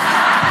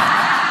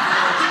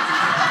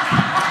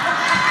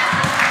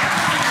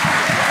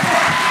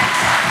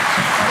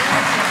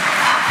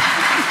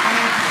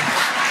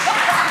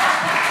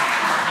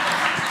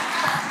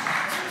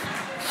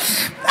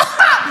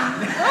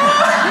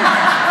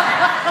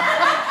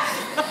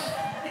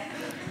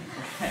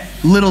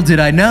 Little did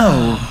I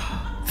know,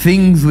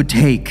 things would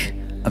take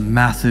a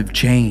massive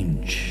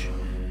change.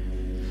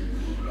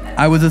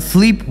 I was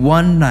asleep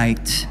one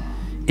night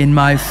in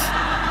my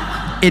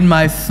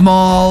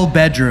small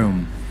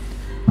bedroom,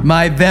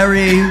 my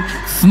very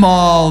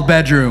small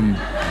bedroom,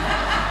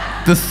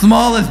 the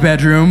smallest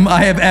bedroom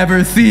I have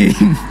ever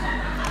seen,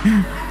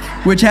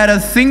 which had a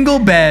single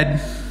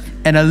bed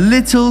and a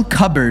little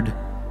cupboard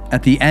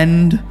at the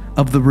end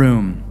of the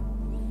room.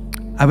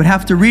 I would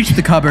have to reach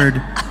the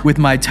cupboard with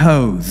my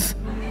toes.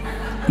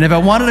 And if I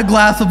wanted a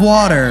glass of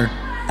water,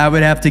 I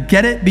would have to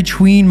get it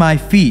between my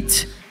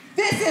feet.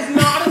 This is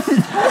not a...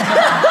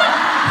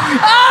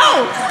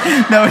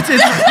 Oh! No, it's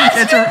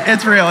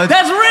real.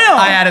 That's real.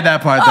 I added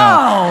that part though.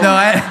 Oh. No,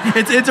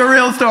 it's a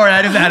real story.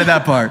 I just added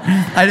that part.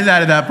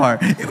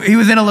 She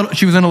was in a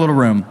little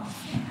room.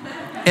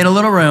 In a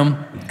little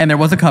room, and there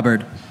was a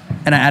cupboard,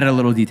 and I added a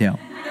little detail.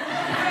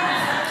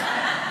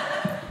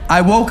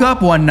 I woke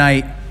up one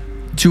night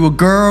to a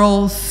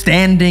girl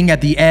standing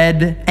at the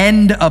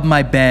end of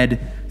my bed,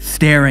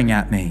 staring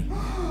at me.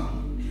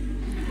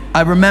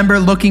 I remember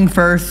looking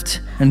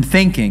first and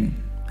thinking,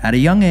 at a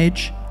young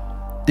age,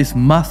 this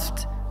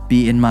must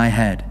be in my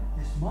head.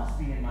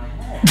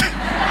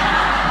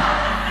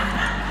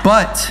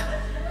 But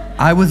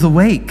I was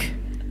awake.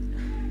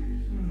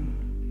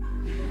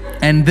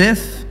 And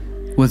this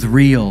was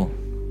real.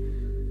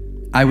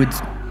 I would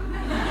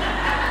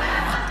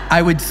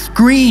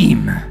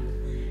scream.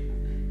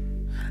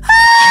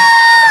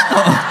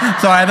 Oh,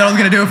 sorry, I thought I was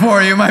gonna do it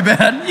for you, my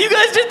bad. You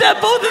guys did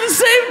that both at the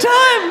same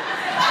time.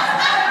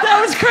 That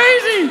was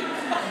crazy.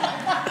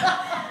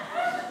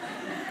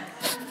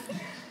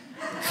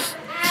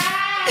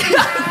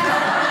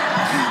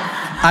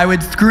 I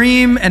would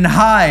scream and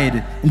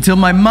hide until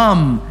my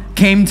mom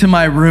came to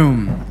my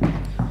room.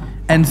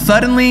 And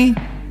suddenly,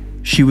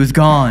 she was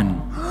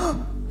gone.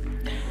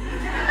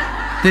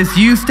 This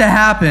used to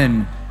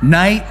happen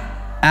night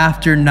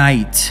after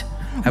night.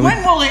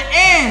 When will it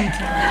end?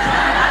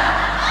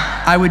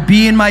 I would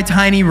be in my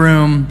tiny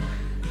room,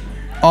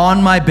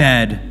 on my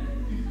bed,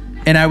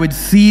 and I would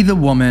see the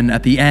woman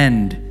at the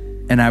end,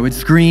 and I would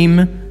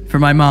scream for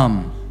my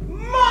mom.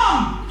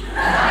 Mom!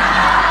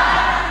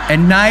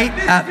 And night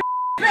at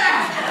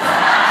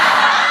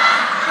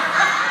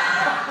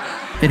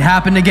it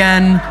happened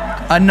again,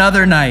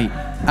 another night.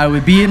 I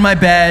would be in my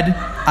bed,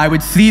 I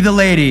would see the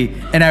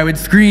lady, and I would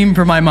scream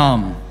for my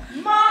mom.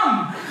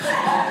 Mom!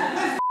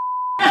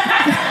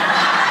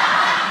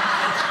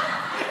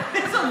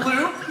 It's a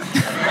loop.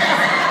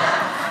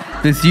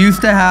 This used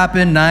to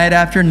happen night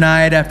after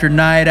night after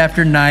night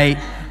after night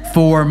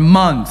for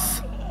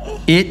months.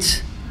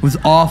 It was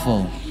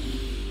awful.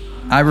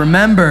 I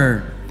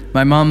remember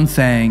my mom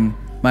saying,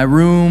 my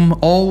room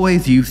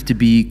always used to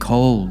be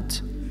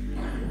cold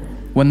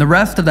when the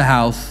rest of the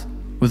house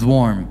was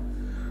warm.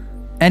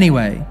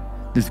 Anyway,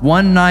 this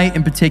one night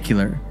in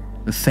particular,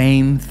 the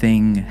same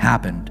thing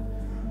happened.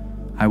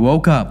 I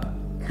woke up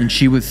and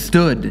she was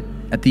stood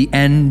at the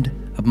end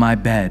of my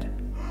bed,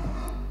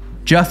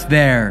 just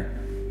there,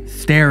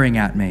 staring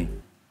at me.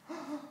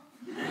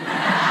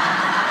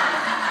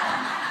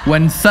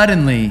 When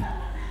suddenly,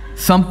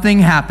 something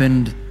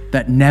happened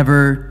that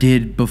never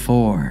did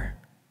before.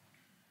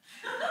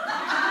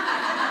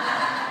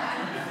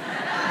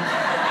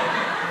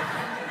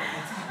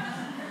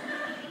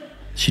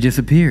 She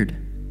disappeared.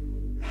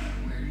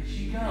 Where did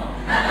she go?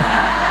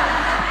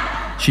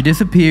 She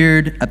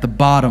disappeared at the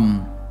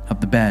bottom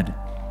of the bed,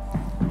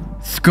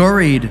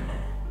 scurried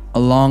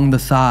along the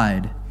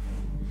side,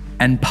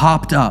 and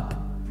popped up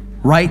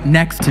right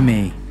next to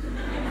me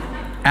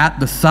at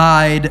the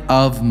side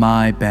of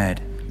my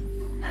bed.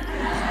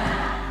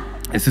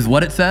 This is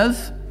what it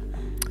says.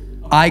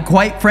 I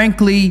quite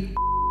frankly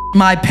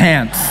my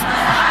pants.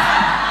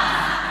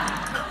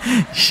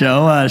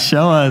 Show us,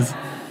 show us.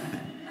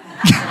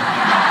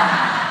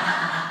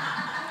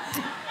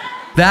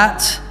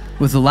 That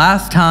was the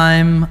last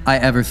time I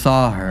ever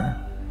saw her.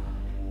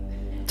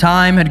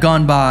 Time had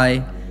gone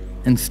by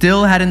and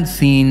still hadn't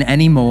seen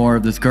any more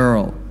of this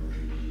girl.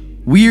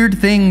 Weird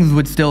things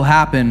would still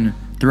happen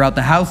throughout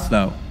the house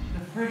though.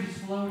 The fridge is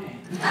floating.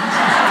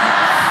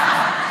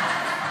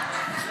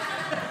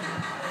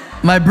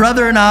 My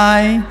brother and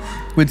I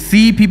would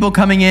see people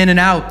coming in and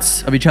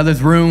out of each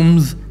other's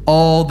rooms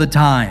all the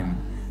time.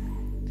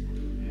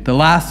 The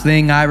last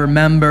thing I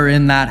remember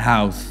in that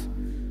house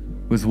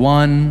was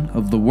one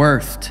of the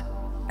worst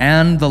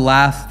and the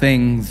last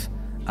things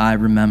I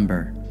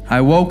remember.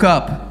 I woke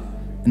up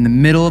in the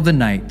middle of the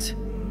night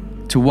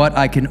to what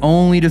I can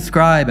only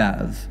describe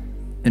as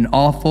an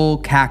awful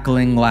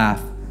cackling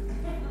laugh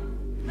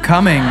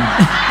coming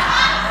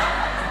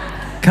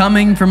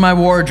from my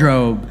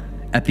wardrobe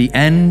at the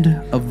end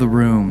of the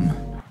room.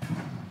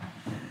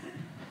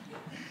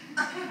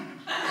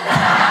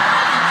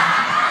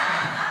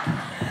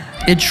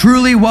 It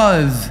truly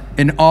was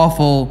an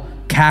awful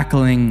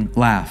cackling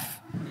laugh.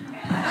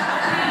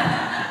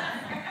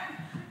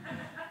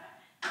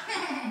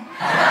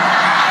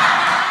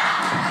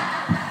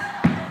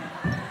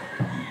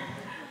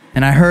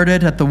 And I heard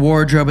it at the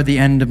wardrobe at the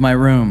end of my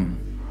room.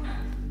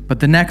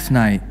 But the next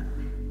night,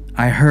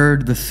 I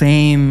heard the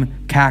same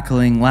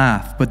cackling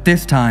laugh, but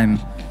this time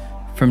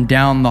from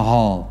down the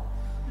hall.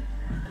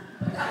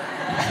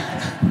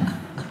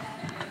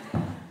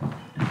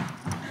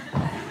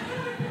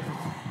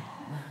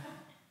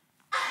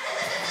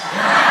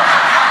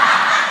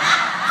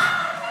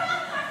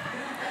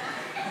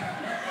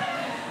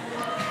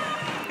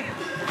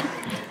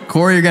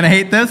 Corey, you're gonna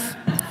hate this.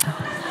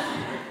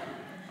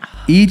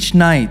 Each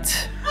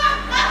night,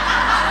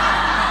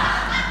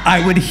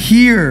 I would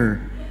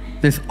hear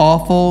this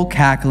awful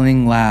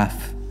cackling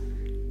laugh.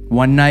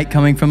 One night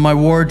coming from my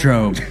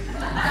wardrobe.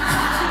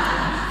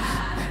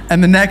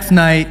 And the next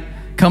night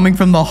coming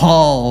from the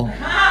hall.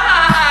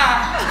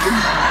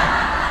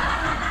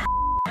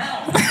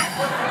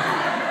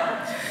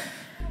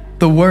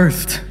 The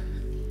worst.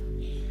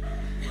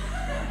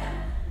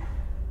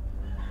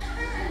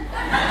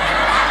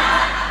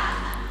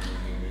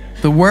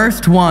 The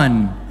worst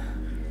one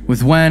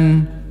was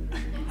when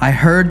I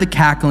heard the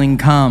cackling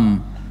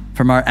come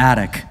from our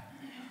attic.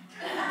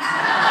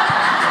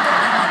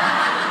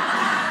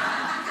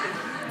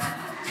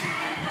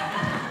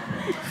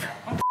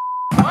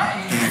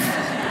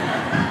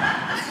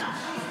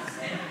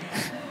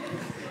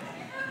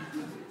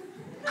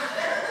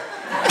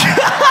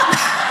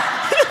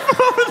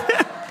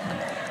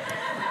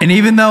 And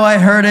even though I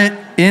heard it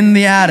in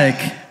the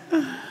attic,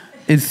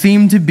 it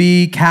seemed to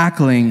be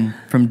cackling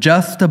from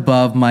just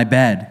above my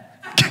bed.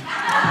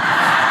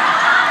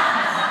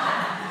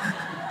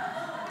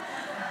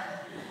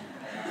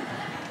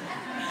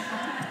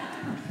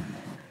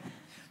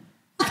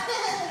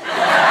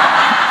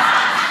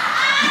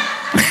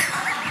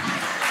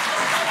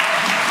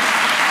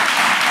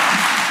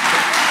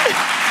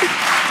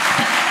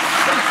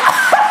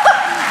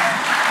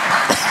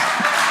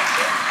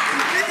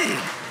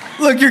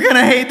 Look, you're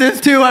gonna hate this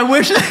too. I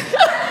wish. What?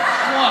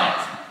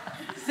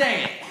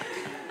 Say it.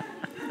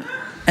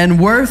 And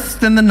worse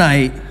than the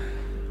night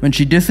when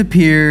she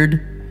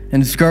disappeared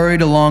and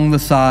scurried along the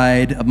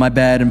side of my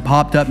bed and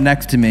popped up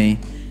next to me,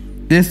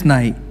 this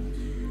night,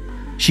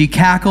 she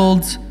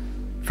cackled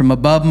from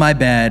above my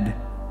bed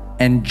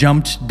and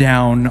jumped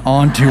down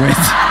onto it.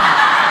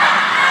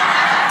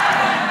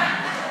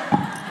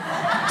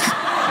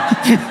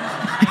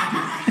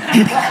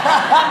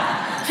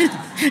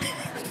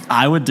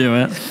 I would do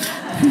it.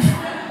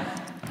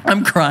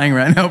 I'm crying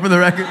right now for the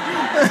record.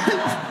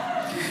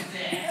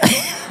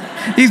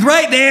 He's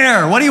right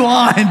there. What do you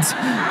want?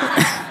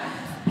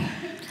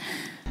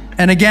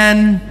 And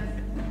again,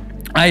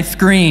 I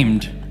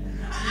screamed.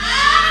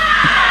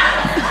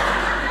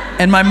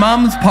 And my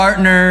mom's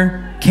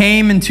partner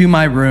came into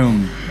my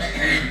room.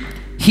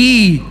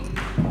 He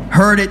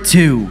heard it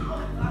too.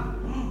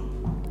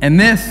 And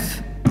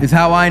this is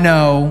how I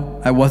know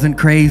I wasn't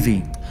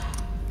crazy.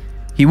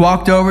 He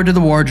walked over to the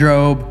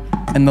wardrobe,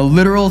 and the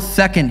literal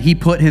second he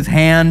put his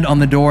hand on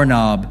the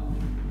doorknob,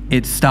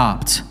 it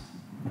stopped.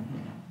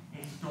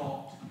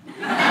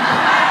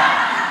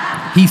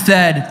 He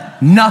said,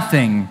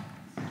 "Nothing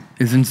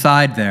is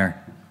inside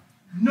there."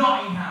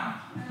 Nottingham.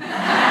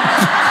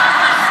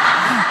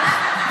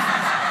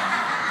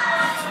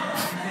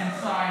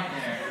 Inside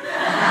there.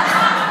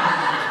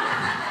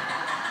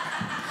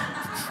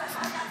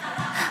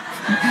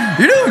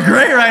 You're doing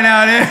great right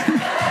now, dude.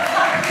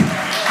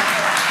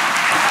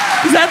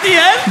 Is that the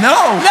end? No.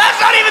 That's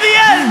not even the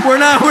end. We're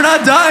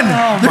not done.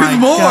 Oh There's my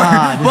more.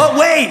 God. But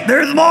wait,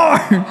 there's more.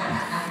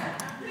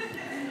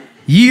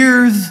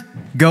 Years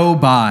go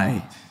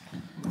by.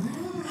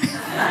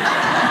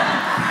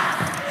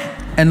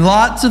 And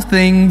lots of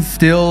things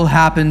still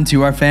happen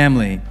to our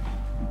family.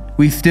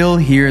 We still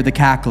hear the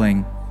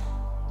cackling.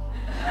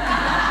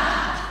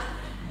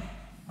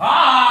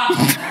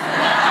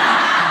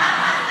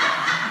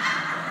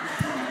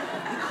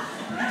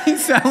 He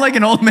sounds like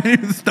an old man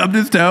who stubbed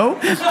his toe,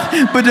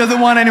 but doesn't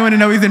want anyone to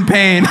know he's in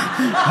pain.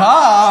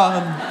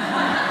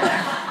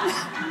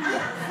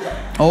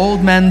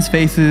 Old men's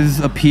faces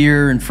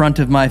appear in front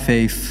of my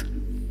face.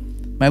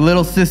 My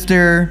little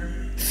sister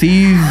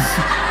sees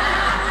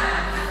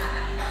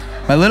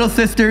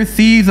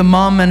a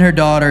mom and her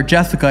daughter,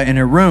 Jessica, in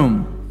her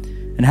room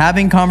and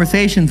having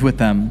conversations with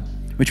them,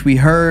 which we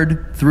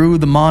heard through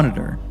the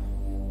monitor.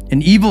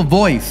 An evil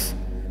voice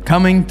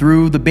coming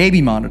through the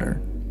baby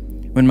monitor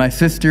when my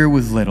sister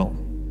was little.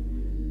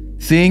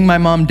 Seeing my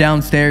mom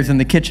downstairs in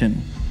the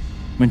kitchen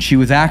when she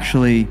was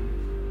actually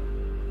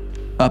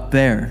up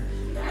there.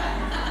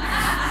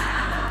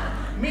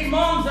 Me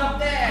mom's up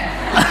there.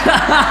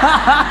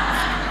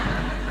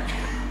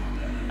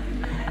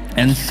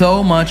 And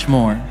so much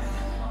more.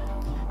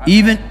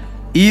 Even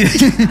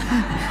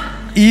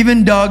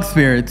dog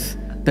spirits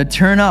that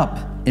turn up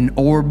in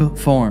orb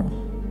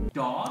form.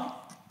 Dog?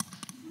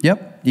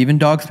 Yep, even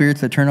dog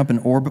spirits that turn up in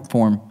orb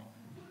form.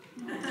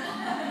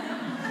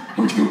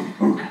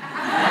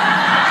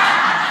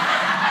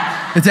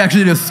 It's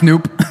actually just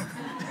Snoop.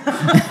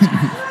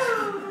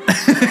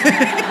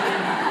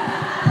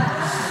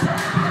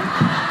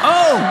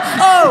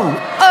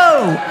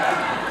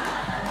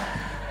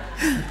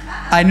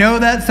 I know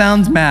that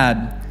sounds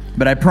mad,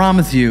 but I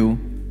promise you,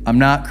 I'm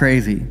not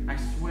crazy. I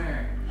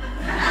swear.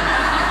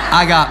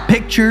 I got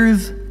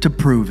pictures to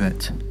prove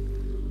it.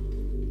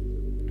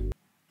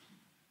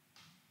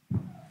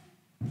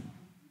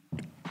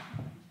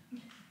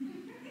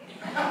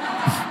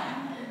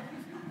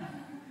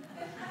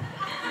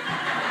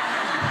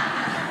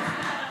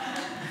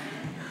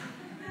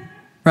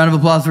 Round of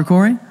applause for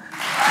Corey.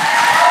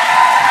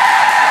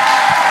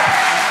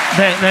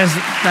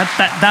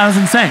 That was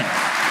insane.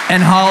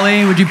 And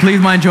Holly, would you please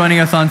mind joining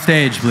us on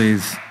stage,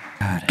 please?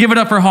 Give it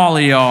up for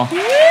Holly, y'all.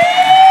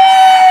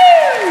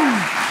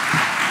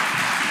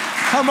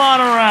 Come on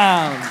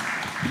around.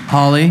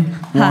 Holly,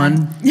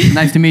 one,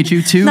 nice to meet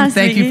you. Two, Nice to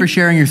thank meet you you. for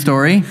sharing your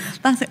story.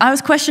 I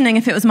was questioning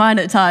if it was mine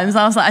at times.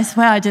 I was like, I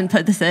swear I didn't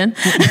put this in.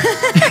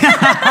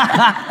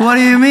 What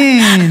do you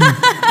mean?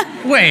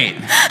 Wait,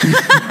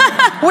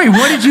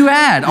 what did you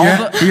add?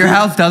 Your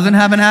house doesn't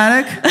have an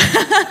attic?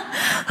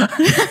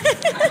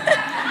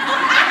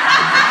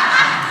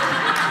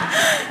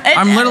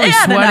 I'm literally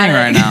sweating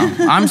right now.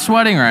 I'm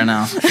sweating right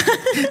now.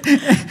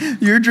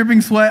 You're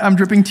dripping sweat, I'm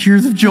dripping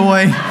tears of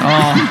joy.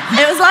 Oh.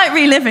 It was like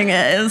reliving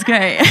it. It was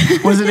great.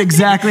 Was it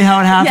exactly how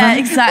it happened? Yeah,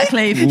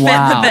 exactly.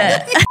 Wow.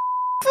 Bit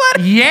for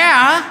bit.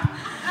 Yeah.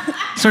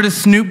 So does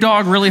Snoop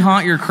Dogg really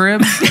haunt your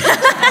crib?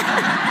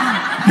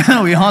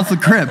 No, he haunts the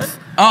Crips.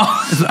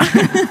 Oh,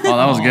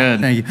 that was good.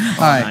 Thank you. All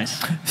right,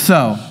 nice.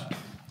 So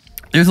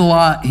there's a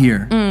lot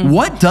here.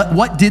 What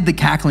did the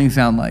cackling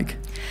sound like?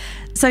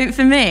 So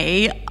for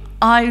me,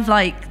 I've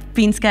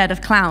been scared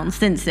of clowns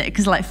since it,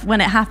 because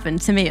when it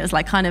happened to me, it was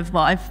kind of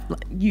what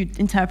you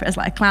interpret as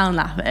a clown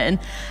laughing.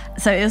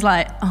 So it was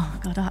oh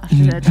God, I have to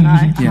do it, don't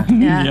I? Yeah.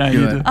 Yeah. Yeah, you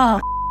do. Oh,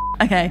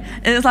 okay.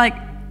 It was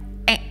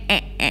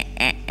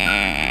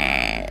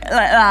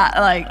that,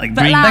 like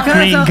but Green, loud.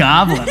 Green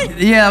Goblin.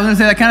 Yeah, I was gonna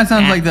say that kind of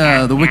sounds like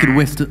the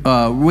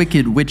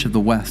Wicked Witch of the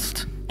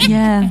West.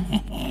 Yeah.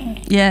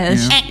 Yeah.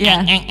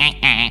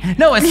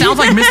 No, it sounds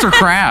like Mr.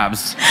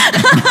 Krabs.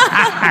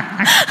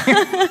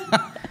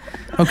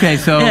 Okay,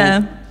 so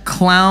Yeah.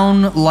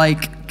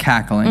 clown-like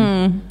cackling,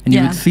 and you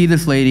yeah. would see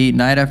this lady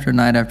night after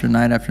night after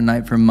night after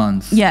night for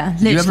months. Yeah,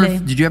 literally.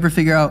 Did you ever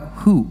figure out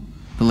who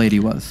the lady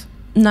was?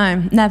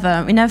 No,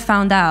 never. We never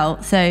found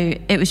out. So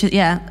it was just,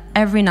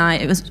 every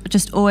night. It was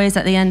just always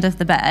at the end of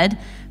the bed,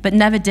 but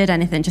never did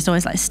anything, just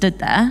always like stood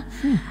there.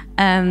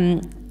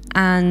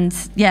 And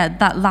yeah,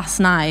 that last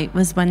night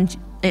was when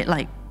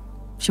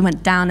she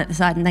went down at the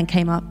side and then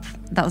came up.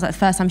 That was like the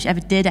first time she ever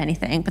did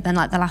anything, but then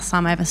like the last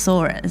time I ever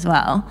saw it as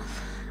well.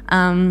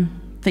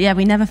 But yeah,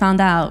 we never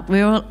found out.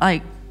 We were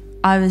like,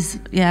 I was,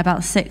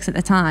 about 6 at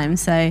the time,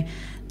 so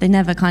they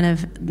never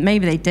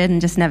maybe they did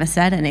and just never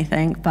said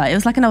anything, but it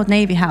was like an old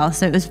Navy house,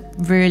 so it was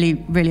really,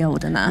 really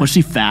old in there. Was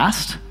she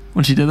fast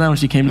when she did that, when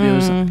she came to the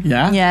other side?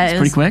 Yeah? Yeah. It's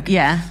pretty quick?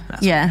 Yeah.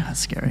 That's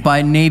scary.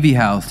 By Navy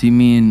house, you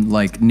mean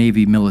like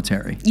Navy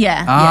military?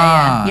 Yeah.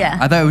 Yeah.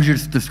 I thought it was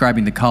just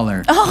describing the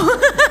color.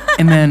 Oh.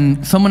 And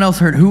then someone else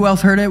heard. Who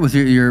else heard it? Was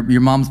your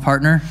mom's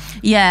partner?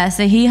 Yeah.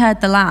 So he heard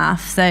the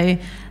laugh. So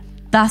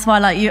that's why,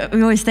 like, you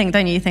always think,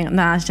 don't you? You think,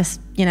 nah, it's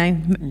just,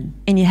 in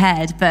your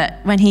head. But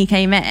when he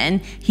came in,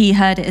 he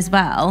heard it as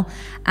well.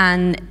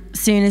 And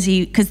soon as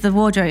because the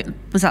wardrobe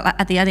was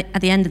at the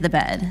end of the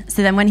bed.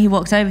 So then when he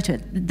walked over to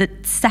it, the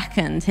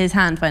second his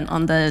hand went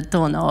on the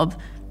doorknob,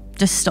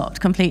 just stopped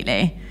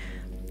completely.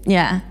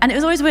 Yeah. And it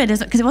was always weird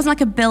because it wasn't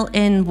like a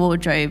built-in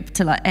wardrobe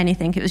to like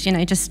anything. It was,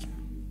 just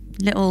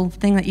little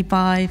thing that you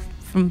buy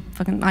from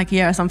fucking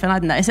IKEA or something, I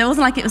don't know. So it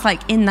wasn't like it was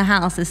like in the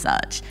house as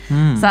such.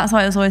 So that's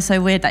why it was always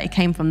so weird that it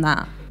came from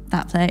that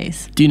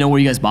place. Do you know where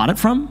you guys bought it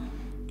from?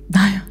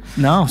 No.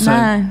 No? So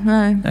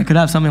No. that could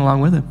have something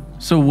along with it.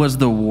 So was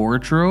the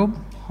wardrobe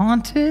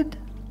haunted?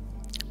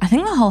 I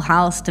think the whole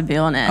house, to be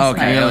honest.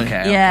 Okay, like,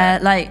 okay. Yeah,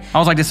 like... I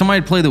was like, did somebody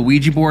play the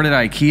Ouija board at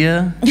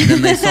IKEA and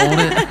then they sold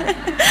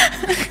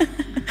it?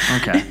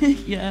 Okay.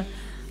 Yeah.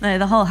 No,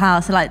 the whole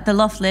house, so like the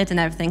loft lid and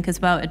everything as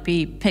well, it'd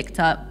be picked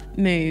up,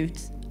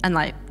 moved, and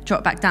like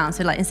dropped back down.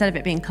 So like instead of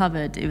it being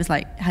covered, it was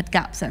like had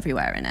gaps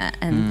everywhere in it,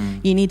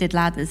 and you needed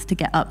ladders to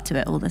get up to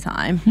it all the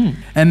time.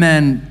 And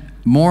then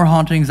more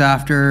hauntings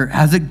after.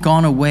 Has it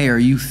gone away? Are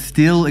you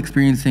still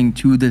experiencing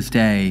to this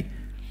day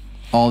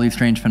all these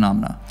strange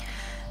phenomena?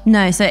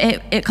 No, so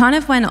it kind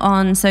of went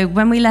on. So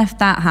when we left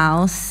that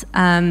house,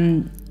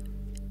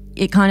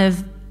 it kind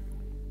of,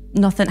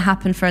 nothing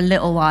happened for a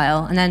little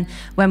while. And then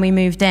when we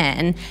moved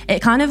in,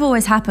 it kind of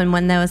always happened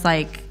when there was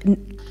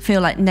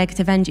feel like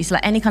negative energy. So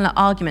like any kind of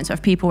arguments or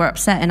if people were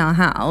upset in our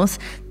house,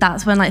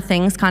 that's when like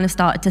things kind of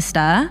started to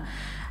stir.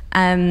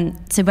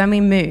 So when we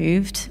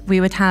moved,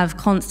 we would have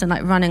constant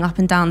like running up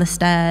and down the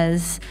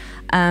stairs.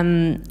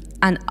 And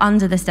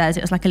under the stairs,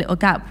 it was like a little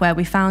gap where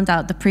we found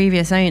out the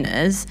previous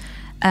owners,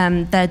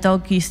 their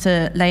dog used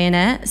to lay in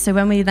it. So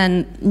when we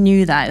then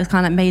knew that, it was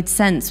kind of made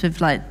sense with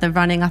like the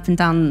running up and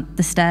down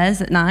the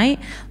stairs at night.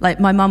 Like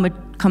my mum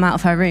would come out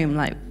of her room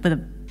like with a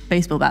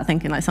baseball bat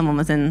thinking like someone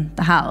was in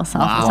the house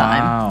half the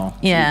time. Wow.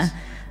 Yeah. Jeez.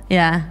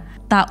 Yeah.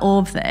 That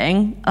orb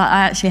thing,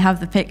 I actually have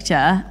the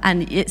picture,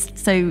 and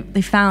so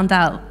they found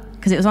out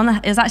because it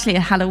was actually a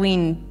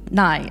Halloween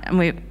night and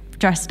we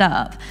dressed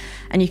up,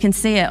 and you can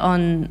see it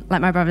on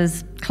like my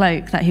brother's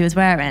cloak that he was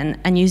wearing,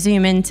 and you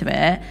zoom into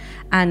it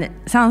and it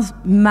sounds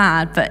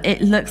mad, but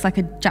it looks like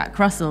a Jack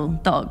Russell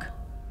dog.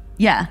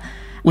 Yeah.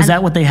 Was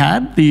that what they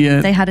had?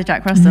 They had a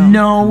Jack Russell.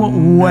 No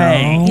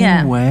way.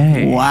 Yeah.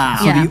 Wow.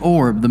 So the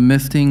orb, the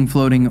misting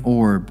floating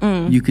orb,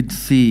 you could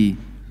see.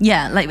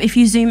 Yeah, like if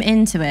you zoom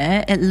into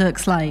it, it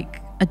looks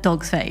like a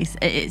dog's face.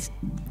 It's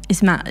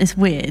mad. It's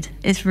weird.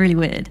 It's really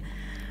weird.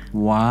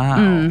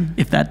 Wow.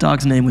 If that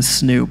dog's name was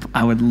Snoop,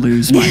 I would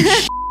lose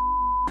my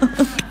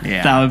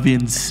Yeah. That would be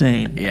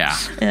insane. Yeah.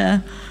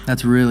 Yeah.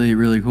 That's really,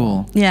 really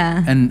cool.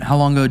 Yeah. And how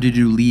long ago did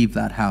you leave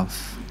that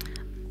house?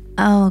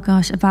 Oh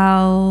gosh,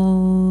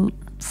 about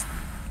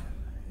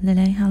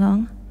Lily, how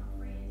long?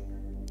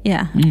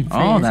 Yeah. 3 years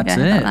that's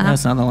ago, it. about that.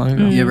 That's not that long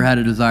ago. You ever had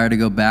a desire to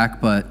go back,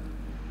 but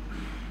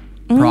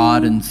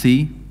prod and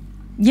see?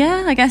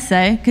 Yeah, I guess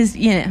so, because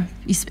you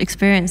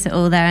experience it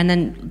all there, and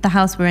then the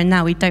house we're in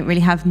now, we don't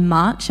really have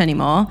much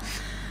anymore.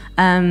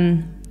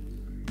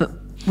 But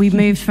we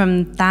moved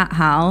from that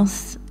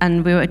house,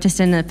 and we were just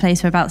in a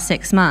place for about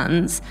 6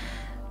 months,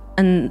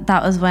 and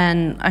that was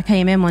when I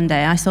came in one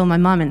day. I saw my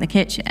mum in the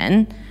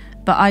kitchen,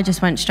 but I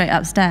just went straight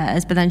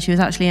upstairs, but then she was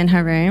actually in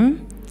her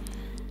room.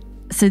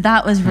 So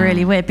that was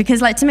really weird,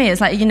 because like to me,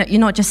 it's like, you're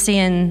not just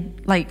seeing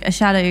like a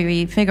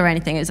shadowy figure or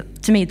anything.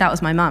 To me, that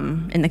was my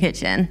mum in the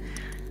kitchen.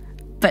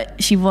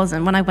 But she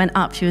wasn't. When I went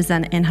up, she was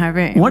then in her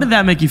room. What did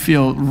that make you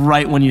feel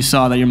right when you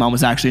saw that your mom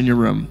was actually in your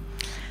room?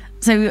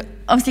 So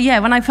obviously, yeah,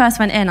 when I first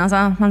went in, I was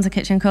like, oh, mum's in the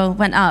kitchen, cool.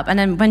 Went up, and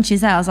then when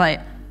she's there, I was like,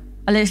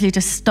 I literally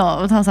just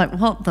stopped. I was like,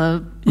 what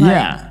the?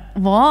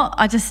 What?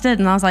 I just stood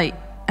and I was like,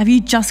 have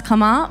you just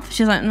come up?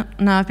 She's like,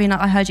 no,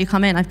 I heard you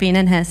come in. I've been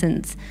in here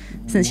since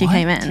you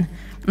came in.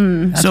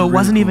 So it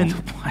wasn't even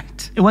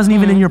it wasn't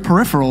even in your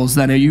peripherals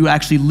then. You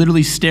actually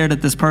literally stared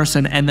at this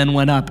person and then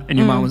went up, and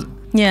your mom was.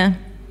 Yeah.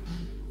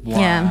 Wow.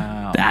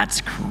 Yeah.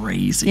 That's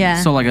crazy.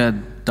 Yeah. So like a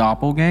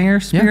doppelganger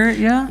spirit,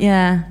 yeah?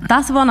 Yeah,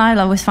 that's the one I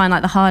always find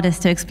like the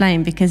hardest to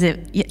explain because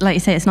it, like you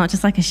say, it's not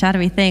just like a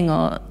shadowy thing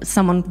or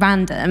someone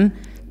random.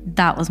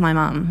 That was my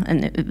mum,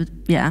 and it was,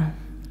 yeah.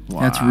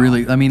 Wow. That's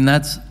really, I mean,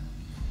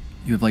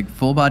 you have like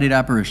full-bodied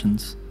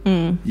apparitions.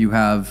 You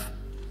have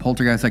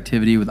poltergeist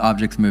activity with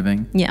objects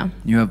moving. Yeah.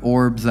 You have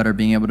orbs that are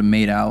being able to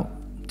mate out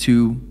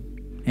to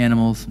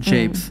animals and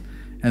shapes.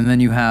 And then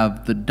you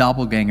have the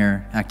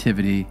doppelganger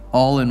activity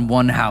all in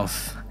one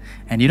house.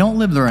 And you don't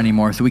live there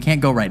anymore, so we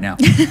can't go right now.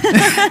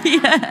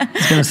 I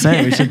was going to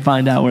say, we should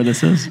find out where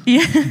this is.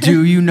 Yeah.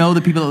 Do you know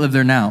the people that live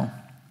there now?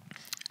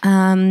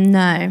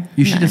 No.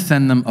 You should just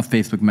send them a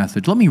Facebook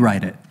message. Let me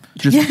write it.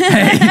 Just,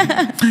 hey,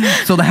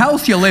 so the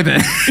house you live in.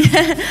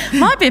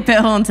 Might be a bit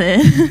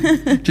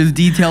haunted. Just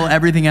detail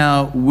everything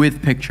out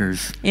with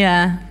pictures.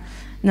 Yeah.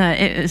 No,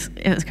 it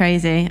was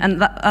crazy. And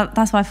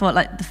that's why I thought,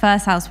 like, the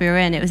first house we were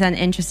in, it was then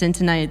interesting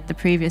to know the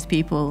previous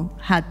people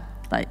had,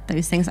 like,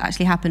 those things that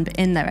actually happened but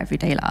in their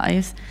everyday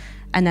lives.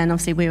 And then,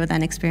 obviously, we were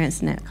then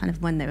experiencing it kind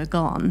of when they were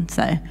gone.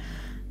 So,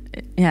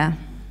 yeah,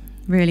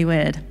 really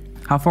weird.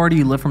 How far do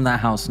you live from that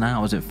house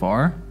now? Is it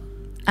far?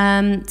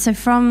 So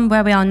from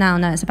where we are now,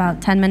 no, it's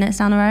about 10 minutes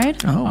down the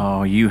road.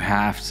 Oh, you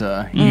have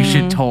to. You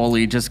should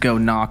totally just go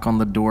knock on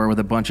the door with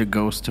a bunch of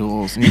ghost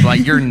tools. And you're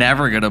like, you're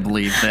never going to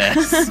believe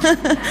this.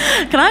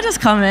 Can I just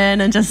come in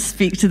and just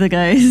speak to the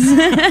ghosts?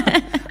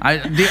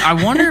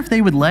 I wonder if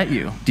they would let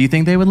you. Do you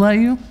think they would let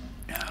you?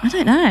 I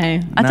don't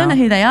know. I don't know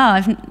who they are.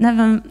 I've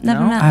never met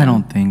them. I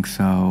don't think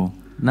so.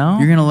 No?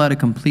 You're going to let a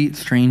complete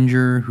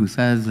stranger who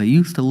says they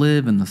used to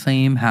live in the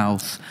same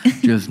house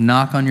just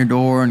knock on your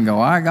door and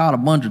go, I got a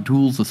bunch of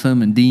tools to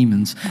summon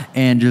demons,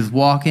 and just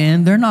walk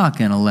in? They're not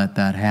going to let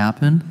that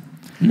happen.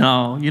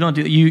 No, you don't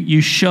do that.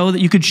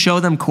 You could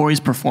show them Corey's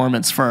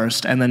performance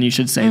first, and then you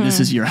should say, this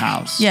is your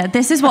house. Yeah,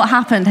 this is what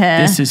happened here.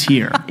 This is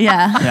here.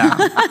 Yeah.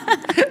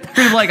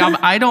 They're like,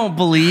 I don't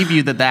believe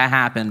you that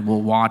happened.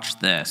 We'll watch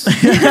this.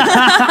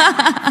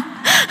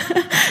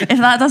 If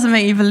that doesn't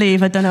make you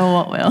believe, I don't know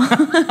what will.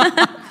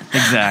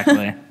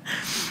 Exactly.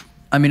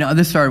 I mean,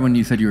 this started when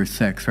you said you were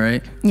 6,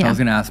 right? So Yeah. I was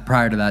going to ask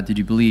prior to that, did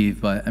you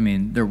believe? But, I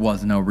mean, there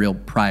was no real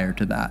prior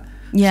to that.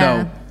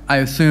 Yeah. So I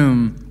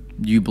assume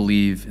you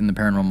believe in the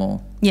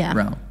paranormal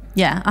realm.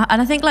 Yeah,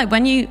 and I think, like,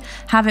 when you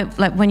have it,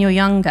 like, when you're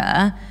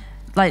younger,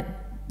 like,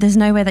 there's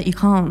no way that you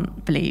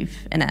can't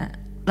believe in it.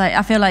 Like,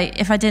 I feel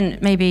like if I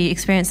didn't maybe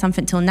experience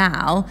something till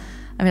now,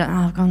 I'd be like, oh,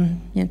 I've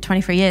gone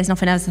 23 years,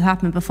 nothing else has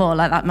happened before.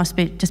 Like, that must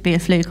be just be a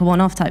fluke, a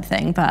one-off type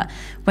thing. But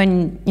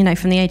when,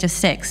 from the age of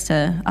 6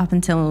 to up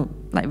until,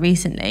 like,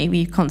 recently,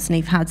 we constantly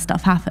have had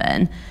stuff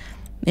happen.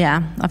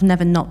 Yeah, I've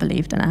never not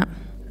believed in it.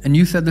 And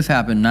you said this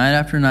happened night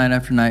after night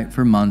after night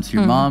for months.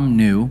 Your mom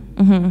knew.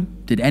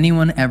 Did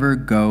anyone ever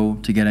go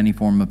to get any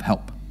form of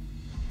help?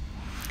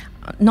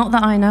 Not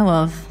that I know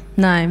of.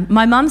 No,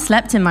 my mum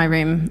slept in my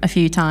room a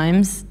few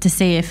times to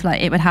see if,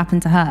 like, it would happen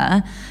to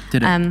her.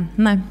 Did it?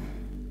 No,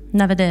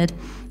 never did.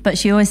 But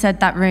she always said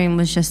that room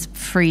was just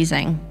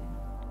freezing,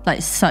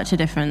 like, such a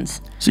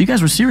difference. So you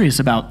guys were serious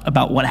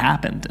about what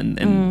happened,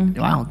 and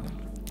wow.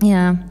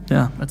 Yeah.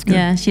 Yeah, that's good.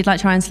 Yeah, she'd,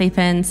 like, try and sleep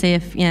in, see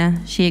if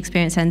she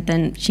experienced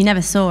anything. She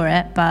never saw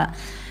it, but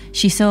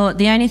she saw,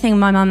 the only thing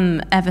my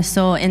mum ever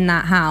saw in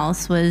that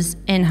house was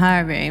in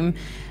her room.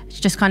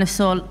 She just kind of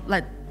saw,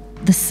 like,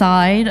 the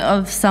side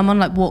of someone,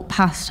 like, walk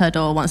past her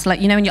door once, like,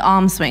 when your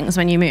arm swings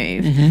when you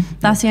move.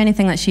 That's the only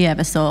thing that she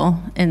ever saw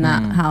in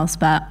that house.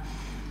 But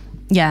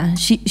yeah,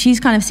 she's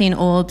kind of seen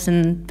orbs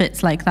and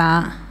bits like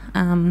that.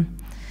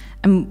 And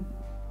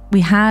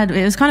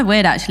it was kind of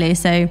weird, actually.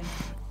 So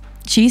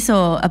she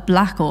saw a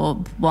black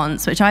orb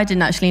once, which I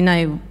didn't actually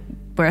know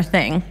were a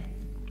thing.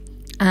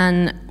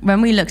 And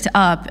when we looked it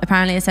up,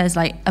 apparently it says,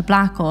 like, a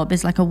black orb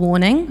is like a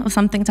warning of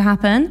something to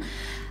happen.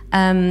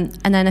 And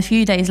then a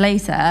few days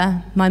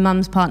later, my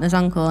mum's partner's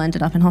uncle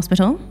ended up in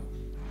hospital.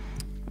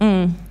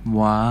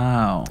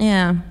 Wow.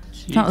 Yeah,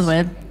 that was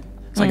weird.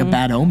 It's like a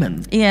bad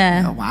omen.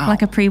 Yeah, Oh, wow.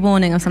 like a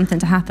pre-warning of something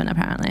to happen,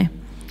 apparently.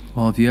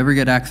 Well, if you ever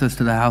get access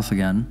to the house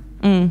again,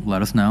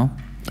 let us know.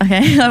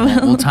 Okay, I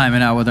will. We'll time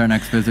it out with our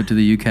next visit to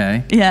the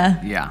UK.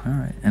 Yeah. Yeah. All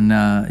right.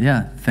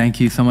 And thank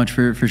you so much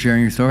for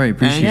sharing your story.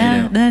 Appreciate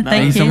it. No,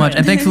 thank you so much.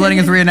 And thanks for letting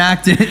us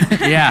reenact it.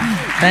 Yeah.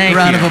 Thank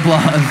Round you. of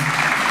applause.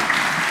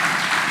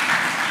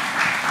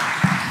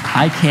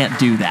 I can't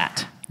do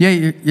that. Yeah,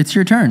 it's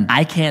your turn.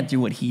 I can't do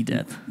what he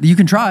did. You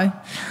can try.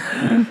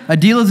 A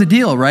deal is a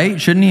deal, right?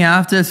 Shouldn't he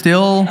have to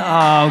still?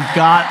 Oh,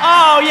 God.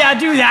 Oh, yeah,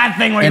 do that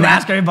thing where you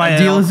ask everybody. A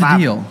deal is a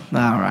deal.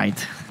 All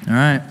right. All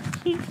right.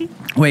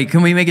 Wait,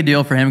 can we make a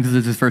deal for him because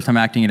it's his first time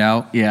acting it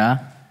out? Yeah.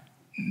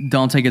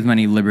 Don't take as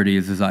many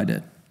liberties as I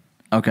did.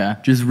 Okay.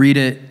 Just read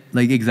it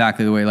like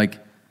exactly the way. Like,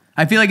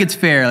 I feel like it's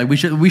fair. Like we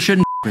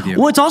shouldn't with you.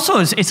 Well, it's also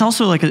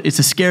like it's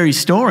a scary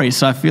story,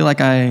 so I feel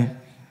like I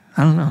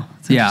don't know.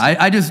 Yeah,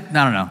 I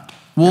don't know.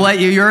 We'll let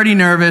you. You're already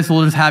nervous.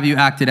 We'll just have you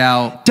act it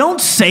out. Don't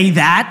say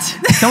that.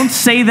 Don't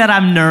say that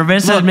I'm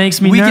nervous. Look, It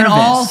makes me we nervous. can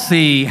all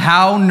see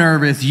how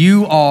nervous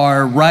you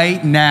are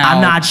right now.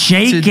 I'm not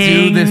shaking. To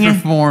do this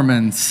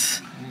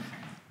performance.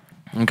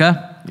 Okay,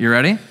 you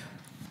ready?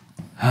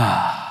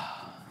 All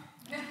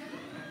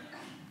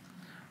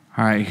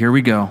right, here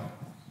we go.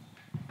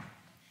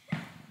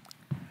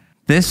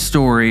 This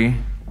story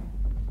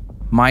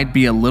might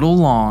be a little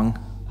long,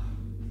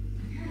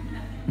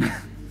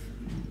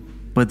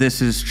 but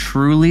this is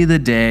truly the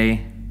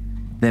day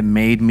that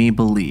made me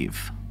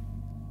believe.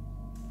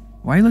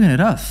 Why are you looking at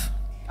us?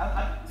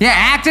 Yeah,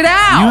 act it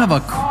out. You have a...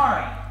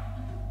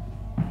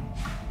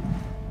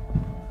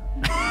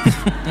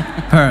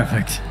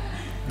 Perfect.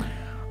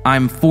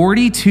 I'm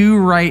 42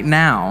 right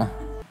now.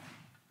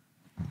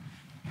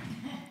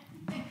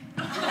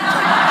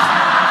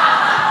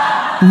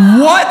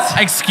 What?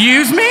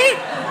 Excuse me? You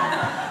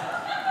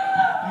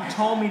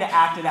told me to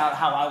act it out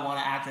how I want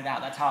to act it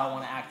out. That's how I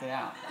want to act it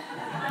out.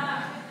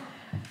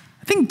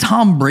 I think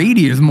Tom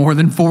Brady is more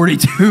than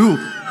 42.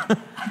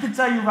 I can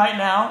tell you right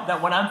now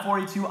that when I'm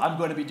 42, I'm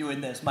going to be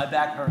doing this. My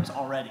back hurts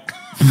already.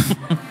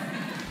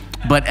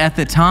 But at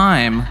the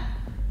time,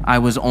 I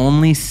was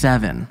only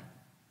 7.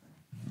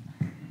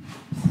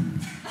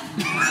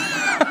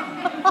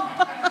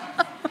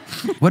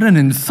 What an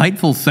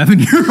insightful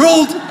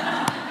 7-year-old.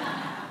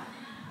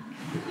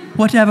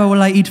 Whatever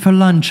will I eat for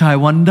lunch, I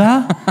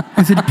wonder?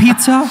 Is it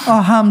pizza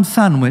or ham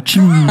sandwich?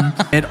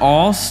 It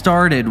all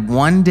started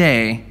one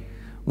day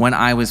when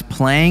I was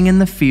playing in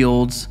the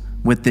fields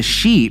with the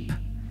sheep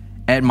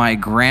at my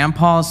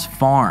grandpa's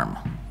farm.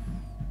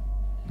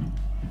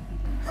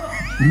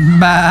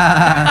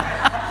 Bah.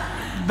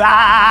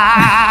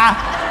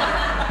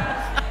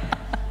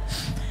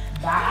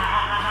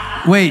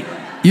 Wait,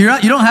 you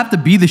don't have to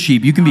be the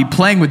sheep. You can be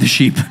playing with the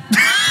sheep.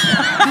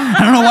 I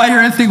don't know why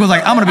your instinct was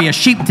like, I'm going to be a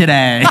sheep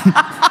today.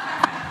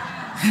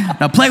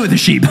 Now play with the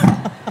sheep.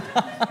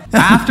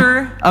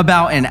 After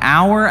about an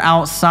hour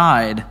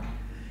outside,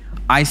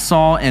 I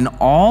saw an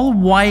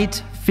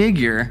all-white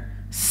figure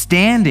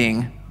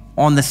standing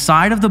on the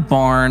side of the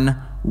barn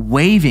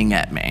waving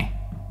at me.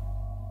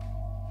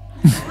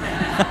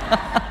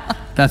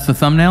 That's the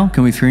thumbnail?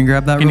 Can we screen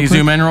grab that Can real you quick?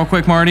 zoom in real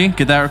quick, Marty?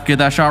 Get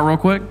that shot real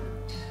quick.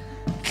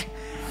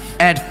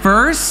 At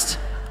first,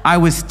 I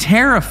was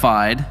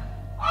terrified.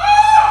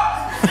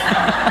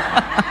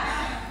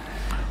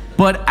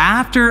 But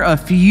after a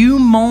few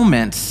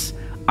moments,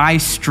 I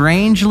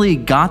strangely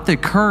got the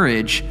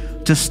courage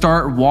to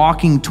start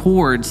walking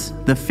towards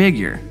the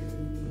figure.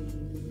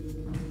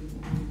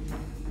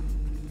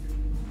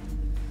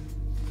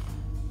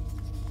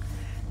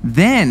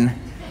 Then,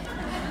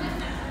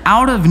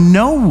 out of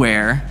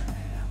nowhere,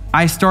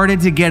 I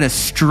started to get a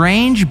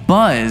strange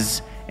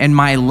buzz in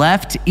my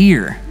left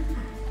ear.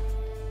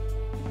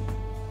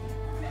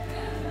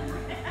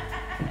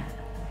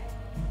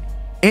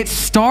 It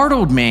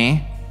startled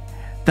me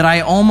that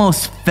I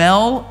almost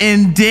fell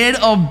and did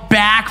a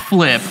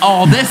backflip.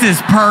 Oh, this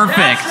is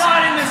perfect. That's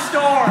not in the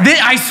story.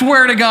 I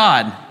swear to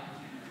God.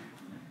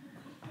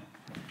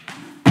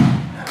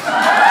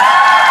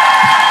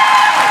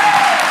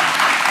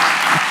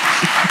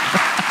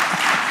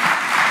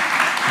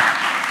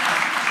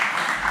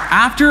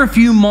 After a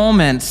few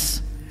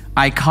moments,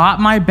 I caught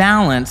my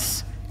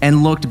balance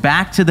and looked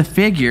back to the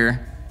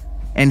figure,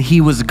 and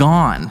he was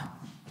gone.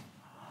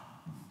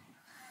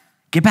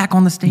 Get back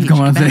on the stage. Come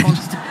on stage.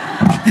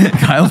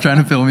 Kyle's trying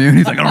to film you, and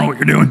he's like, I don't know what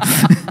you're doing.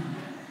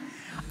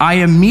 I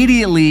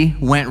immediately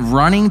went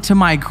running to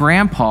my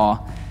grandpa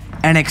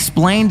and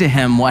explained to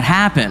him what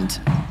happened.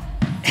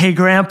 Hey,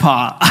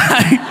 Grandpa,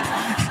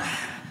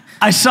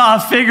 I saw a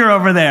figure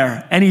over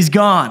there, and he's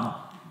gone.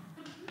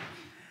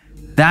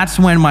 That's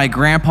when my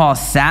grandpa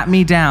sat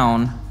me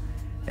down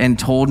and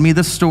told me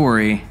the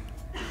story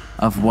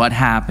of what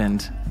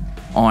happened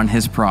on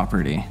his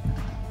property.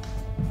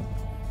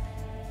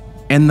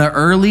 In the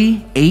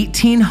early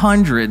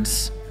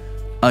 1800s,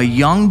 a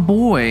young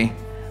boy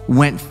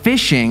went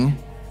fishing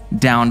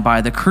down by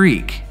the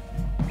creek.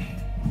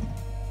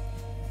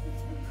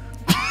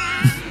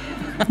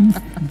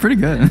 Pretty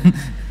good.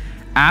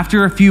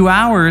 After a few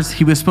hours,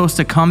 he was supposed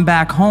to come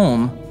back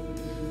home,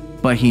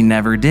 but he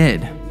never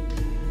did.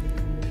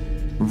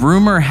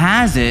 Rumor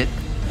has it,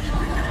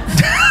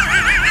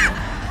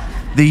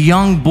 the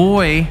young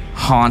boy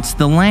haunts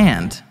the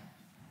land.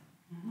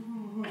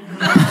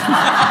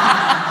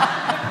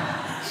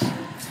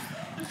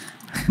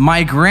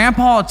 My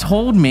grandpa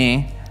told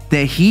me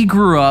that he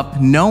grew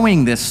up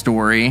knowing this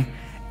story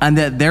and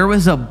that there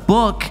was a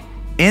book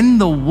in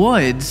the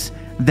woods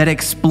that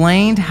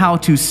explained how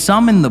to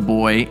summon the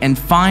boy and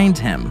find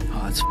him.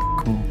 Oh, that's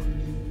cool.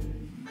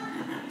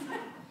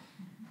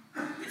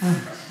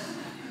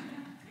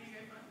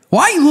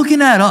 Why are you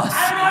looking at us?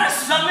 I don't know how to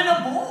summon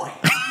a boy.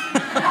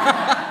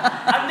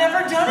 I've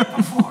never done it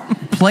before.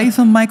 Play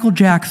some Michael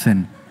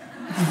Jackson.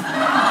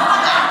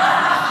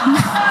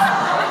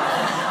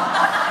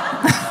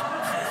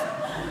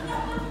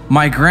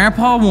 My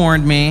grandpa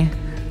warned me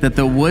that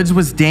the woods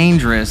was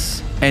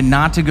dangerous and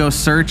not to go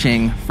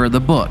searching for the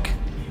book.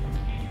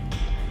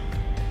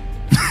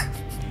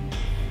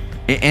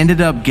 It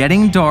ended up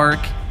getting dark,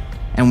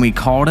 and we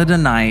called it a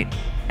night,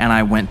 and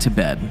I went to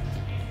bed.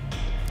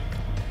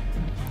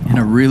 In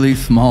a really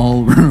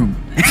small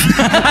room.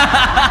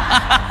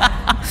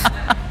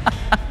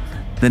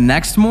 The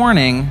next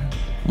morning,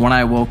 when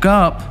I woke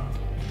up,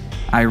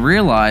 I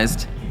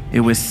realized it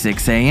was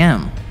 6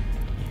 a.m.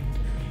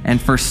 And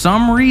for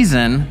some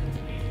reason,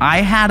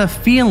 I had a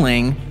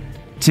feeling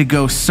to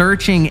go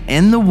searching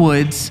in the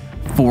woods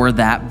for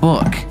that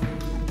book.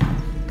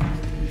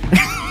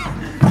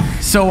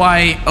 So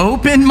I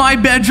opened my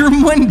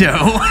bedroom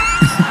window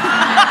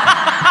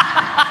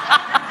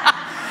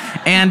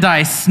and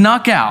I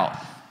snuck out.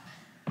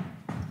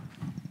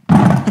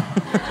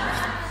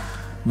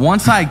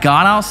 Once I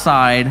got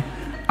outside,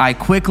 I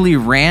quickly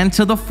ran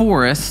to the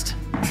forest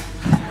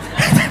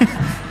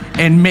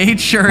and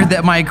made sure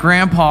that my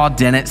grandpa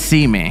didn't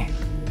see me.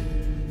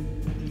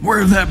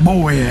 Where's that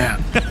boy at?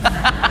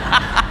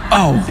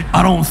 Oh,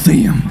 I don't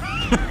see him.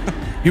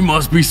 He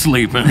must be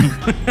sleeping.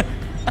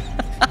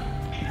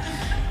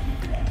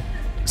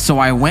 So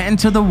I went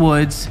into the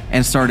woods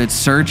and started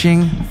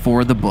searching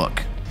for the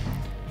book.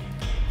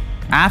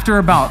 After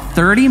about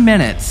 30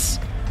 minutes,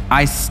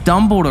 I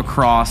stumbled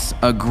across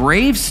a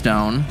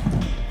gravestone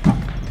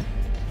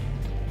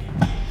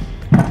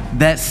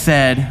that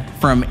said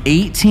from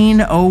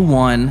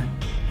 1801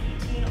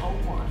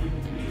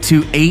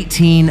 to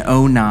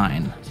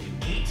 1809.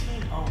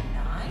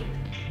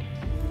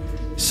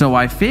 So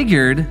I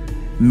figured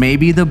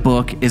maybe the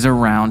book is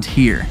around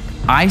here.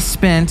 I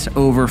spent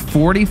over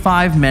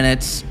 45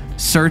 minutes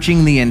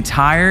searching the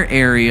entire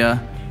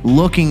area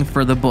looking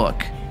for the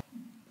book.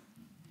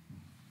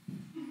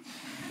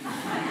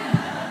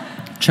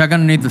 Check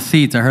underneath the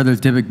seats. I heard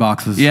there's Dybbuk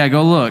boxes. Yeah,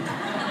 go look.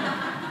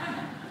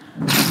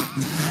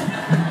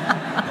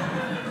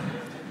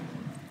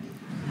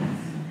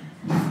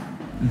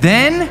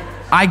 Then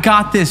I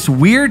got this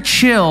weird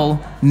chill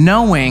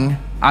knowing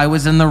I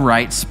was in the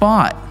right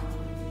spot.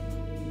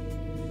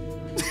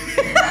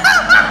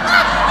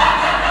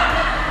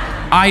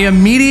 I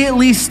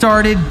immediately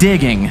started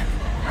digging.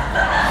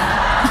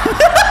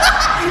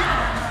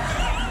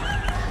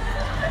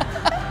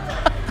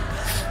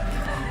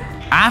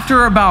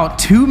 After about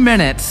 2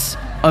 minutes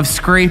of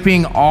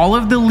scraping all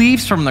of the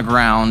leaves from the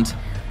ground,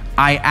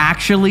 I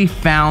actually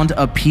found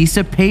a piece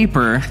of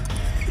paper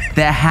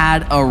that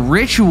had a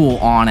ritual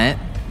on it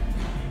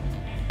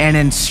and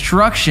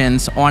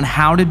instructions on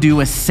how to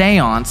do a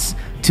seance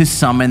to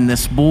summon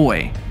this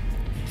boy.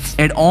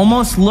 It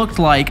almost looked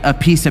like a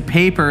piece of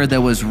paper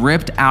that was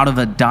ripped out of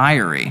a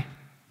diary.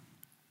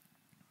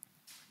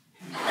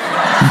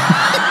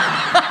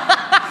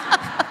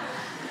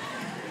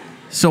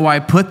 So I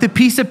put the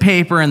piece of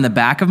paper in the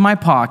back of my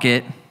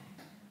pocket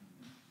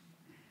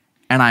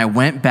and I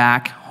went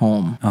back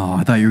home. Oh,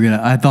 I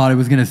thought it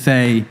was gonna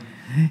say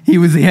he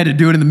had to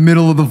do it in the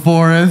middle of the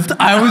forest.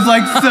 I was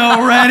like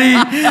so ready.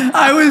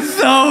 I was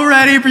so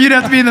ready for you to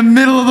have to be in the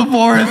middle of the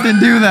forest and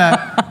do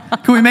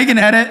that. Can we make an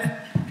edit?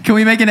 Can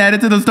we make an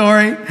edit to the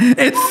story?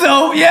 It's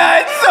so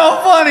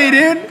funny,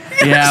 dude.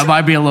 Yeah, it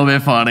might be a little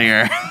bit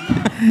funnier.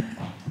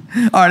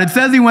 All right, it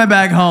says he went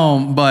back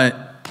home, but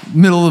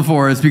middle of the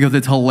forest because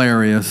it's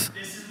hilarious.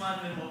 This is my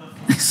middle of the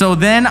forest. So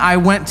then I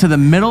went to the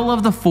middle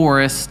of the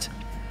forest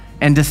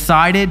and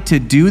decided to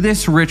do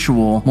this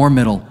ritual. More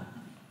middle.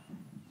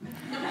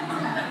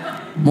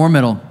 More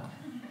middle.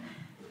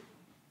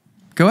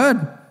 Go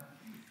ahead.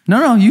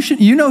 No,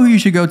 you know who you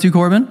should go to,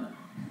 Corbin.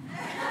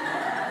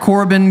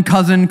 Corbin,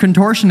 cousin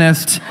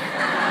contortionist.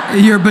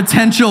 Your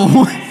potential.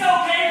 It's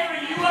okay for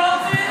you,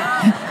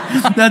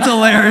 Elton. That's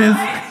hilarious.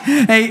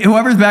 Hey,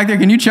 whoever's back there,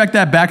 can you check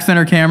that back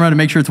center camera to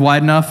make sure it's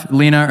wide enough?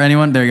 Lena or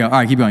anyone? There you go. All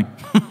right, keep going.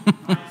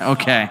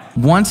 Okay.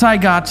 Once I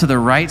got to the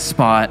right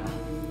spot,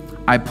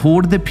 I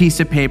pulled the piece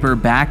of paper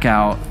back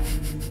out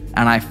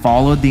and I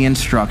followed the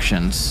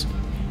instructions.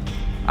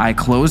 I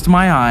closed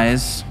my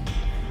eyes.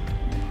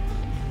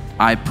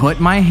 I put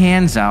my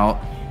hands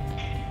out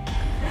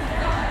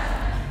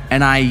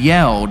and I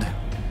yelled,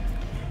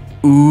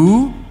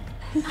 "Ooh,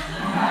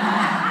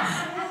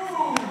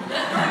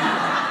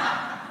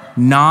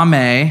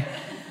 Name,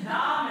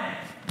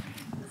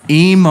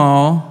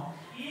 Imo,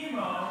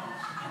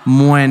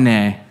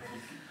 Muene."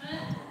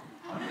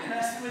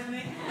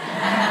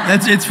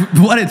 It's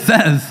what it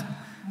says.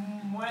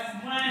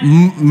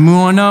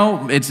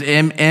 Mueno, it's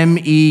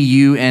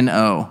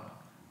M-E-U-N-O.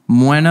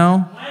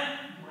 Mueno?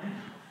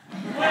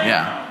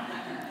 Yeah.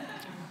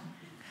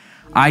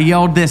 I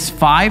yelled this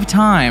 5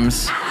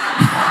 times.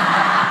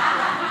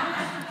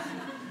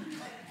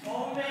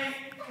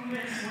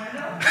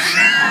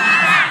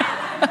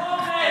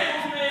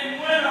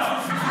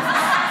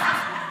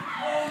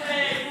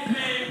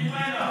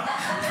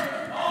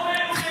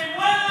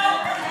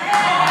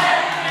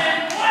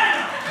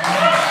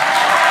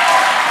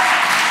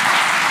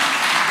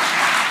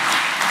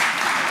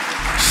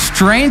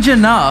 Strange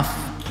enough,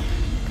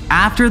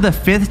 after the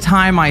 5th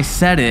time I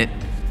said it,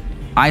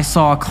 I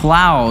saw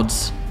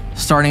clouds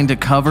starting to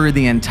cover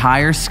the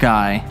entire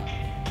sky,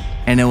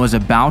 and it was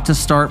about to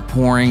start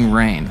pouring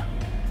rain.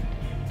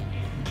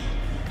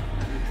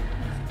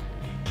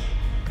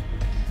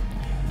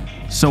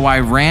 So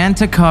I ran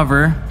to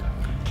cover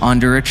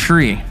under a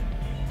tree.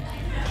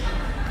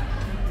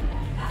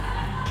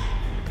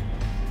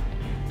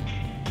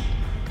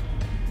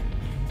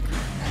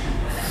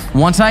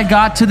 Once I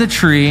got to the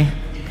tree,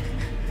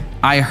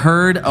 I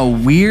heard a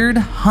weird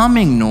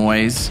humming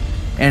noise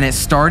and it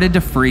started to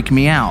freak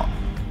me out.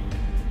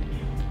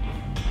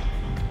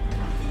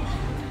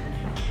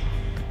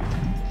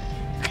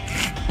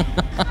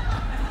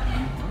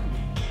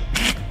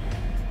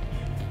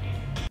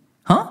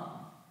 Huh?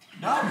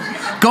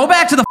 Go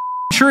back to the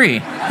tree.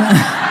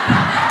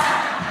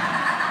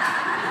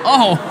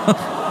 Oh.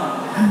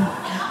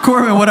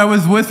 Corbin, what I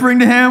was whispering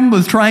to him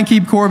was try and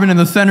keep Corbin in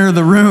the center of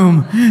the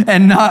room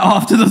and not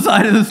off to the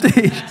side of the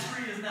stage.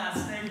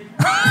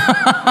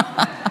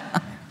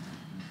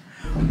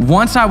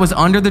 Once I was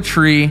under the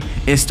tree,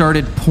 it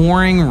started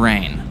pouring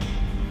rain.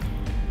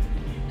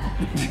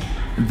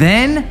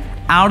 Then,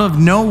 out of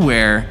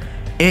nowhere,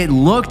 it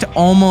looked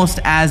almost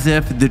as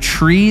if the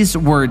trees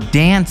were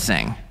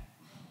dancing.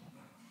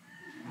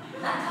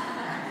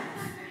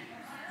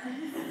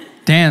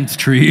 Dance,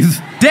 trees.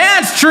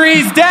 Dance,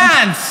 trees,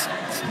 dance!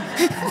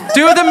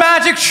 Do the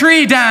magic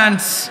tree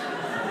dance.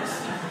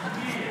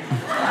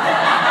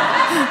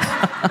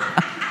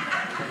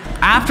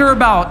 After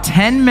about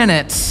 10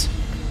 minutes,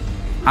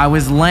 I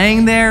was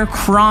laying there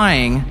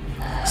crying,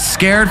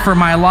 scared for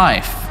my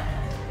life.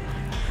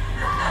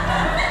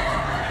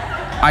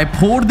 I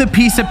pulled the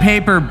piece of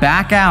paper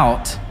back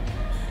out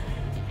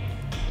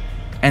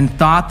and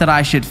thought that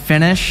I should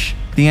finish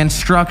the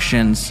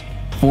instructions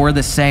for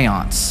the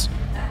seance.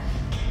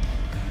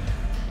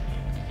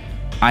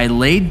 I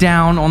laid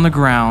down on the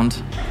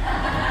ground.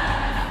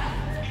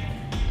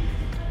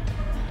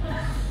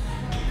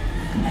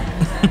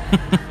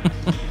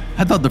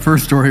 I thought the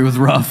first story was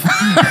rough.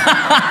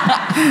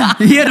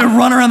 He had to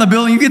run around the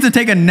building. You get to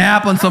take a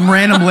nap on some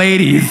random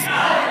ladies.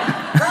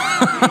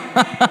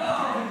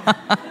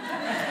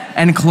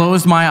 And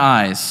closed my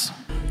eyes.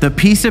 The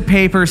piece of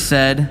paper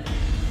said,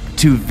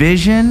 to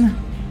vision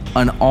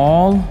an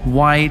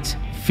all-white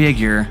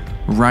figure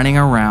running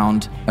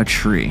around a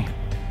tree.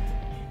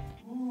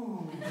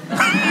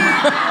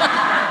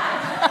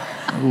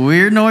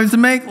 Weird noise to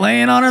make,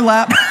 laying on her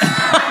lap.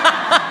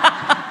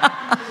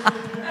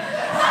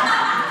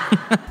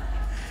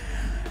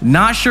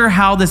 Not sure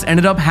how this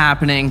ended up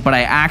happening, but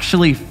I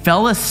actually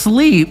fell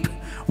asleep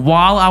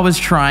while I was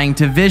trying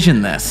to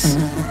vision this.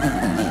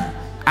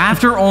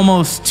 After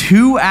almost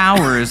 2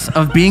 hours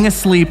of being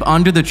asleep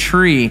under the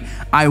tree,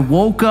 I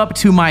woke up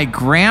to my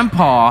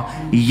grandpa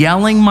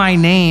yelling my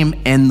name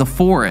in the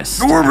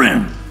forest.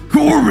 Corbin!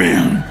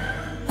 Corbin!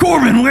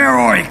 Corbin, where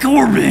are you?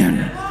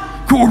 Corbin!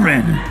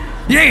 Corbin!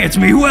 Yeah, it's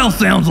me. Who else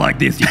sounds like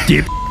this, you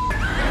dip?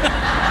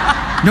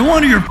 No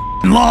wonder you're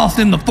lost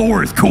in the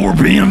forest,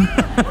 Corbin.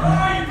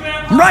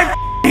 I'm right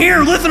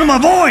here. Listen to my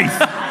voice.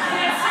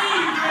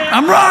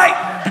 I'm right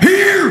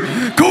here,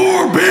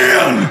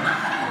 Corbin.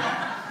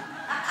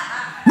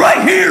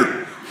 Right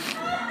here.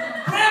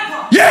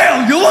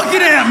 Yeah, you're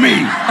looking at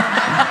me.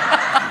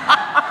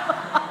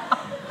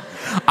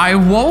 I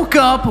woke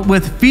up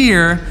with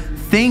fear,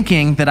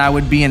 thinking that I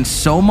would be in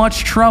so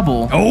much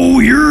trouble. Oh,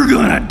 you're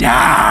gonna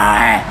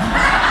die.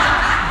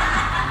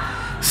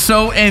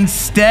 So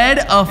instead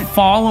of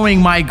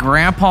following my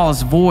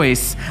grandpa's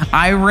voice,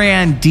 I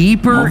ran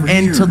deeper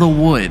into the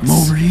woods.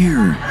 Come over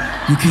here.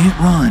 You can't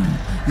run.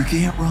 You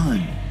can't run.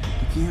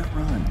 You can't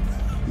run.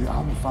 I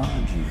will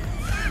find you.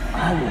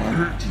 I will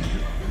hurt you.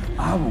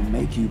 I will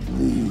make you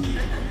bleed.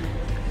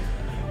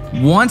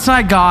 Once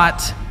I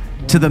got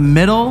to the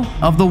middle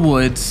of the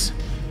woods,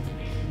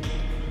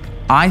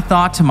 I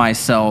thought to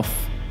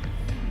myself,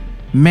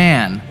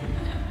 man,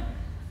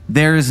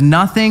 there is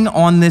nothing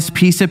on this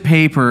piece of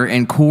paper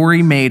and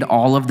Corey made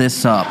all of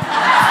this up.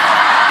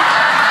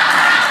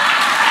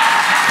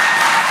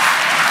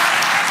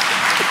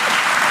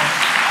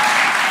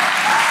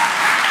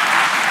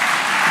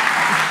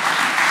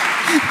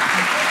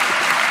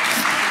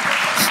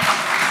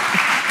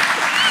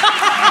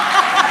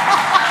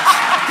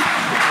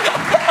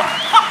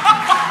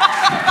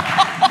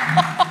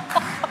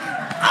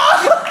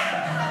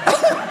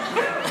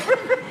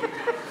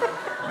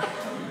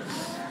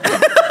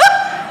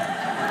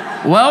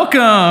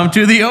 Welcome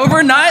to the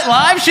Overnight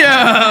Live Show.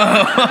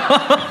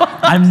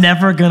 I'm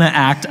never gonna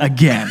act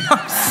again.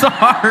 I'm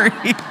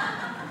sorry.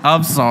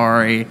 I'm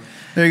sorry.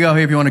 There you go.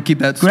 Here, if you want to keep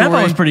that story.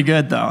 Grandpa was pretty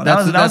good, though.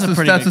 That's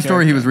the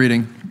story he was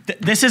reading.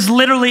 This is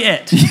literally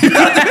it.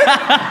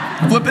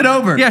 Flip it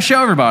over. Yeah,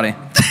 show everybody.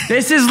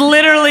 This is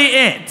literally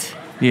it.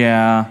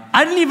 Yeah.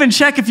 I didn't even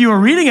check if you were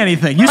reading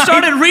anything. You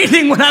started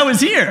reading when I was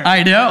here.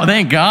 I know.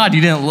 Thank God you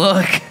didn't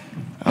look.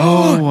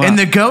 Oh. And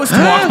the ghost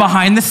walked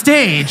behind the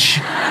stage.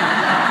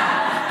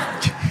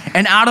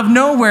 And out of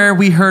nowhere,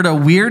 we heard a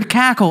weird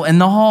cackle in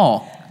the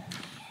hall.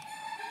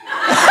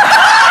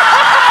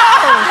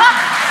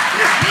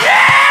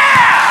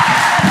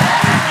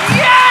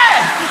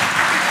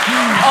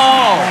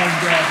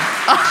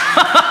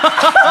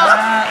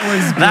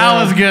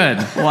 That was good.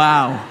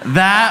 Wow.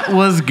 That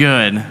was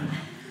good.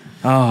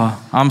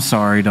 Oh, I'm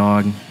sorry,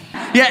 dog.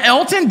 Yeah,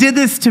 Elton did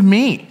this to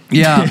me.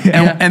 Yeah,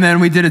 and then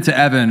we did it to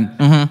Evan.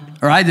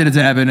 Or I did it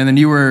to Evan, and then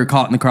you were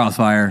caught in the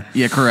crossfire.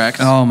 Yeah, correct.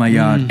 Oh my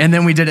God. And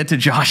then we did it to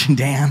Josh and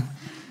Dan.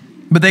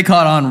 But they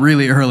caught on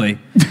really early.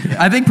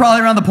 I think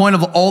probably around the point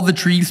of all the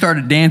trees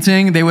started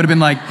dancing, they would have been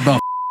like, the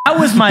That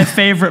was my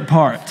favorite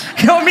part.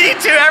 Yo, me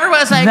too.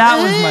 Everyone's like,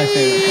 That was my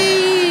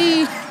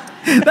favorite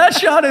part. That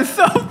shot is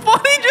so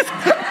funny. Just,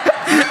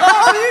 you're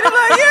just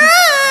like,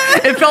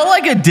 yeah. It felt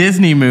like a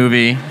Disney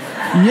movie.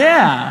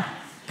 Yeah.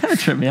 Kind of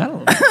tripped me out a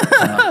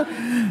little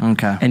bit.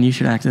 Okay. And you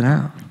should act it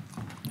out.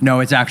 No,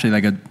 it's actually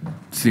like a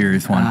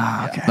serious one.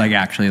 Okay. Like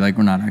actually, like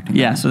we're not acting.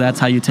 Yeah, so that's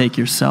how you take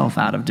yourself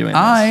out of doing this.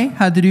 I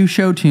had to do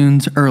show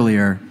tunes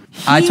earlier.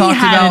 I talked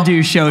had to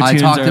do show I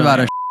tunes talked about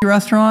earlier. a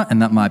restaurant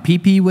and that my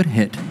pee-pee would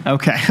hit.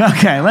 Okay.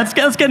 Let's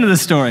get into the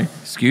story.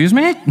 Excuse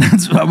me?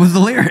 That was the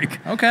lyric.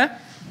 Okay.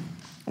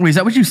 Wait, is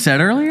that what you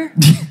said earlier?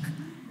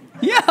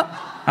 Yeah.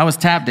 I was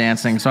tap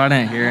dancing, so I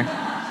didn't hear.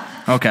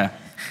 Okay.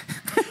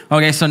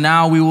 Okay, so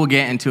now we will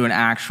get into an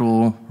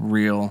actual,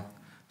 real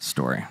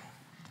story.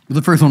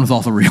 The first one was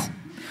also real.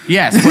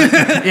 Yes.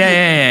 But,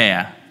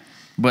 yeah.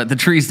 But the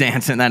trees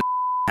dancing, that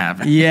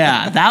happened.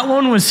 Yeah, that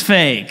one was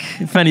fake,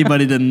 if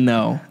anybody didn't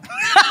know.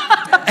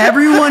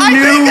 Everyone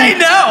knew. I think they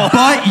know.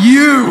 But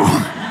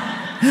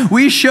you.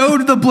 We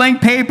showed the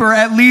blank paper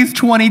at least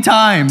 20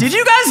 times. Did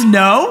you guys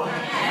know?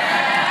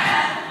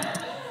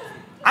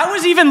 I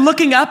was even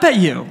looking up at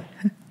you,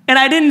 and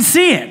I didn't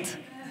see it.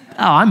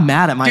 Oh, I'm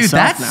mad at myself Dude,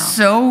 that's now.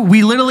 so...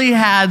 We literally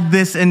had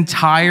this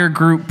entire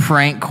group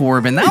prank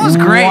Corbin. That was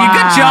great. Wow.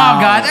 Good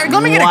job, guys.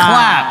 Let me get a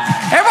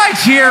clap. Everybody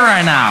cheer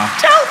right now.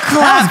 Don't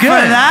clap good.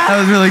 for that. That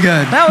was really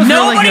good. That was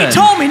Nobody really good.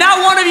 told me.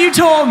 Not one of you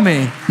told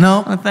me.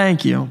 No. Oh,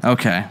 thank you.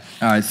 Okay.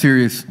 All right,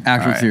 serious,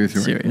 actual serious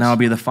story. Serious. Now will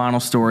be the final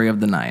story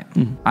of the night.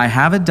 I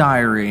have a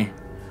diary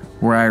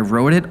where I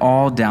wrote it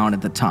all down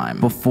at the time.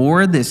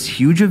 Before this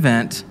huge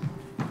event...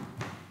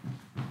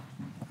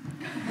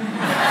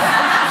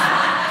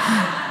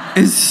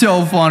 It's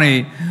so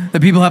funny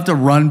that people have to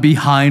run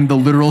behind the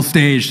literal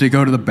stage to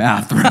go to the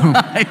bathroom.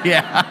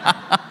 Yeah.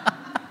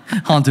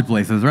 Haunted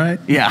places, right?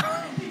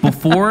 Yeah.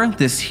 Before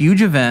this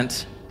huge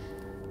event,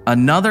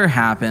 another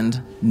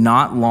happened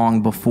not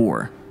long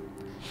before.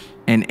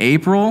 In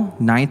April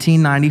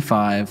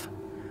 1995,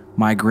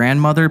 my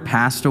grandmother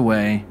passed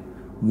away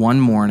one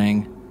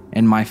morning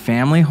in my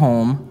family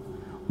home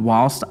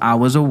whilst I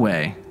was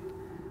away.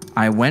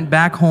 I went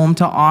back home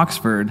to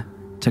Oxford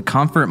to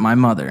comfort my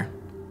mother.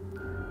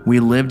 We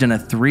lived in a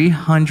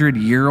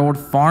 300-year-old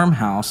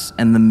farmhouse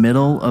in the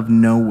middle of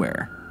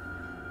nowhere.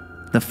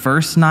 The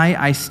first night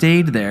I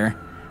stayed there,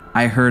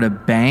 I heard a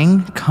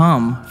bang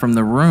come from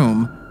the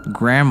room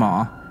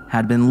Grandma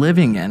had been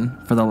living in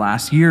for the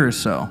last year or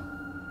so.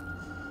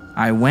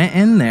 I went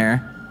in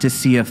there to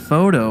see a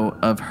photo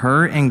of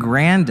her and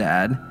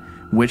Granddad,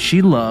 which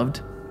she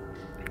loved,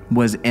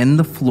 was in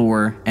the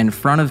floor in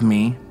front of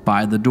me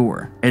by the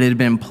door. It had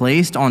been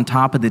placed on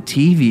top of the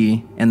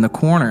TV in the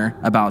corner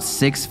about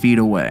 6 feet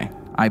away.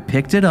 I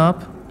picked it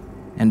up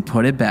and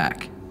put it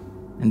back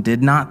and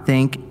did not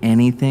think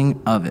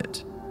anything of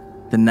it.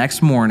 The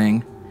next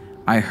morning,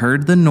 I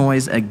heard the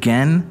noise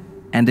again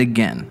and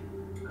again.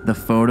 The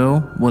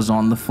photo was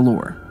on the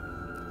floor.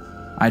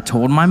 I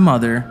told my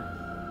mother,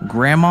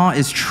 Grandma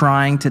is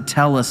trying to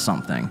tell us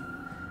something,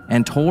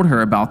 and told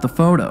her about the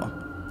photo.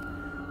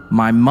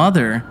 My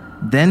mother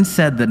then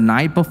said the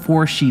night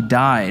before she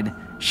died,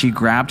 she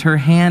grabbed her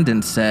hand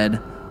and said,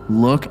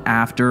 "Look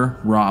after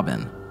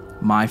Robin,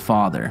 my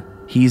father.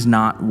 He's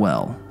not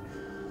well."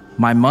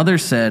 My mother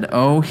said,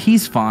 "Oh,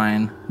 he's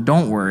fine.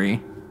 Don't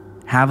worry.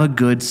 Have a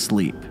good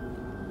sleep."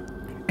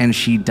 And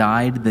she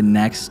died the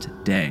next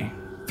day.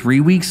 3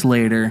 weeks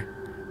later,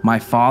 my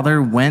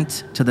father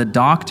went to the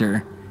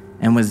doctor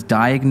and was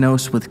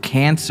diagnosed with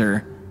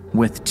cancer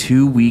with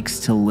 2 weeks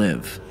to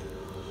live.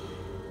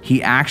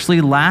 He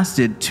actually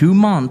lasted 2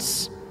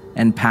 months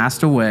and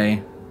passed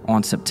away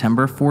on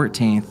September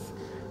 14th,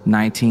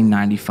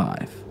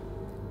 1995,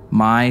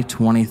 my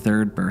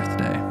 23rd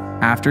birthday.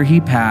 After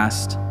he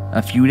passed,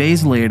 a few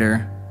days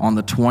later, on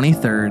the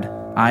 23rd,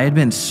 I had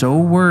been so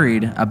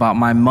worried about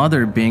my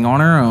mother being on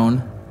her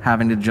own,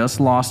 having to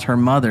just lost her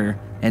mother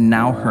and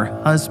now her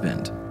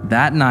husband.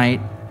 That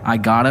night, I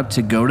got up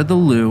to go to the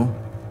loo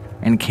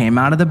and came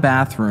out of the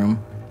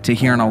bathroom to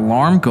hear an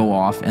alarm go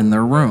off in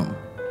their room.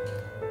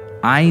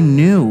 I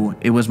knew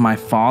it was my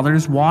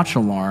father's watch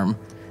alarm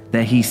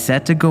that he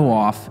set to go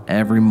off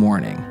every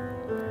morning.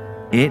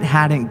 It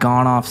hadn't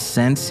gone off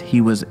since he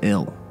was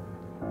ill.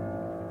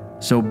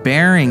 So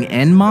bearing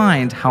in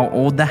mind how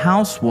old the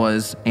house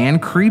was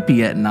and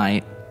creepy at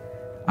night,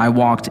 I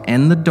walked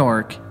in the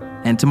dark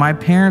into my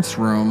parents'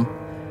 room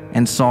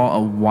and saw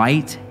a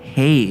white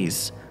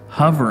haze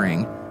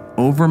hovering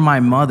over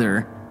my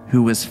mother,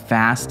 who was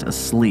fast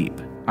asleep.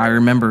 I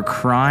remember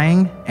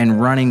crying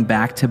and running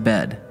back to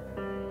bed,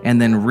 and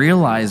then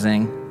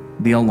realizing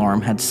the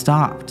alarm had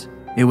stopped.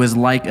 It was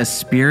like a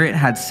spirit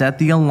had set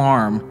the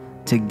alarm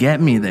to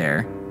get me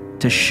there,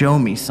 to show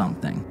me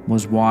something,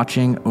 was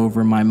watching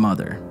over my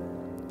mother,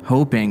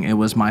 hoping it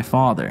was my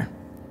father.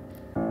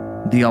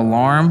 The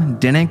alarm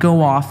didn't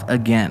go off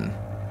again.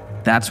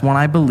 That's when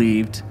I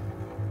believed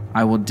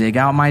I will dig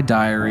out my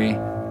diary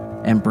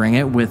and bring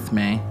it with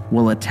me.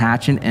 We'll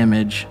attach an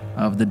image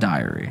of the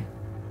diary.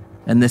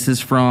 And this is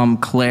from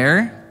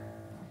Claire.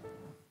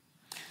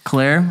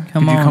 Claire,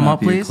 could you come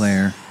up, please?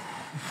 Claire.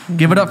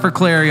 Give it up for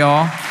Claire,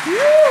 y'all.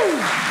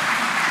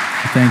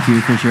 Thank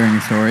you for sharing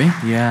your story.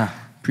 Yeah.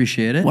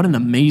 Appreciate it. What an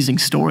amazing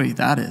story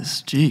that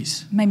is.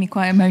 Jeez. Made me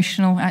quite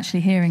emotional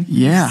actually hearing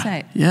you say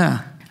it.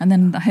 Yeah. And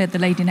then I heard the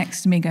lady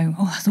next to me go,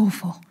 "Oh, that's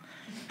awful."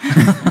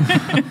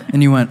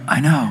 And you went, I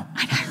know.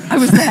 I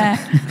was there.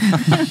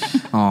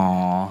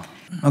 Aww.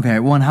 Okay,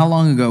 well, and how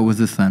long ago was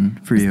this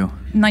then for you?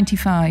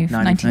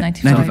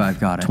 1995. 95,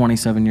 got it.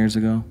 27 years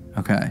ago.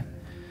 Okay.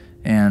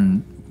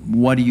 And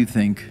what do you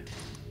think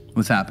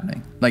was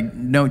happening? Like,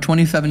 no,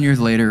 27 years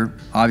later,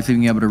 obviously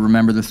being able to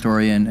remember the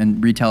story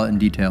and retell it in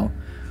detail,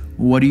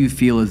 what do you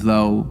feel as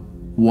though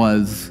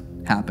was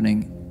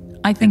happening?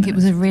 I think it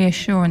was a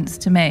reassurance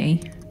to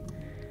me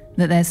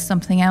that there's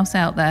something else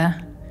out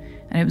there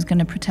and it was going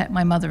to protect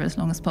my mother as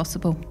long as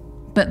possible.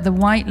 But the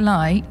white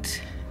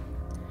light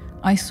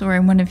I saw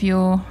in one of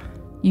your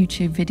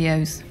YouTube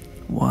videos.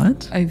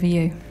 What? Over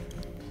you.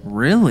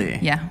 Really?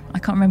 Yeah, I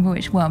can't remember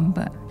which one,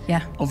 but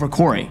yeah. Over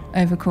Corey?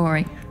 Over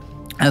Corey.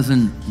 As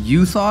in,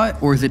 you saw it,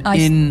 or is it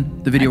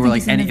in the video where,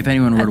 like, if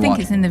anyone were to watch? I think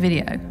it's in the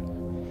video.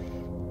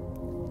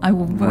 I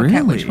will work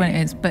out which one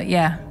it is, but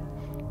yeah.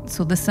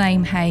 Saw the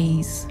same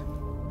haze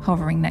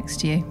hovering next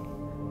to you.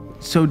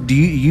 So do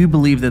you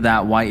believe that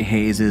that white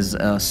haze is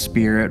a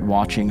spirit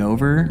watching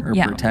over or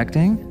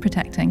protecting?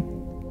 Protecting.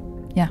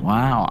 Yeah.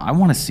 Wow, I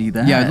want to see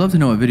that. Yeah, I'd love to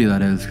know what video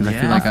that is, because I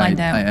feel like I'll find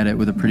out. I edit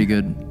with a pretty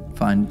good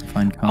fine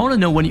cut. I want to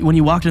know when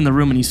you walked in the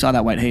room and you saw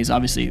that white haze,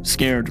 obviously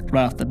scared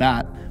right off the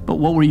bat, but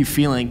what were you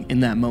feeling in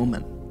that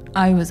moment?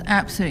 I was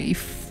absolutely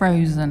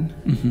frozen.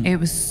 Mm-hmm. It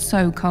was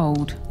so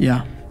cold.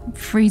 Yeah.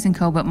 Freezing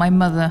cold, but my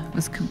mother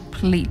was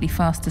completely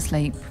fast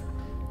asleep.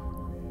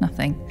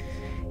 Nothing.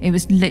 It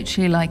was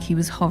literally like he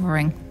was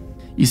hovering.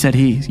 You said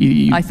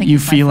he. I think you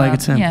it's my feel like father.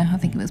 it's him. Yeah, I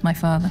think it was my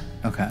father.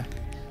 Okay.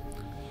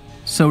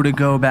 So to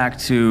go back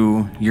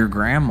to your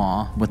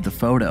grandma with the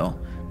photo,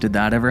 did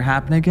that ever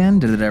happen again?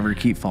 Did it ever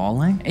keep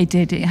falling? It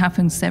did. It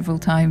happened several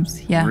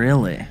times. Yeah.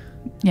 Really?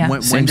 Yeah.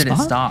 When did it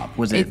stop?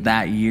 Was it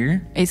that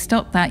year? It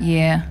stopped that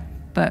year,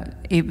 but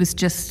it was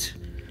just.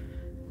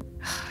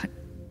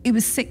 It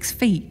was 6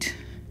 feet.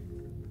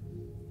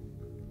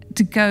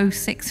 To go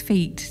 6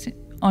 feet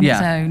on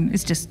its own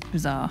is just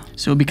bizarre.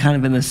 So it'd be kind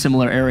of in a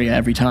similar area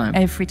every time?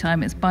 Every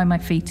time. It's by my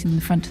feet in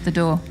the front of the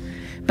door.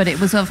 But it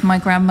was of my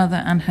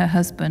grandmother and her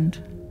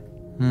husband.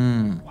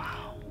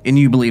 Wow. And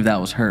you believe that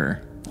was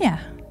her? Yeah.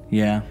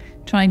 Yeah.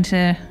 Trying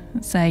to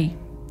say,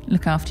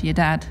 look after your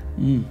dad.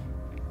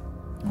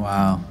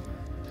 Wow.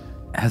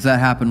 Has that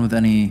happened with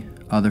any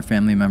other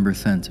family members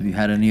since? Have you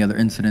had any other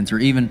incidents or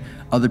even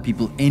other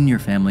people in your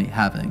family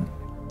having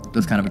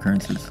those kind of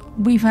occurrences?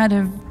 We've had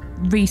a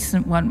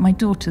recent one. My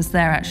daughter's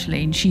there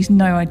actually, and she's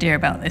no idea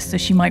about this, so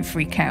she might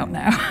freak out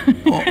now.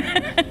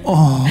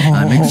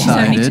 I'm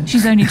excited.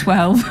 She's only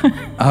 12.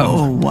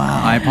 Oh,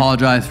 wow. I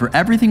apologize for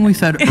everything we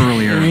said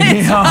earlier.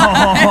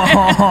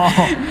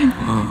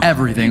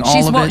 Everything, all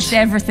She's of watched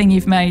everything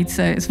you've made,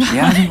 so it's fine. She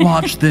hasn't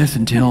watched this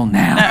until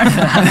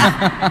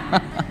now.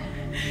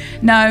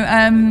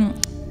 No,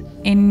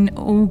 in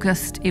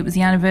August, it was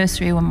the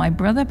anniversary when my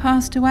brother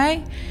passed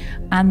away,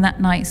 and that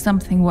night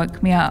something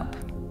woke me up.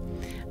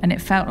 And it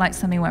felt like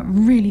something went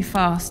really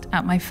fast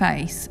at my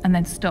face and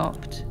then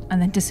stopped and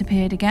then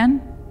disappeared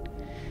again.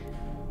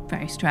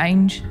 Very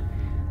strange.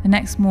 The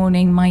next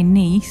morning, my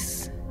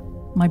niece,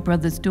 my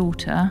brother's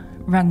daughter,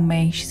 rang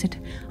me. She said,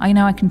 I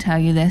know I can tell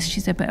you this. She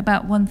said, but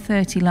about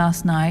 1:30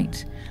 last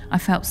night, I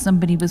felt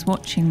somebody was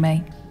watching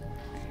me.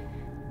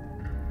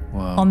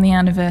 Whoa. On the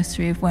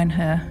anniversary of when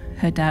her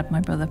dad,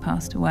 my brother,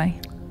 passed away.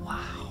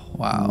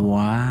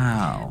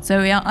 Wow.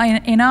 So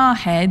in our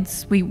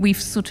heads,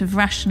 we've sort of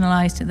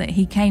rationalised it that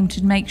he came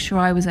to make sure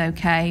I was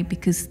okay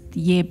because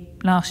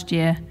last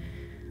year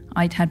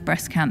I'd had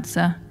breast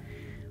cancer.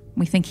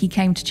 We think he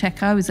came to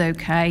check I was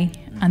okay,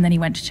 and then he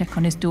went to check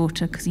on his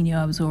daughter because he knew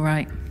I was all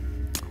right.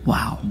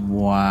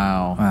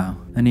 Wow.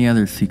 Any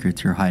other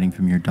secrets you're hiding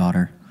from your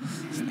daughter?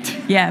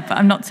 Yeah, but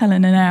I'm not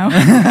telling her now.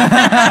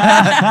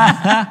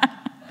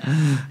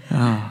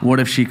 What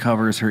if she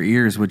covers her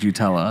ears? Would you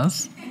tell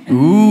us?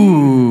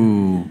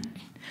 Ooh.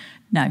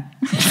 No.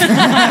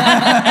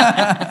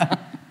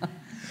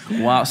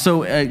 Wow.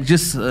 So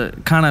just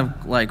kind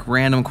of like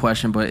random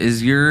question, but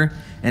is your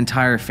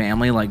entire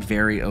family like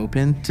very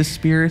open to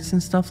spirits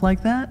and stuff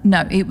like that?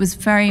 No, it was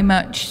very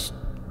much,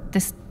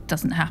 this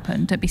doesn't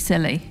happen, don't be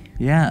silly.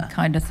 Yeah.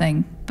 Kind of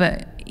thing.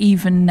 But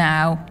even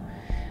now,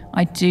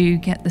 I do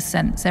get the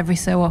sense every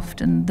so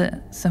often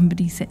that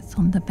somebody sits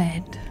on the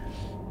bed.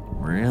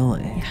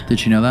 Really? Yeah. Did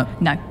she know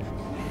that? No.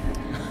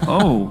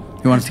 Oh.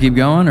 You want us to keep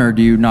going, or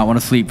do you not want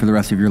to sleep for the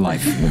rest of your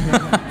life?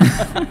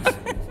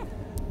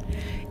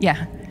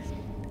 Yeah.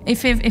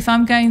 If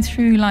I'm going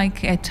through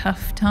like a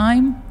tough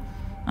time,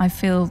 I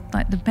feel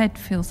like the bed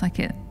feels like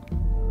it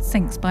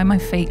sinks by my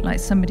feet like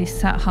somebody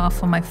sat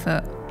half on my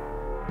foot.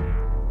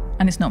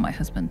 And it's not my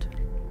husband.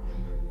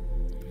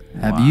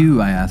 Have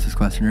you, I asked this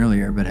question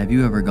earlier, but have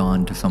you ever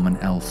gone to someone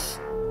else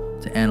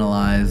to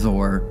analyze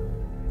or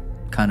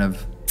kind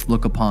of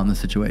look upon the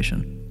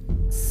situation?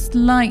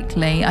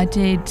 Slightly. I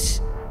did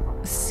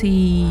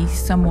see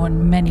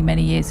someone many,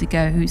 many years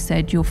ago who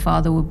said your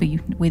father will be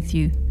with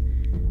you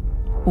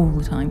all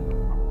the time.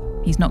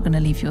 He's not going to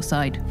leave your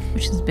side,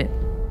 which is a bit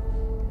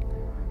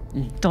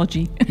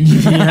dodgy.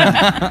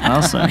 Yeah,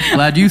 I'll say.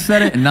 Glad you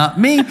said it and not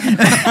me.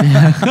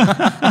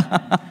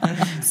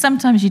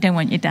 Sometimes you don't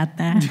want your dad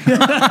there.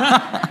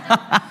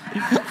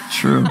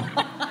 True.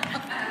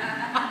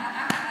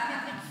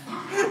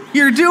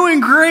 You're doing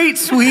great,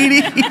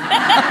 sweetie.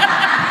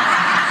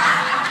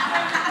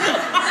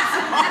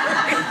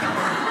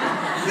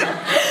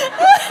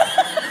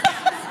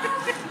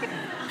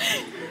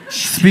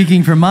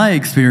 Speaking from my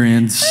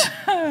experience,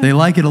 they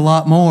like it a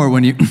lot more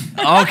when you...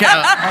 Okay.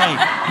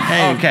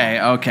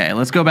 Okay.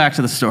 Let's go back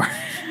to the story.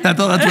 I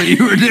thought that's what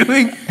you were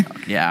doing.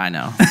 Yeah, I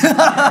know.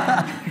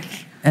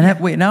 And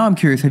wait, now I'm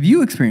curious. Have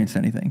you experienced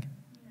anything?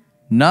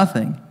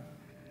 Nothing.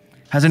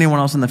 Has anyone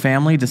else in the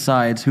family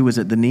decides who is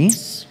it, the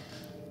niece?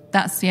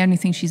 That's the only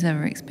thing she's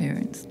ever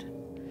experienced.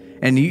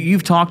 And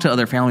you've talked to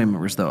other family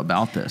members, though,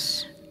 about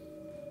this.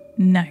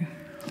 No.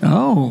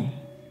 Oh.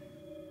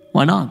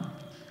 Why not?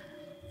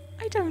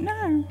 I don't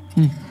know.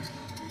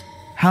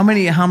 How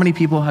many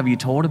people have you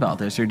told about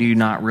this, or do you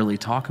not really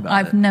talk about it?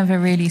 I've never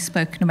really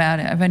spoken about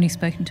it. I've only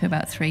spoken to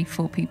about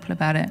 3-4 people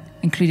about it,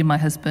 including my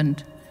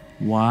husband.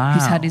 Wow.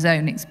 Who's had his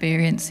own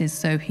experiences,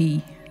 so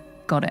he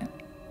got it.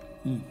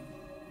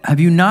 Have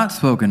you not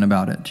spoken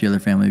about it to your other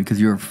family because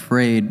you're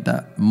afraid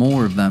that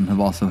more of them have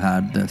also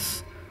had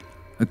this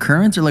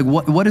occurrence? Or like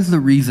what is the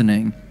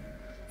reasoning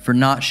for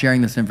not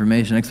sharing this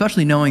information,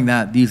 especially knowing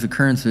that these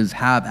occurrences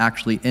have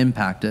actually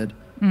impacted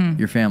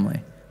your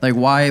family? Like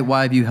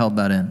why have you held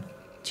that in?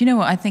 Do you know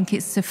what? I think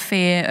it's the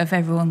fear of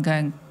everyone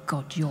going,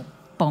 God, you're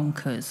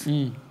bonkers.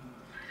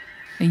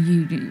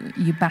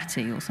 You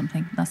batty or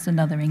something. That's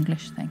another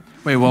English thing.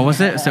 Wait, what was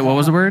it? So what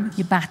was the word?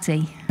 You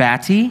batty.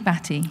 Batty?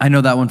 Batty. I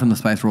know that one from the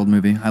Spice World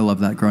movie. I love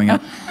that growing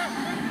up.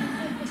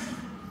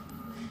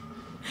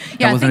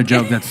 That wasn't a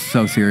joke. That's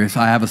so serious.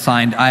 I have a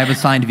signed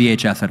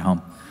VHS at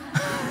home.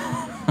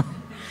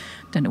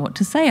 Don't know what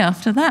to say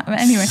after that, but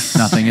anyway.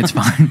 Nothing. It's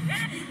fine.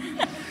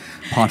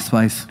 Pot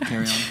Spice.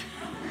 Carry on.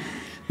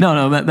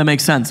 No, that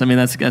makes sense. I mean,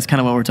 that's kind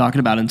of what we're talking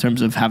about in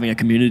terms of having a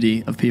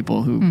community of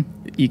people who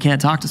you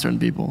can't talk to certain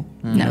people,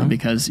 you know,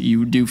 because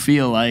you do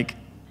feel like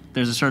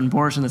there's a certain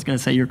portion that's going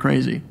to say you're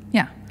crazy.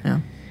 Yeah.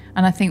 And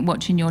I think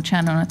watching your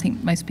channel, and I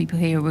think most people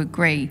here will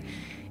agree,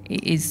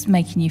 it is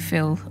making you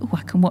feel, oh,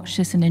 I can watch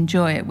this and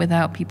enjoy it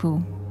without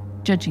people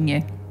judging you.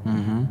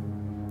 Mm-hmm.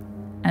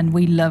 And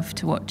we love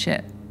to watch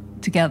it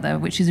together,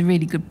 which is a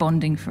really good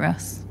bonding for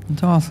us.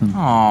 That's awesome.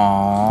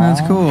 Aww.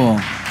 That's cool.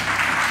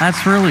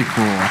 That's really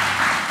cool.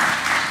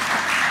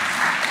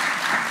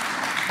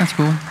 That's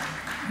cool.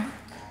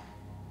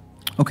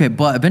 Okay,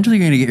 but eventually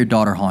you're going to get your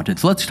daughter haunted,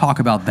 so let's talk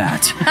about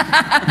that.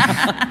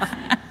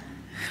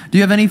 Do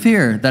you have any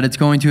fear that it's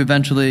going to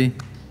eventually...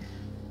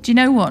 Do you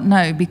know what?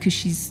 No, because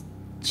she's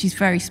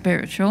very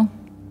spiritual.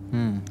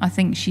 I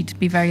think she'd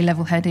be very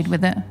level-headed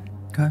with it.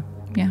 Okay.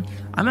 Yeah.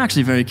 I'm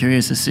actually very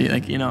curious to see,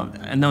 like, you know,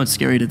 I know it's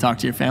scary to talk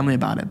to your family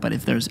about it, but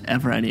if there's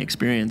ever any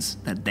experience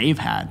that they've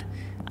had,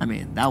 I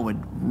mean, that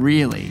would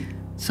really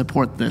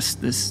support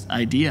this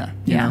idea.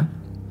 You know?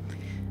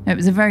 It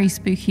was a very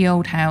spooky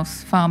old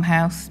house,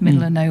 farmhouse,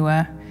 middle of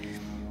nowhere,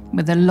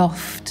 with a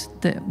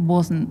loft that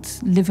wasn't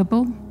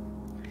livable.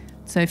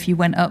 So if you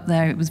went up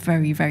there, it was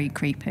very, very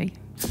creepy.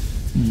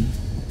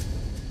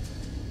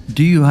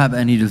 Do you have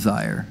any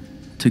desire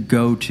to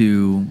go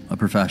to a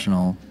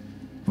professional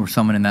or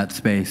someone in that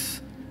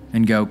space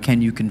and go,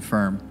 can you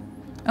confirm?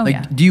 Oh, like,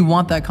 yeah. Do you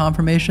want that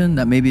confirmation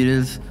that maybe it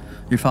is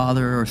your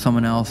father or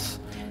someone else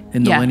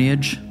in the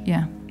lineage?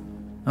 Yeah.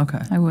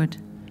 Okay. I would.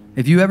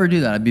 If you ever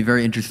do that, I'd be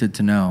very interested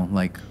to know,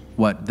 like,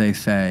 what they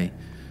say,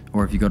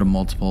 or if you go to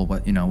multiple,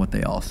 what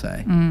they all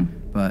say.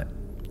 But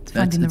it's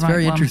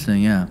very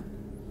interesting. Yeah.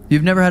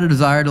 You've never had a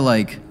desire to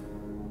like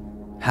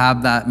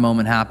have that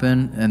moment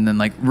happen and then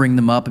like ring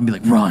them up and be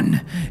like,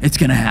 run, it's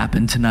gonna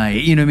happen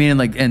tonight. You know what I mean? And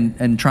like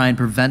and try and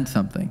prevent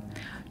something.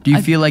 Do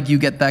you feel like you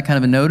get that kind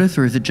of a notice,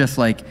 or is it just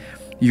like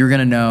you're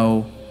gonna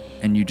know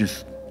and you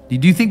just?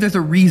 Do you think there's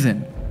a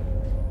reason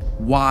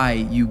why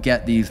you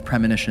get these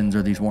premonitions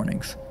or these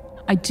warnings?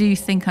 I do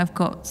think I've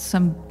got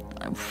some,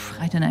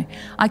 I don't know.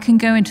 I can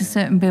go into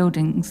certain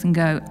buildings and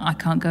go, I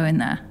can't go in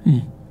there.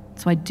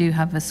 So I do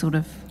have a sort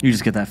of... You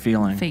just get that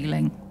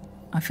feeling.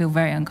 I feel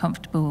very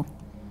uncomfortable.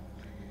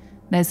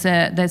 There's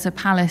a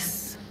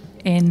palace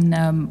in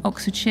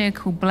Oxfordshire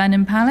called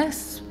Blenheim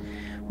Palace,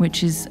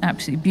 which is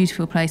absolutely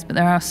beautiful place, but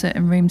there are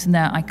certain rooms in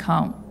there I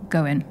can't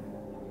go in.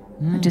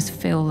 I just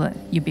feel that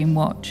you're being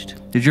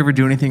watched. Did you ever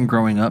do anything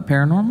growing up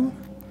paranormal?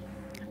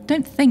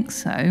 Don't think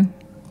so.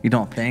 You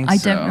don't think I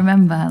so? don't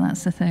remember,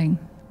 that's the thing.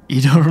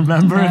 You don't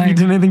remember No. if you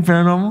did anything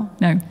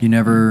paranormal? No. You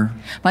never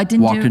But I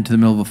didn't walked into the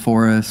middle of a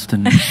forest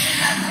and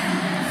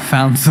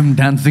Found some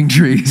dancing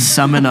trees.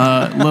 Summon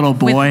a little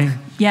boy.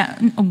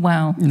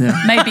 Well, Yeah.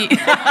 maybe.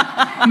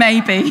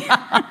 Maybe.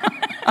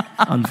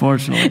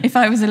 Unfortunately. If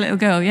I was a little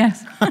girl,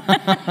 yes.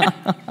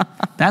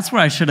 That's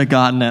where I should have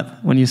gotten it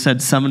when you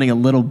said summoning a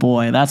little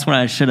boy. That's where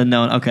I should have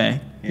known,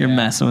 okay, you're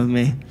messing with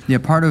me. Yeah,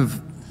 part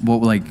of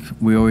what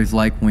we always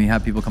like when we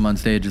have people come on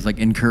stage is like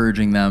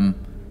encouraging them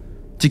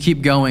to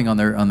keep going on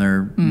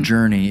their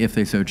journey if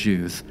they so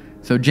choose.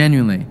 So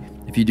genuinely,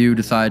 if you do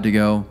decide to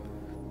go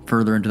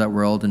further into that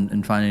world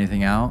and find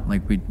anything out,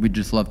 like we'd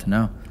just love to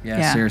know.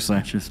 Yeah, seriously.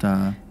 It's just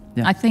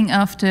I think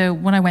after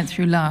what I went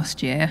through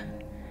last year,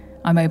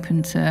 I'm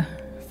open to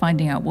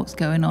finding out what's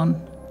going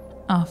on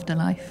after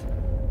life.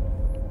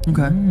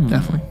 Okay,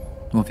 definitely.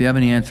 Well, if you have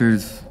any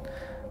answers,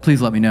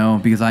 please let me know,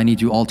 because I need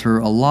to alter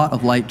a lot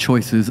of light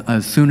choices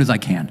as soon as I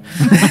can.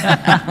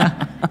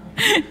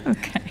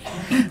 Okay.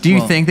 Do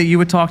you think that you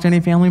would talk to any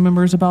family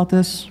members about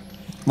this?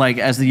 Like,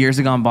 as the years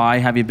have gone by,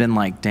 have you been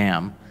like,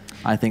 damn,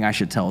 I think I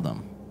should tell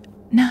them?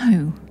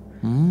 No,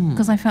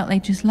 because I felt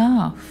they'd just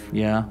laugh.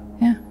 Yeah.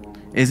 Yeah.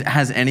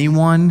 Has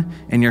anyone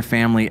in your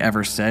family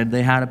ever said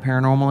they had a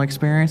paranormal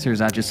experience, or is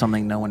that just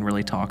something no one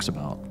really talks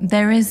about?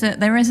 There is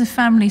a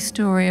family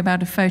story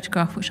about a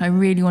photograph which I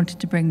really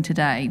wanted to bring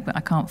today, but I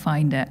can't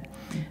find it,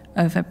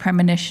 of a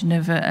premonition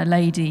of a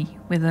lady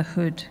with a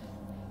hood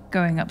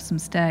going up some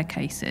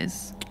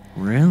staircases.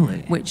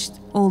 Really? Which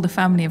all the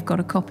family have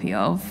got a copy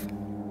of.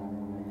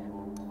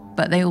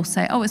 But they all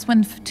say, oh, it's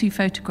when two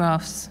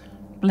photographs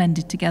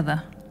blended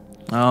together.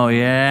 Oh,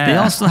 yeah. They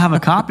all still have a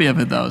copy of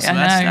it, though, so I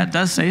know. that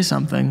does say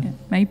something. Yeah,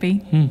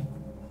 maybe.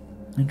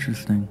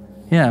 Interesting.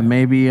 Yeah,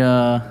 maybe,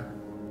 I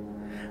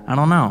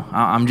don't know.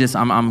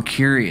 I'm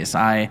curious.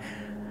 I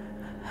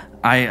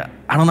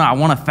don't know. I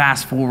want to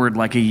fast forward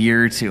like a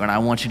year or two, and I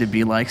want you to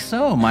be like,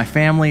 so my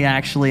family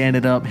actually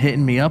ended up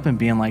hitting me up and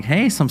being like,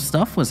 hey, some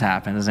stuff was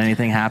happening. Has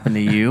anything happened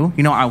to you?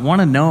 You know, I want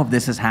to know if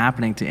this is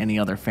happening to any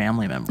other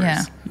family members.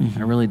 Yeah.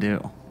 I really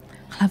do.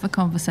 I'll have a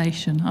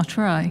conversation. I'll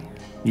try.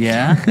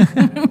 Yeah.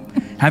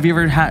 Have you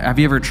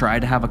ever tried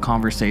to have a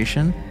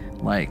conversation?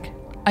 Like,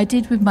 I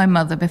did with my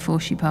mother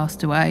before she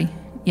passed away.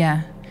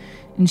 Yeah.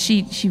 And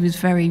she was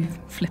very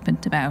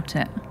flippant about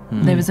it.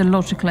 There was a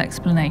logical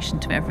explanation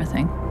to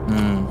everything.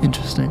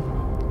 Interesting.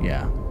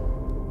 Yeah.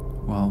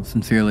 Well,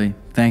 sincerely,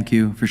 thank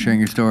you for sharing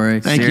your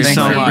story. Thank you Thanks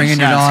so for much. bringing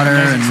your Yes, daughter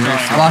and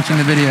amazing story. watching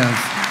the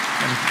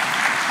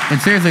videos. And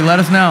seriously, let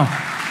us know.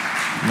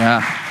 Yeah.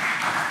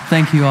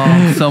 Thank you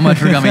all so much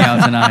for coming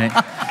out tonight.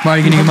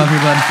 Marty, can you come up here,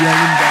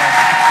 bud?